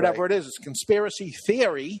 whatever it is, it's conspiracy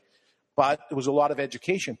theory. But there was a lot of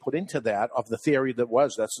education put into that of the theory that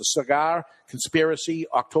was. That's the Cigar Conspiracy,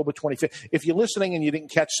 October 25th. If you're listening and you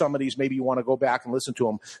didn't catch some of these, maybe you want to go back and listen to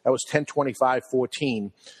them. That was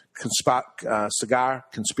 10/25/14, Cigar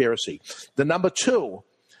Conspiracy. The number 2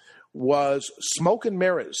 was Smoke and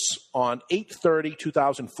Mirrors on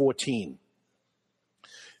 8/30/2014.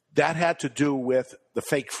 That had to do with the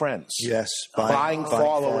fake friends. Yes. Buying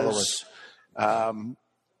followers.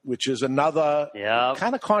 Which is another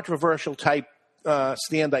kind of controversial type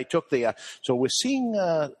stand I took there. So we're seeing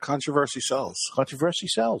controversy sells. Controversy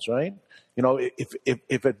sells, right?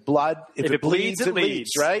 If it bleeds, it leads,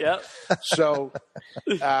 right? Yep. So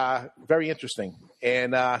very interesting.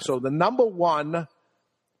 And so the number 1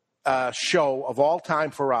 show of all time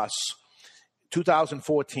for us,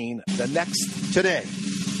 2014. The next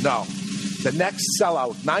sellout,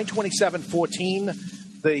 9/27/14.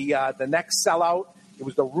 The next sellout. It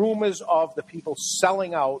was the rumors of the people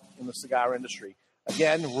selling out in the cigar industry.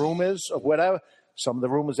 Again, rumors of whatever. Some of the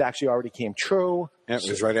rumors actually already came true. Yeah, it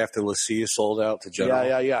was right after LaCie sold out to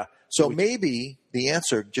General. Yeah. So maybe the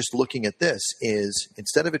answer, just looking at this, is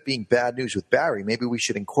instead of it being bad news with Barry, maybe we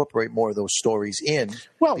should incorporate more of those stories in.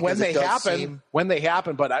 Well, when they happen.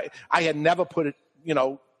 But I had never put it,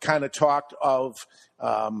 kind of talked of,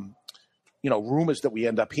 rumors that we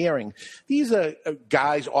end up hearing. These are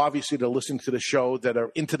guys, obviously, that listen to the show that are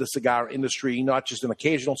into the cigar industry, not just an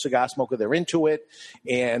occasional cigar smoker. They're into it,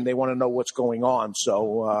 and they want to know what's going on.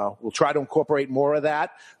 So we'll try to incorporate more of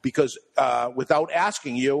that because without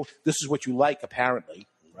asking you, this is what you like, apparently.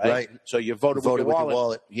 Right? So you voted with your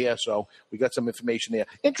wallet. Yeah, so we got some information there.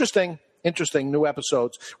 Interesting new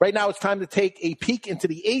episodes. Right now, it's time to take a peek into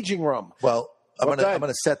the aging room. Well, I'm going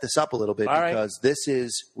to set this up a little bit because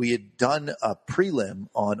we had done a prelim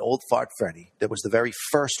on Old Fart Freddy. That was the very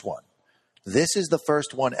first one. This is the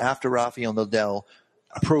first one after Rafael Nadal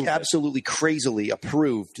absolutely crazily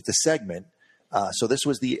approved the segment. So this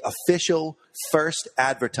was the official first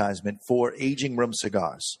advertisement for Aging Room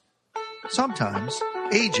Cigars. Sometimes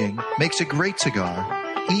aging makes a great cigar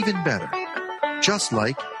even better. Just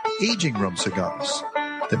like Aging Room Cigars.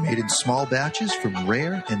 They're made in small batches from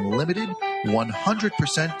rare and limited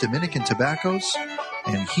 100% Dominican tobaccos.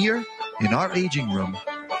 And here in our aging room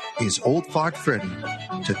is Old Fart Freddy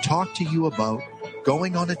to talk to you about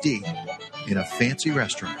going on a date in a fancy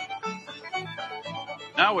restaurant.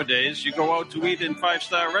 Nowadays, you go out to eat in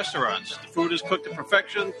 5-star restaurants. The food is cooked to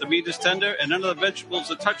perfection, the meat is tender, and none of the vegetables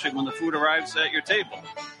are touching when the food arrives at your table.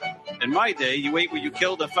 In my day, you ate what you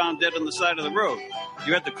killed or found dead on the side of the road.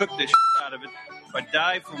 You had to cook the shit out of it or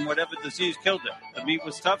die from whatever disease killed it. The meat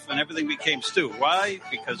was tough and everything became stew. Why?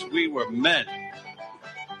 Because we were men.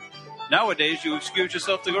 Nowadays, you excuse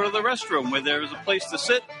yourself to go to the restroom where there is a place to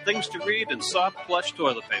sit, things to read, and soft plush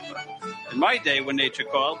toilet paper. In my day, when nature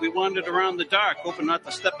called, we wandered around the dark, hoping not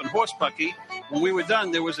to step in horse pucky. When we were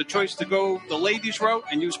done, there was a choice to go the ladies' route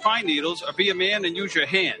and use pine needles, or be a man and use your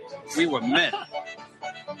hand. We were men.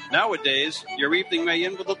 Nowadays, your evening may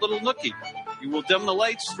end with a little nookie. You will dim the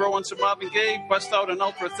lights, throw on some Marvin Gaye, bust out an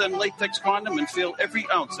ultra-thin latex condom, and feel every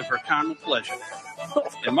ounce of her carnal pleasure.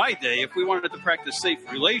 In my day, if we wanted to practice safe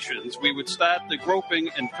relations, we would start the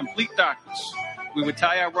groping in complete darkness. We would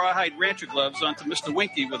tie our rawhide rancher gloves onto Mr.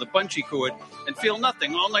 Winky with a bungee cord and feel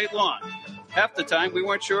nothing all night long. Half the time, we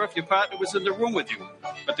weren't sure if your partner was in the room with you.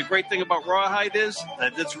 But the great thing about rawhide is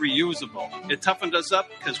that it's reusable. It toughened us up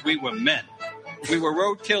because we were men. We were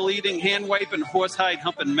roadkill-eating, hand-wiping,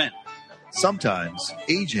 horsehide-humping men. Sometimes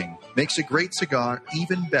aging makes a great cigar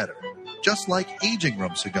even better, just like aging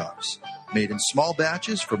room cigars. Made in small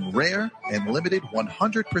batches from rare and limited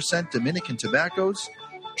 100% Dominican tobaccos,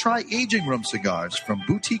 try aging room cigars from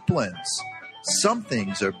Boutique Blends. Some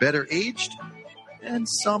things are better aged, and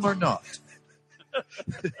some are not.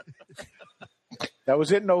 That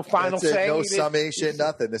was it. No final That's it. saying. No summation,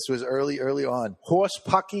 nothing. This was early on. Horse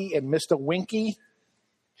Pucky and Mr. Winky.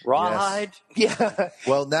 Rawhide. Yes. Yeah.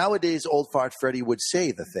 Well, nowadays, old fart Freddy would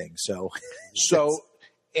say the thing. So,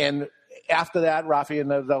 and after that, Rafael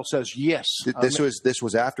Nadal says yes. This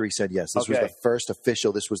was after he said yes. This was the first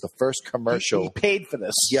official. This was the first commercial. He paid for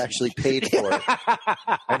this. He actually paid for it,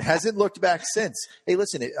 and hasn't looked back since. Hey,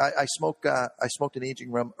 listen, I smoked an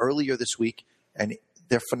aging rum earlier this week, and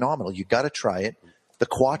they're phenomenal. You got to try it. The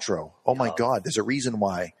Quattro. Oh my God! There's a reason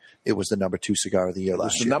why it was the number 2 cigar of the year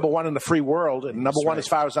last year. It's the number 1 in the free world, and number 1 as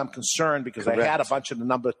far as I'm concerned, because I had a bunch of the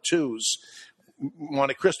number 2s.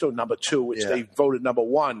 Monte Cristo number 2, which they voted number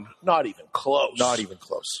 1. Not even close. Not even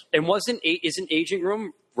close. And isn't Aging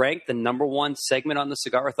Room ranked the number 1 segment on the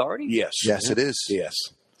Cigar Authority? Yes. Yes, it is. Yes.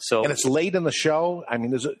 So, and it's late in the show. I mean,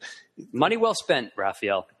 there's money well spent,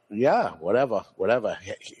 Raphael. Yeah, whatever.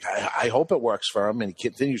 I hope it works for him, and he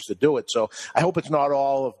continues to do it. So I hope it's not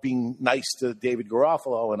all of being nice to David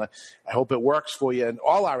Garofalo, and I hope it works for you and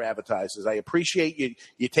all our advertisers. I appreciate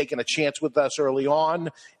you taking a chance with us early on,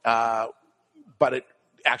 but it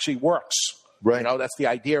actually works. Right. You know, that's the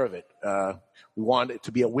idea of it. We want it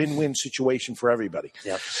to be a win-win situation for everybody.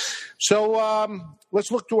 Yep. So let's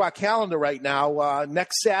look through our calendar right now.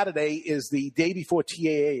 Next Saturday is the day before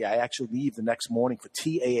TAA. I actually leave the next morning for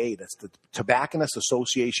TAA. That's the Tobacconist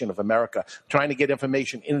Association of America. I'm trying to get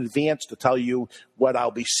information in advance to tell you what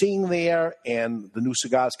I'll be seeing there and the new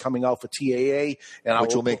cigars coming out for TAA. And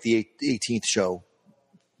which will make the 18th show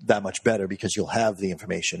that much better because you'll have the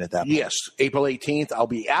information at that point. Yes, April 18th. I'll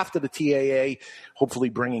be after the TAA, hopefully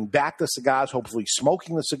bringing back the cigars, hopefully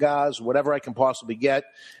smoking the cigars, whatever I can possibly get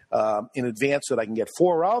in advance that I can get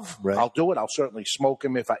 4 of. Right. I'll do it. I'll certainly smoke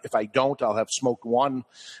them. If I don't, I'll have smoked 1.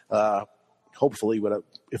 Hopefully,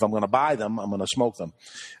 if I'm going to buy them, I'm going to smoke them.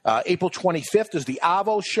 April 25th is the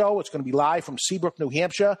Avo show. It's going to be live from Seabrook, New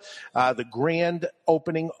Hampshire. The grand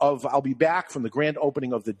opening I'll be back from the grand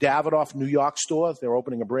opening of the Davidoff New York store. They're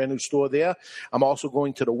opening a brand new store there. I'm also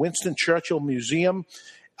going to the Winston Churchill Museum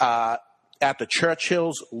at the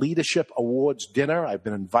Churchill's Leadership Awards dinner. I've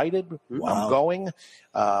been invited. Wow. I'm going.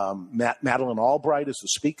 Madeline Albright is the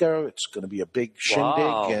speaker. It's going to be a big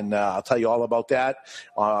shindig, and I'll tell you all about that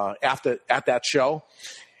at that show.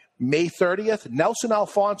 May 30th, Nelson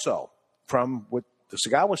Alfonso from the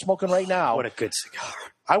cigar we're smoking right now. What a good cigar.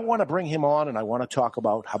 I want to bring him on, and I want to talk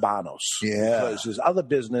about Habanos. Yeah. Because his other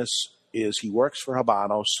business is he works for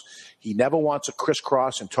Habanos. He never wants to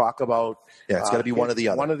crisscross and talk about... Yeah, it's got to be one or the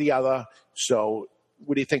other. One or the other. So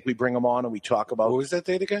what do you think we bring him on and we talk about... What was that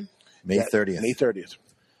date again? May 30th. May 30th.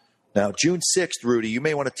 Now, June 6th, Rudy, you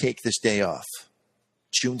may want to take this day off.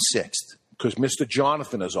 June 6th. Because Mr.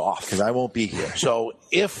 Jonathan is off. Because I won't be here. So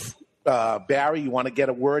if... Barry, you want to get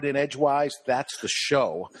a word in edgewise? That's the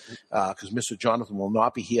show, because Mr. Jonathan will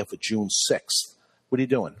not be here for June 6th. What are you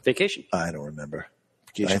doing? Vacation. I don't remember.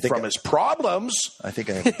 Vacation from his problems. I think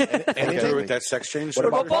I... Anything with that sex change? What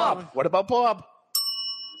about Bob? What about Bob?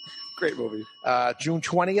 Great movie. June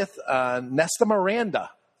 20th, Nesta Miranda,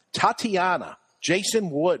 Tatiana, Jason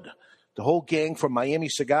Wood, the whole gang from Miami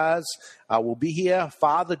Cigars will be here,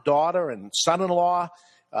 father, daughter, and son-in-law.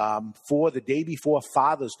 For the day before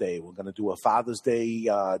Father's Day. We're going to do a Father's Day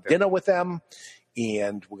dinner with them,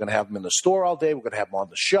 and we're going to have them in the store all day. We're going to have them on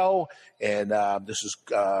the show, and this is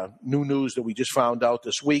new news that we just found out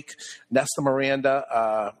this week. Nesta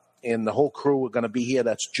Miranda and the whole crew are going to be here.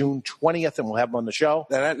 That's June 20th, and we'll have them on the show.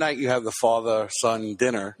 Now, that night you have the father-son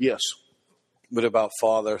dinner. Yes. What about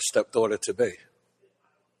father, stepdaughter to be?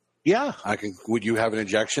 Yeah. Would you have an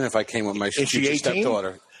injection if I came with my Is she future 18?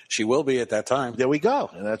 stepdaughter? She will be at that time. There we go.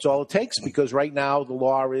 And that's all it takes, because right now the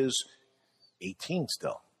law is 18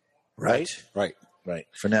 still. Right.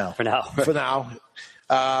 For now. For now.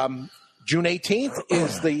 June 18th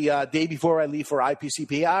is the day before I leave for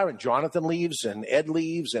IPCPR, and Jonathan leaves, and Ed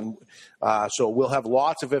leaves, and so we'll have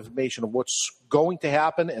lots of information of what's going to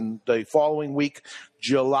happen. And the following week,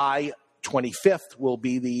 July 25th, will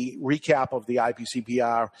be the recap of the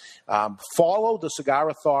IPCPR. Follow the Cigar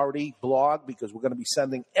Authority blog, because we're going to be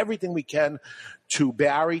sending everything we can to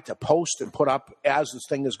Barry to post and put up as this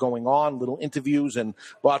thing is going on, little interviews and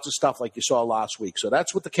lots of stuff like you saw last week. So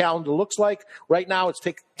that's what the calendar looks like. Right now, it's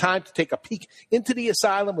time to take a peek into the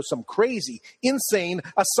asylum with some crazy, insane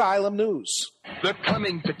asylum news. They're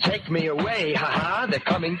coming to take me away, ha-ha. They're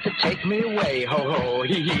coming to take me away, ho-ho,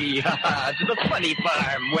 hee-hee, ha-ha. To the funny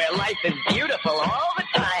farm where life is beautiful all the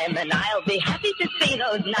time. And I'll be happy to see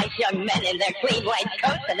those nice young men in their clean white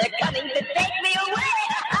coats, and they're coming to take me away,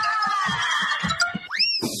 ha-ha.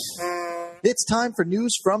 It's time for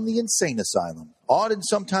news from the Insane Asylum. Odd and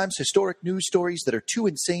sometimes historic news stories that are too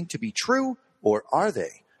insane to be true, or are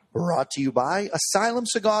they? Brought to you by Asylum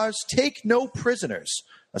Cigars. Take no prisoners.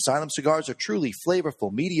 Asylum cigars are truly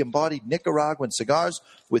flavorful, medium-bodied Nicaraguan cigars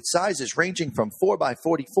with sizes ranging from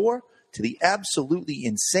 4x44 to the absolutely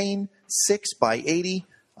insane 6x80.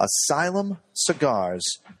 Asylum Cigars.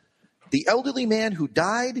 The elderly man who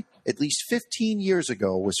died at least 15 years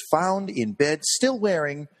ago was found in bed still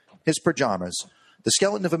wearing his pajamas. The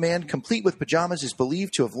skeleton of a man complete with pajamas is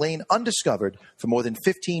believed to have lain undiscovered for more than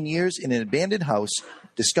 15 years in an abandoned house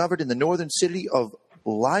discovered in the northern city of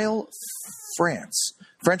Lille, France.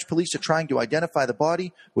 French police are trying to identify the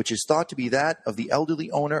body, which is thought to be that of the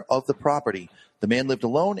elderly owner of the property. The man lived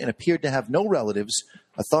alone and appeared to have no relatives.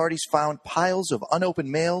 Authorities found piles of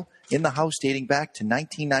unopened mail in the house dating back to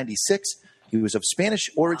 1996. He was of Spanish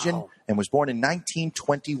origin and was born in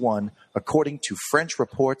 1921, according to French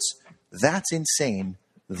reports. That's insane.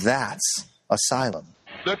 That's asylum.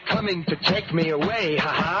 They're coming to take me away,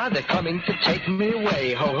 ha-ha. They're coming to take me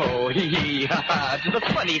away, ho-ho, hee-hee, ha-ha. To the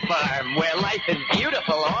funny farm where life is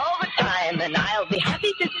beautiful all the time. And I'll be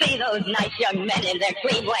happy to see those nice young men in their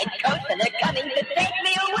clean white coats, and they're coming to take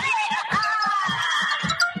me away, ha-ha.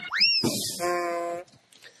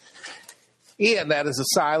 Yeah, that is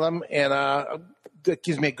Asylum, and that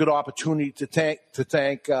gives me a good opportunity to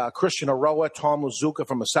thank Christian Aroa, Tom Lazuka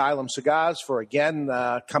from Asylum Cigars for, again,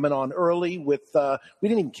 coming on early with we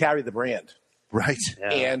didn't even carry the brand. Right.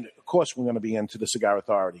 Yeah. And, of course, we're going to be into the Cigar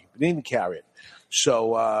Authority. We didn't even carry it.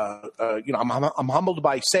 So, I'm humbled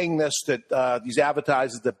by saying this, that these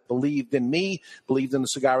advertisers that believed in me, believed in the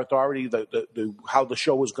Cigar Authority, how the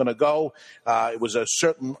show was going to go. It was a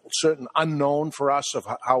certain unknown for us of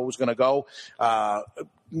how it was going to go.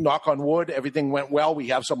 Knock on wood, everything went well. We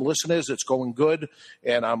have some listeners. It's going good,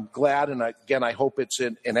 and I'm glad. And again, I hope it's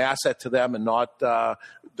an asset to them and not the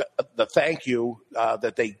thank you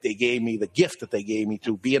that they gave me, the gift that they gave me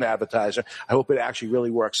to be an advertiser. I hope it actually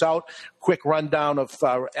really works out. Quick rundown of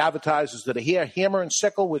advertisers that are here. Hammer and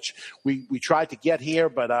Sickle, which we tried to get here,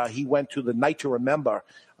 but he went to the Night to Remember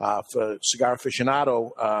for Cigar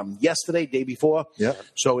Aficionado yesterday, day before. Yeah.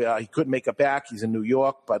 So he couldn't make it back. He's in New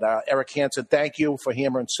York. But Eric Hansen, thank you for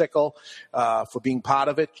Hammer and Sickle for being part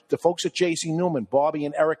of it. The folks at J.C. Newman, Bobby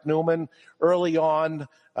and Eric Newman, early on,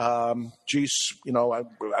 I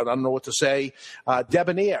don't know what to say.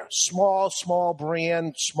 Debonair, small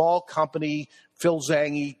brand, small company. Phil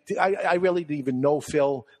Zangi, I really didn't even know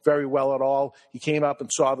Phil very well at all. He came up and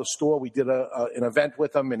saw the store. We did an event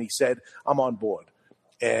with him, and he said, I'm on board.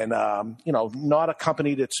 And, not a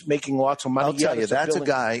company that's making lots of money. I'll tell you, that's a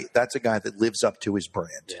guy that lives up to his brand.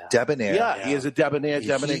 Yeah. Debonair. Yeah, he is a Debonair He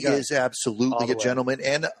guy. is absolutely a gentleman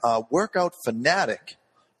and a workout fanatic.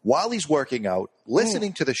 While he's working out,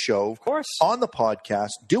 listening to the show, of course, on the podcast,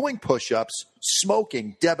 doing push-ups,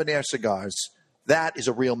 smoking Debonair cigars. That is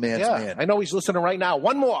a real man's man. I know he's listening right now.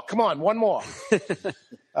 One more. Come on, one more.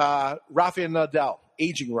 Rafael Nadal,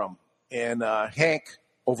 Aging Room. And Hank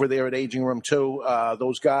over there at Aging Room, too.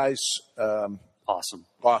 Those guys. Awesome.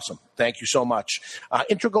 Thank you so much.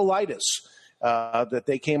 Intragolitis, that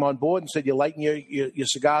they came on board and said, you lighten your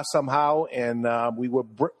cigar somehow. And we were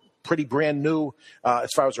pretty brand new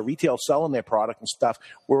as far as a retail selling their product and stuff.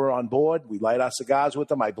 We're on board. We light our cigars with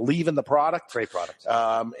them. I believe in the product. Great product.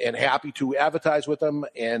 And happy to advertise with them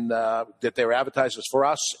and that they're advertisers for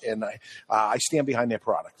us. And I stand behind their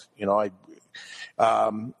product.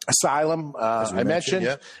 Asylum, I mentioned.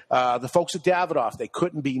 yeah. The folks at Davidoff, they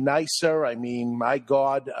couldn't be nicer. I mean, my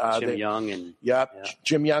God. Jim Young and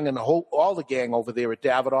Jim Young and all the gang over there at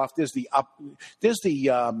Davidoff. There's the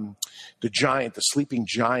giant, the sleeping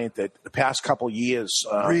giant that the past couple years.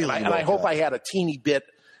 Really and I hope I had a teeny bit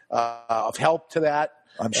of help to that.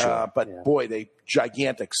 I'm sure. But boy, they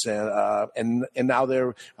gigantics. And now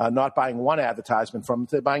they're not buying one advertisement from them,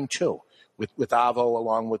 they're buying two. With Avo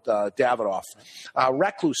along with Davidoff.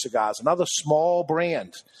 Recluse Cigars, another small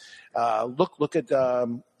brand. Look at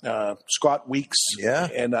Scott Weeks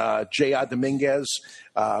and J.R. Dominguez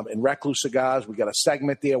and Recluse Cigars. We got a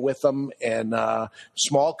segment there with them, and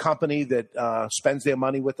small company that spends their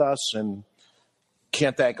money with us, and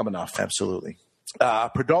can't thank them enough. Absolutely.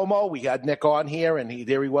 Perdomo, we had Nick on here, and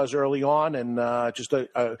there he was early on, and just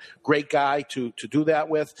a great guy to do that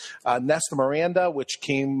with. Nestor Miranda, which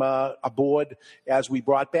came aboard as we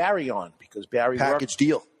brought Barry on, because Barry package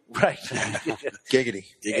deal. Right. Giggity.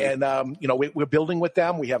 And, we're building with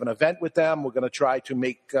them. We have an event with them. We're going to try to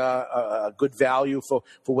make a good value for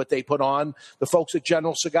what they put on. The folks at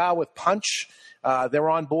General Cigar with Punch, they're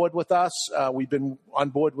on board with us. We've been on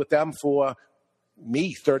board with them for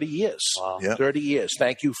 30 years. Wow. Yeah. 30 years.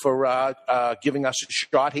 Thank you for giving us a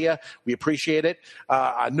shot here. We appreciate it.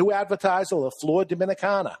 A new advertiser, La Flor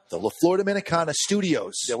Dominicana. The La Flor Dominicana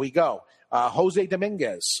Studios. There we go. Jose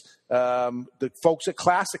Dominguez. The folks at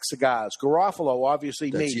Classic Cigars. Garofalo,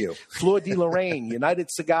 obviously That's me. you. Fleur de Lorraine,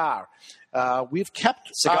 United Cigar. We've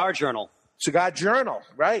kept... Cigar Journal. Cigar Journal,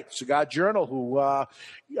 right. Cigar Journal, who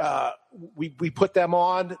we put them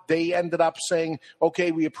on. They ended up saying,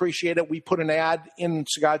 okay, we appreciate it. We put an ad in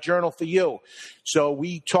Cigar Journal for you. So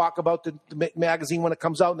we talk about the magazine when it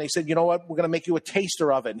comes out, and they said, you know what, we're going to make you a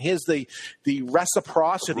taster of it. And here's the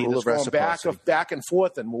reciprocity that's going back and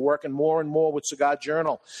forth, and we're working more and more with Cigar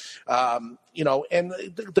Journal. And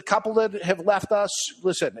the couple that have left us,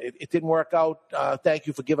 listen, it didn't work out. Thank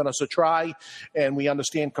you for giving us a try, and we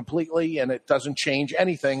understand completely, and it doesn't change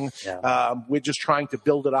anything. Yeah. We're just trying to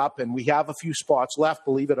build it up, and we have a few spots left,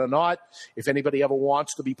 believe it or not. If anybody ever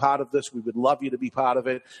wants to be part of this, we would love you to be part of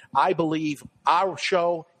it. I believe our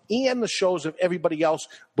show and the shows of everybody else,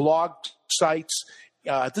 blog sites,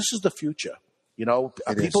 this is the future.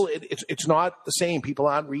 It's not the same. People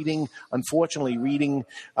aren't unfortunately reading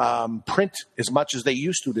print as much as they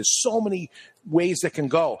used to. There's so many ways that can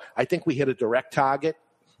go. I think we hit a direct target.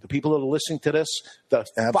 The people that are listening to this, the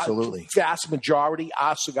Absolutely. vast majority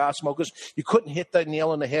are cigar smokers. You couldn't hit the nail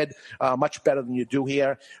on the head much better than you do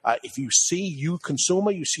here. If you consumer,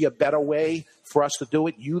 you see a better way for us to do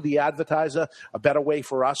it. You, the advertiser, a better way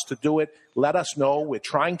for us to do it. Let us know. We're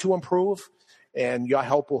trying to improve, and your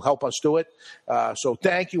help will help us do it. So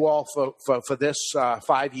thank you all for this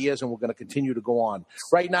 5 years, and we're going to continue to go on.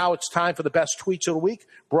 Right now, it's time for the best tweets of the week,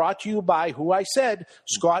 brought to you by who I said,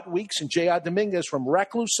 Scott Weeks and J.R. Dominguez from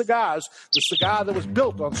Recluse Cigars, the cigar that was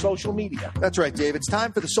built on social media. That's right, Dave. It's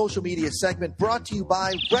time for the social media segment, brought to you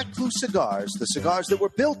by Recluse Cigars, the cigars that were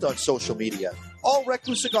built on social media. All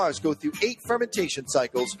Recluse cigars go through 8 fermentation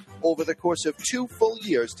cycles over the course of 2 full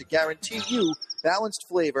years to guarantee you balanced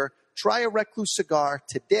flavor. Try a Recluse cigar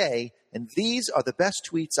today, and these are the best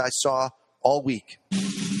tweets I saw all week.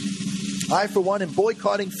 I, for one, am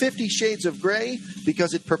boycotting 50 Shades of Grey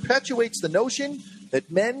because it perpetuates the notion that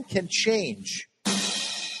men can change.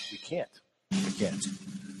 We can't.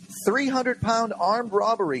 300-pound armed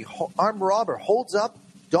robber holds up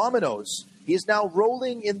Domino's. He is now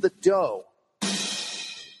rolling in the dough.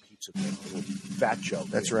 Pizza, fat joke.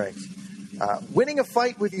 That's right. Winning a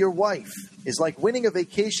fight with your wife is like winning a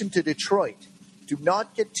vacation to Detroit. Do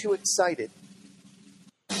not get too excited.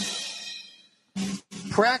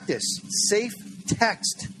 Practice safe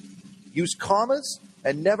text. Use commas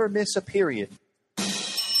and never miss a period.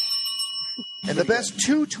 And the best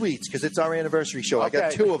 2 tweets, because it's our anniversary show. Okay. I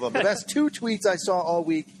got 2 of them. The best 2 tweets I saw all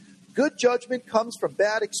week. Good judgment comes from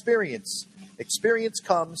bad experience. Experience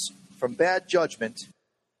comes from bad judgment.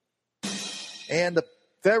 And the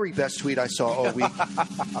very best tweet I saw all week.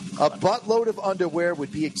 A buttload of underwear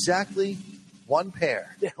would be exactly 1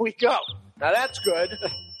 pair. There we go. Now that's good.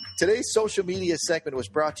 Today's social media segment was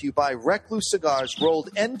brought to you by Recluse Cigars,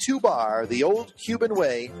 rolled N2 bar, the old Cuban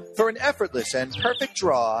way, for an effortless and perfect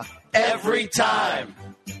draw every time.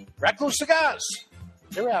 Recluse Cigars.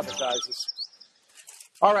 They're advertisers.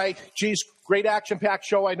 All right. Geez, Great action-packed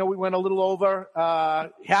show. I know we went a little over.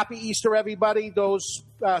 Happy Easter, everybody. Those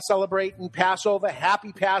celebrating Passover,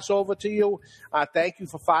 happy Passover to you. Thank you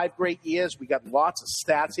for 5 great years. We got lots of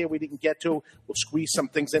stats here we didn't get to. We'll squeeze some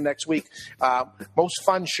things in next week. Most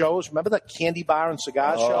fun shows. Remember the Candy Bar and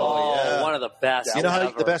Cigar show? Oh, one of the best. You know how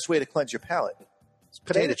ever. the best way to cleanse your palate?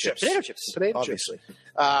 Potato chips. Potato chips. Potato Obviously.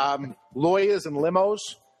 chips. Lawyers and limos.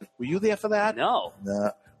 Were you there for that? No.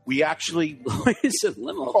 Nah. We actually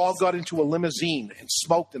all got into a limousine and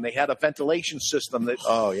smoked, and they had a ventilation system. That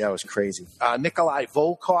Oh, yeah, it was crazy. Nikolai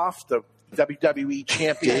Volkov, the WWE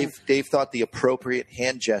champion. Dave thought the appropriate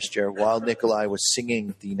hand gesture while Nikolai was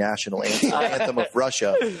singing the national anthem of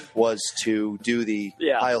Russia was to do the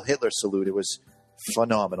Heil Hitler salute. It was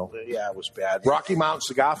phenomenal. Yeah, it was bad. Rocky Mountain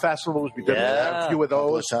Cigar Festival was. We did a few of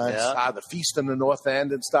those. Times. The Feast in the North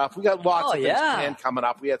End and stuff. We got lots of things planned coming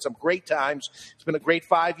up. We had some great times. It's been a great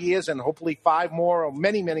 5 years and hopefully 5 more or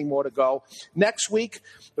many, many more to go. Next week,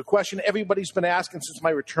 the question everybody's been asking since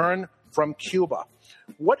my return from Cuba.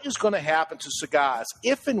 What is going to happen to cigars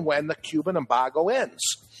if and when the Cuban embargo ends?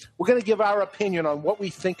 We're going to give our opinion on what we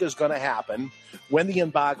think is going to happen when the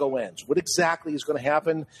embargo ends. What exactly is going to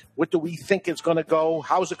happen? What do we think is going to go?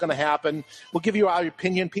 How is it going to happen? We'll give you our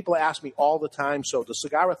opinion. People ask me all the time, so the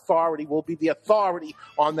Cigar Authority will be the authority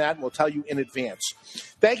on that, and we'll tell you in advance.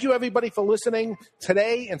 Thank you, everybody, for listening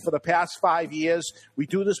today and for the past 5 years. We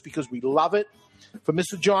do this because we love it. For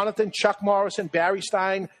Mr. Jonathan, Chuck Morrison, Barry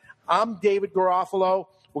Stein, I'm David Garofalo.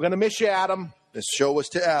 We're going to miss you, Adam. This show was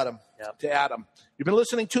to Adam. To Adam. You've been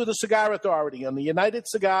listening to the Cigar Authority on the United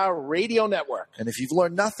Cigar Radio Network. And if you've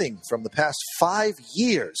learned nothing from the past 5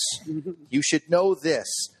 years, you should know this.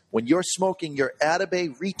 When you're smoking your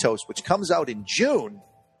Atabey Ritos, which comes out in June,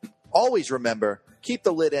 always remember, keep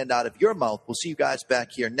the lid end out of your mouth. We'll see you guys back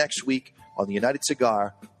here next week on the United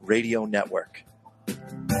Cigar Radio Network.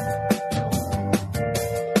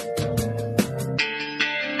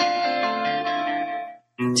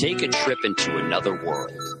 Take a trip into another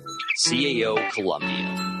world. CAO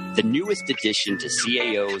Colombia. The newest addition to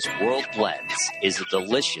CAO's World Blends is a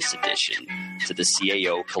delicious addition to the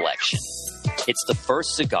CAO collection. It's the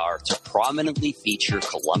first cigar to prominently feature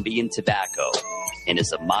Colombian tobacco and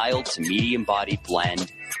is a mild to medium-bodied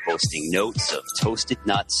blend boasting notes of toasted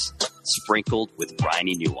nuts sprinkled with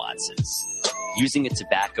briny nuances. Using a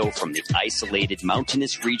tobacco from the isolated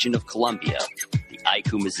mountainous region of Colombia, the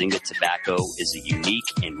Aiku Mazinga tobacco is a unique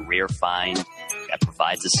and rare find that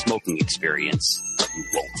provides a smoking experience you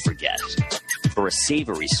won't forget. For a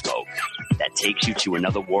savory smoke that takes you to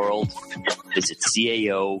another world, visit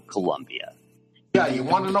CAO Colombia. Yeah, you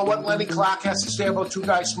want to know what Lenny Clark has to say about Two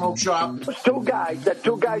Guys Smoke Shop? The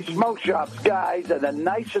Two Guys Smoke Shop guys are the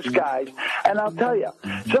nicest guys. And I'll tell you,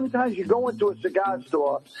 sometimes you go into a cigar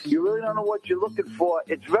store, you really don't know what you're looking for.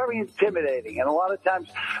 It's very intimidating. And a lot of times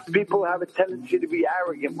people have a tendency to be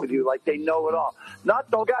arrogant with you, like they know it all.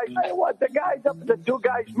 Not the guys. Say what? The guys up at the Two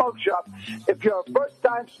Guys Smoke Shop, if you're a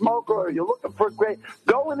first-time smoker or you're looking for a great,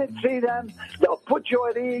 go in and see them. They'll put you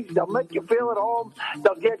at ease. They'll make you feel at home.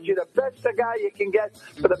 They'll get you the best cigar you can get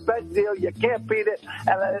for the best deal. You can't beat it.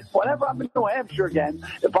 And then whenever I'm in New Hampshire again,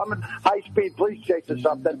 if I'm in high-speed police chase or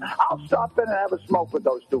something, I'll stop in and have a smoke with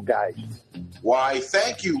those two guys. Why,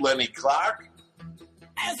 thank you, Lenny Clark.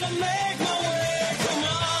 As I make my way, come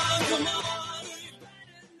on.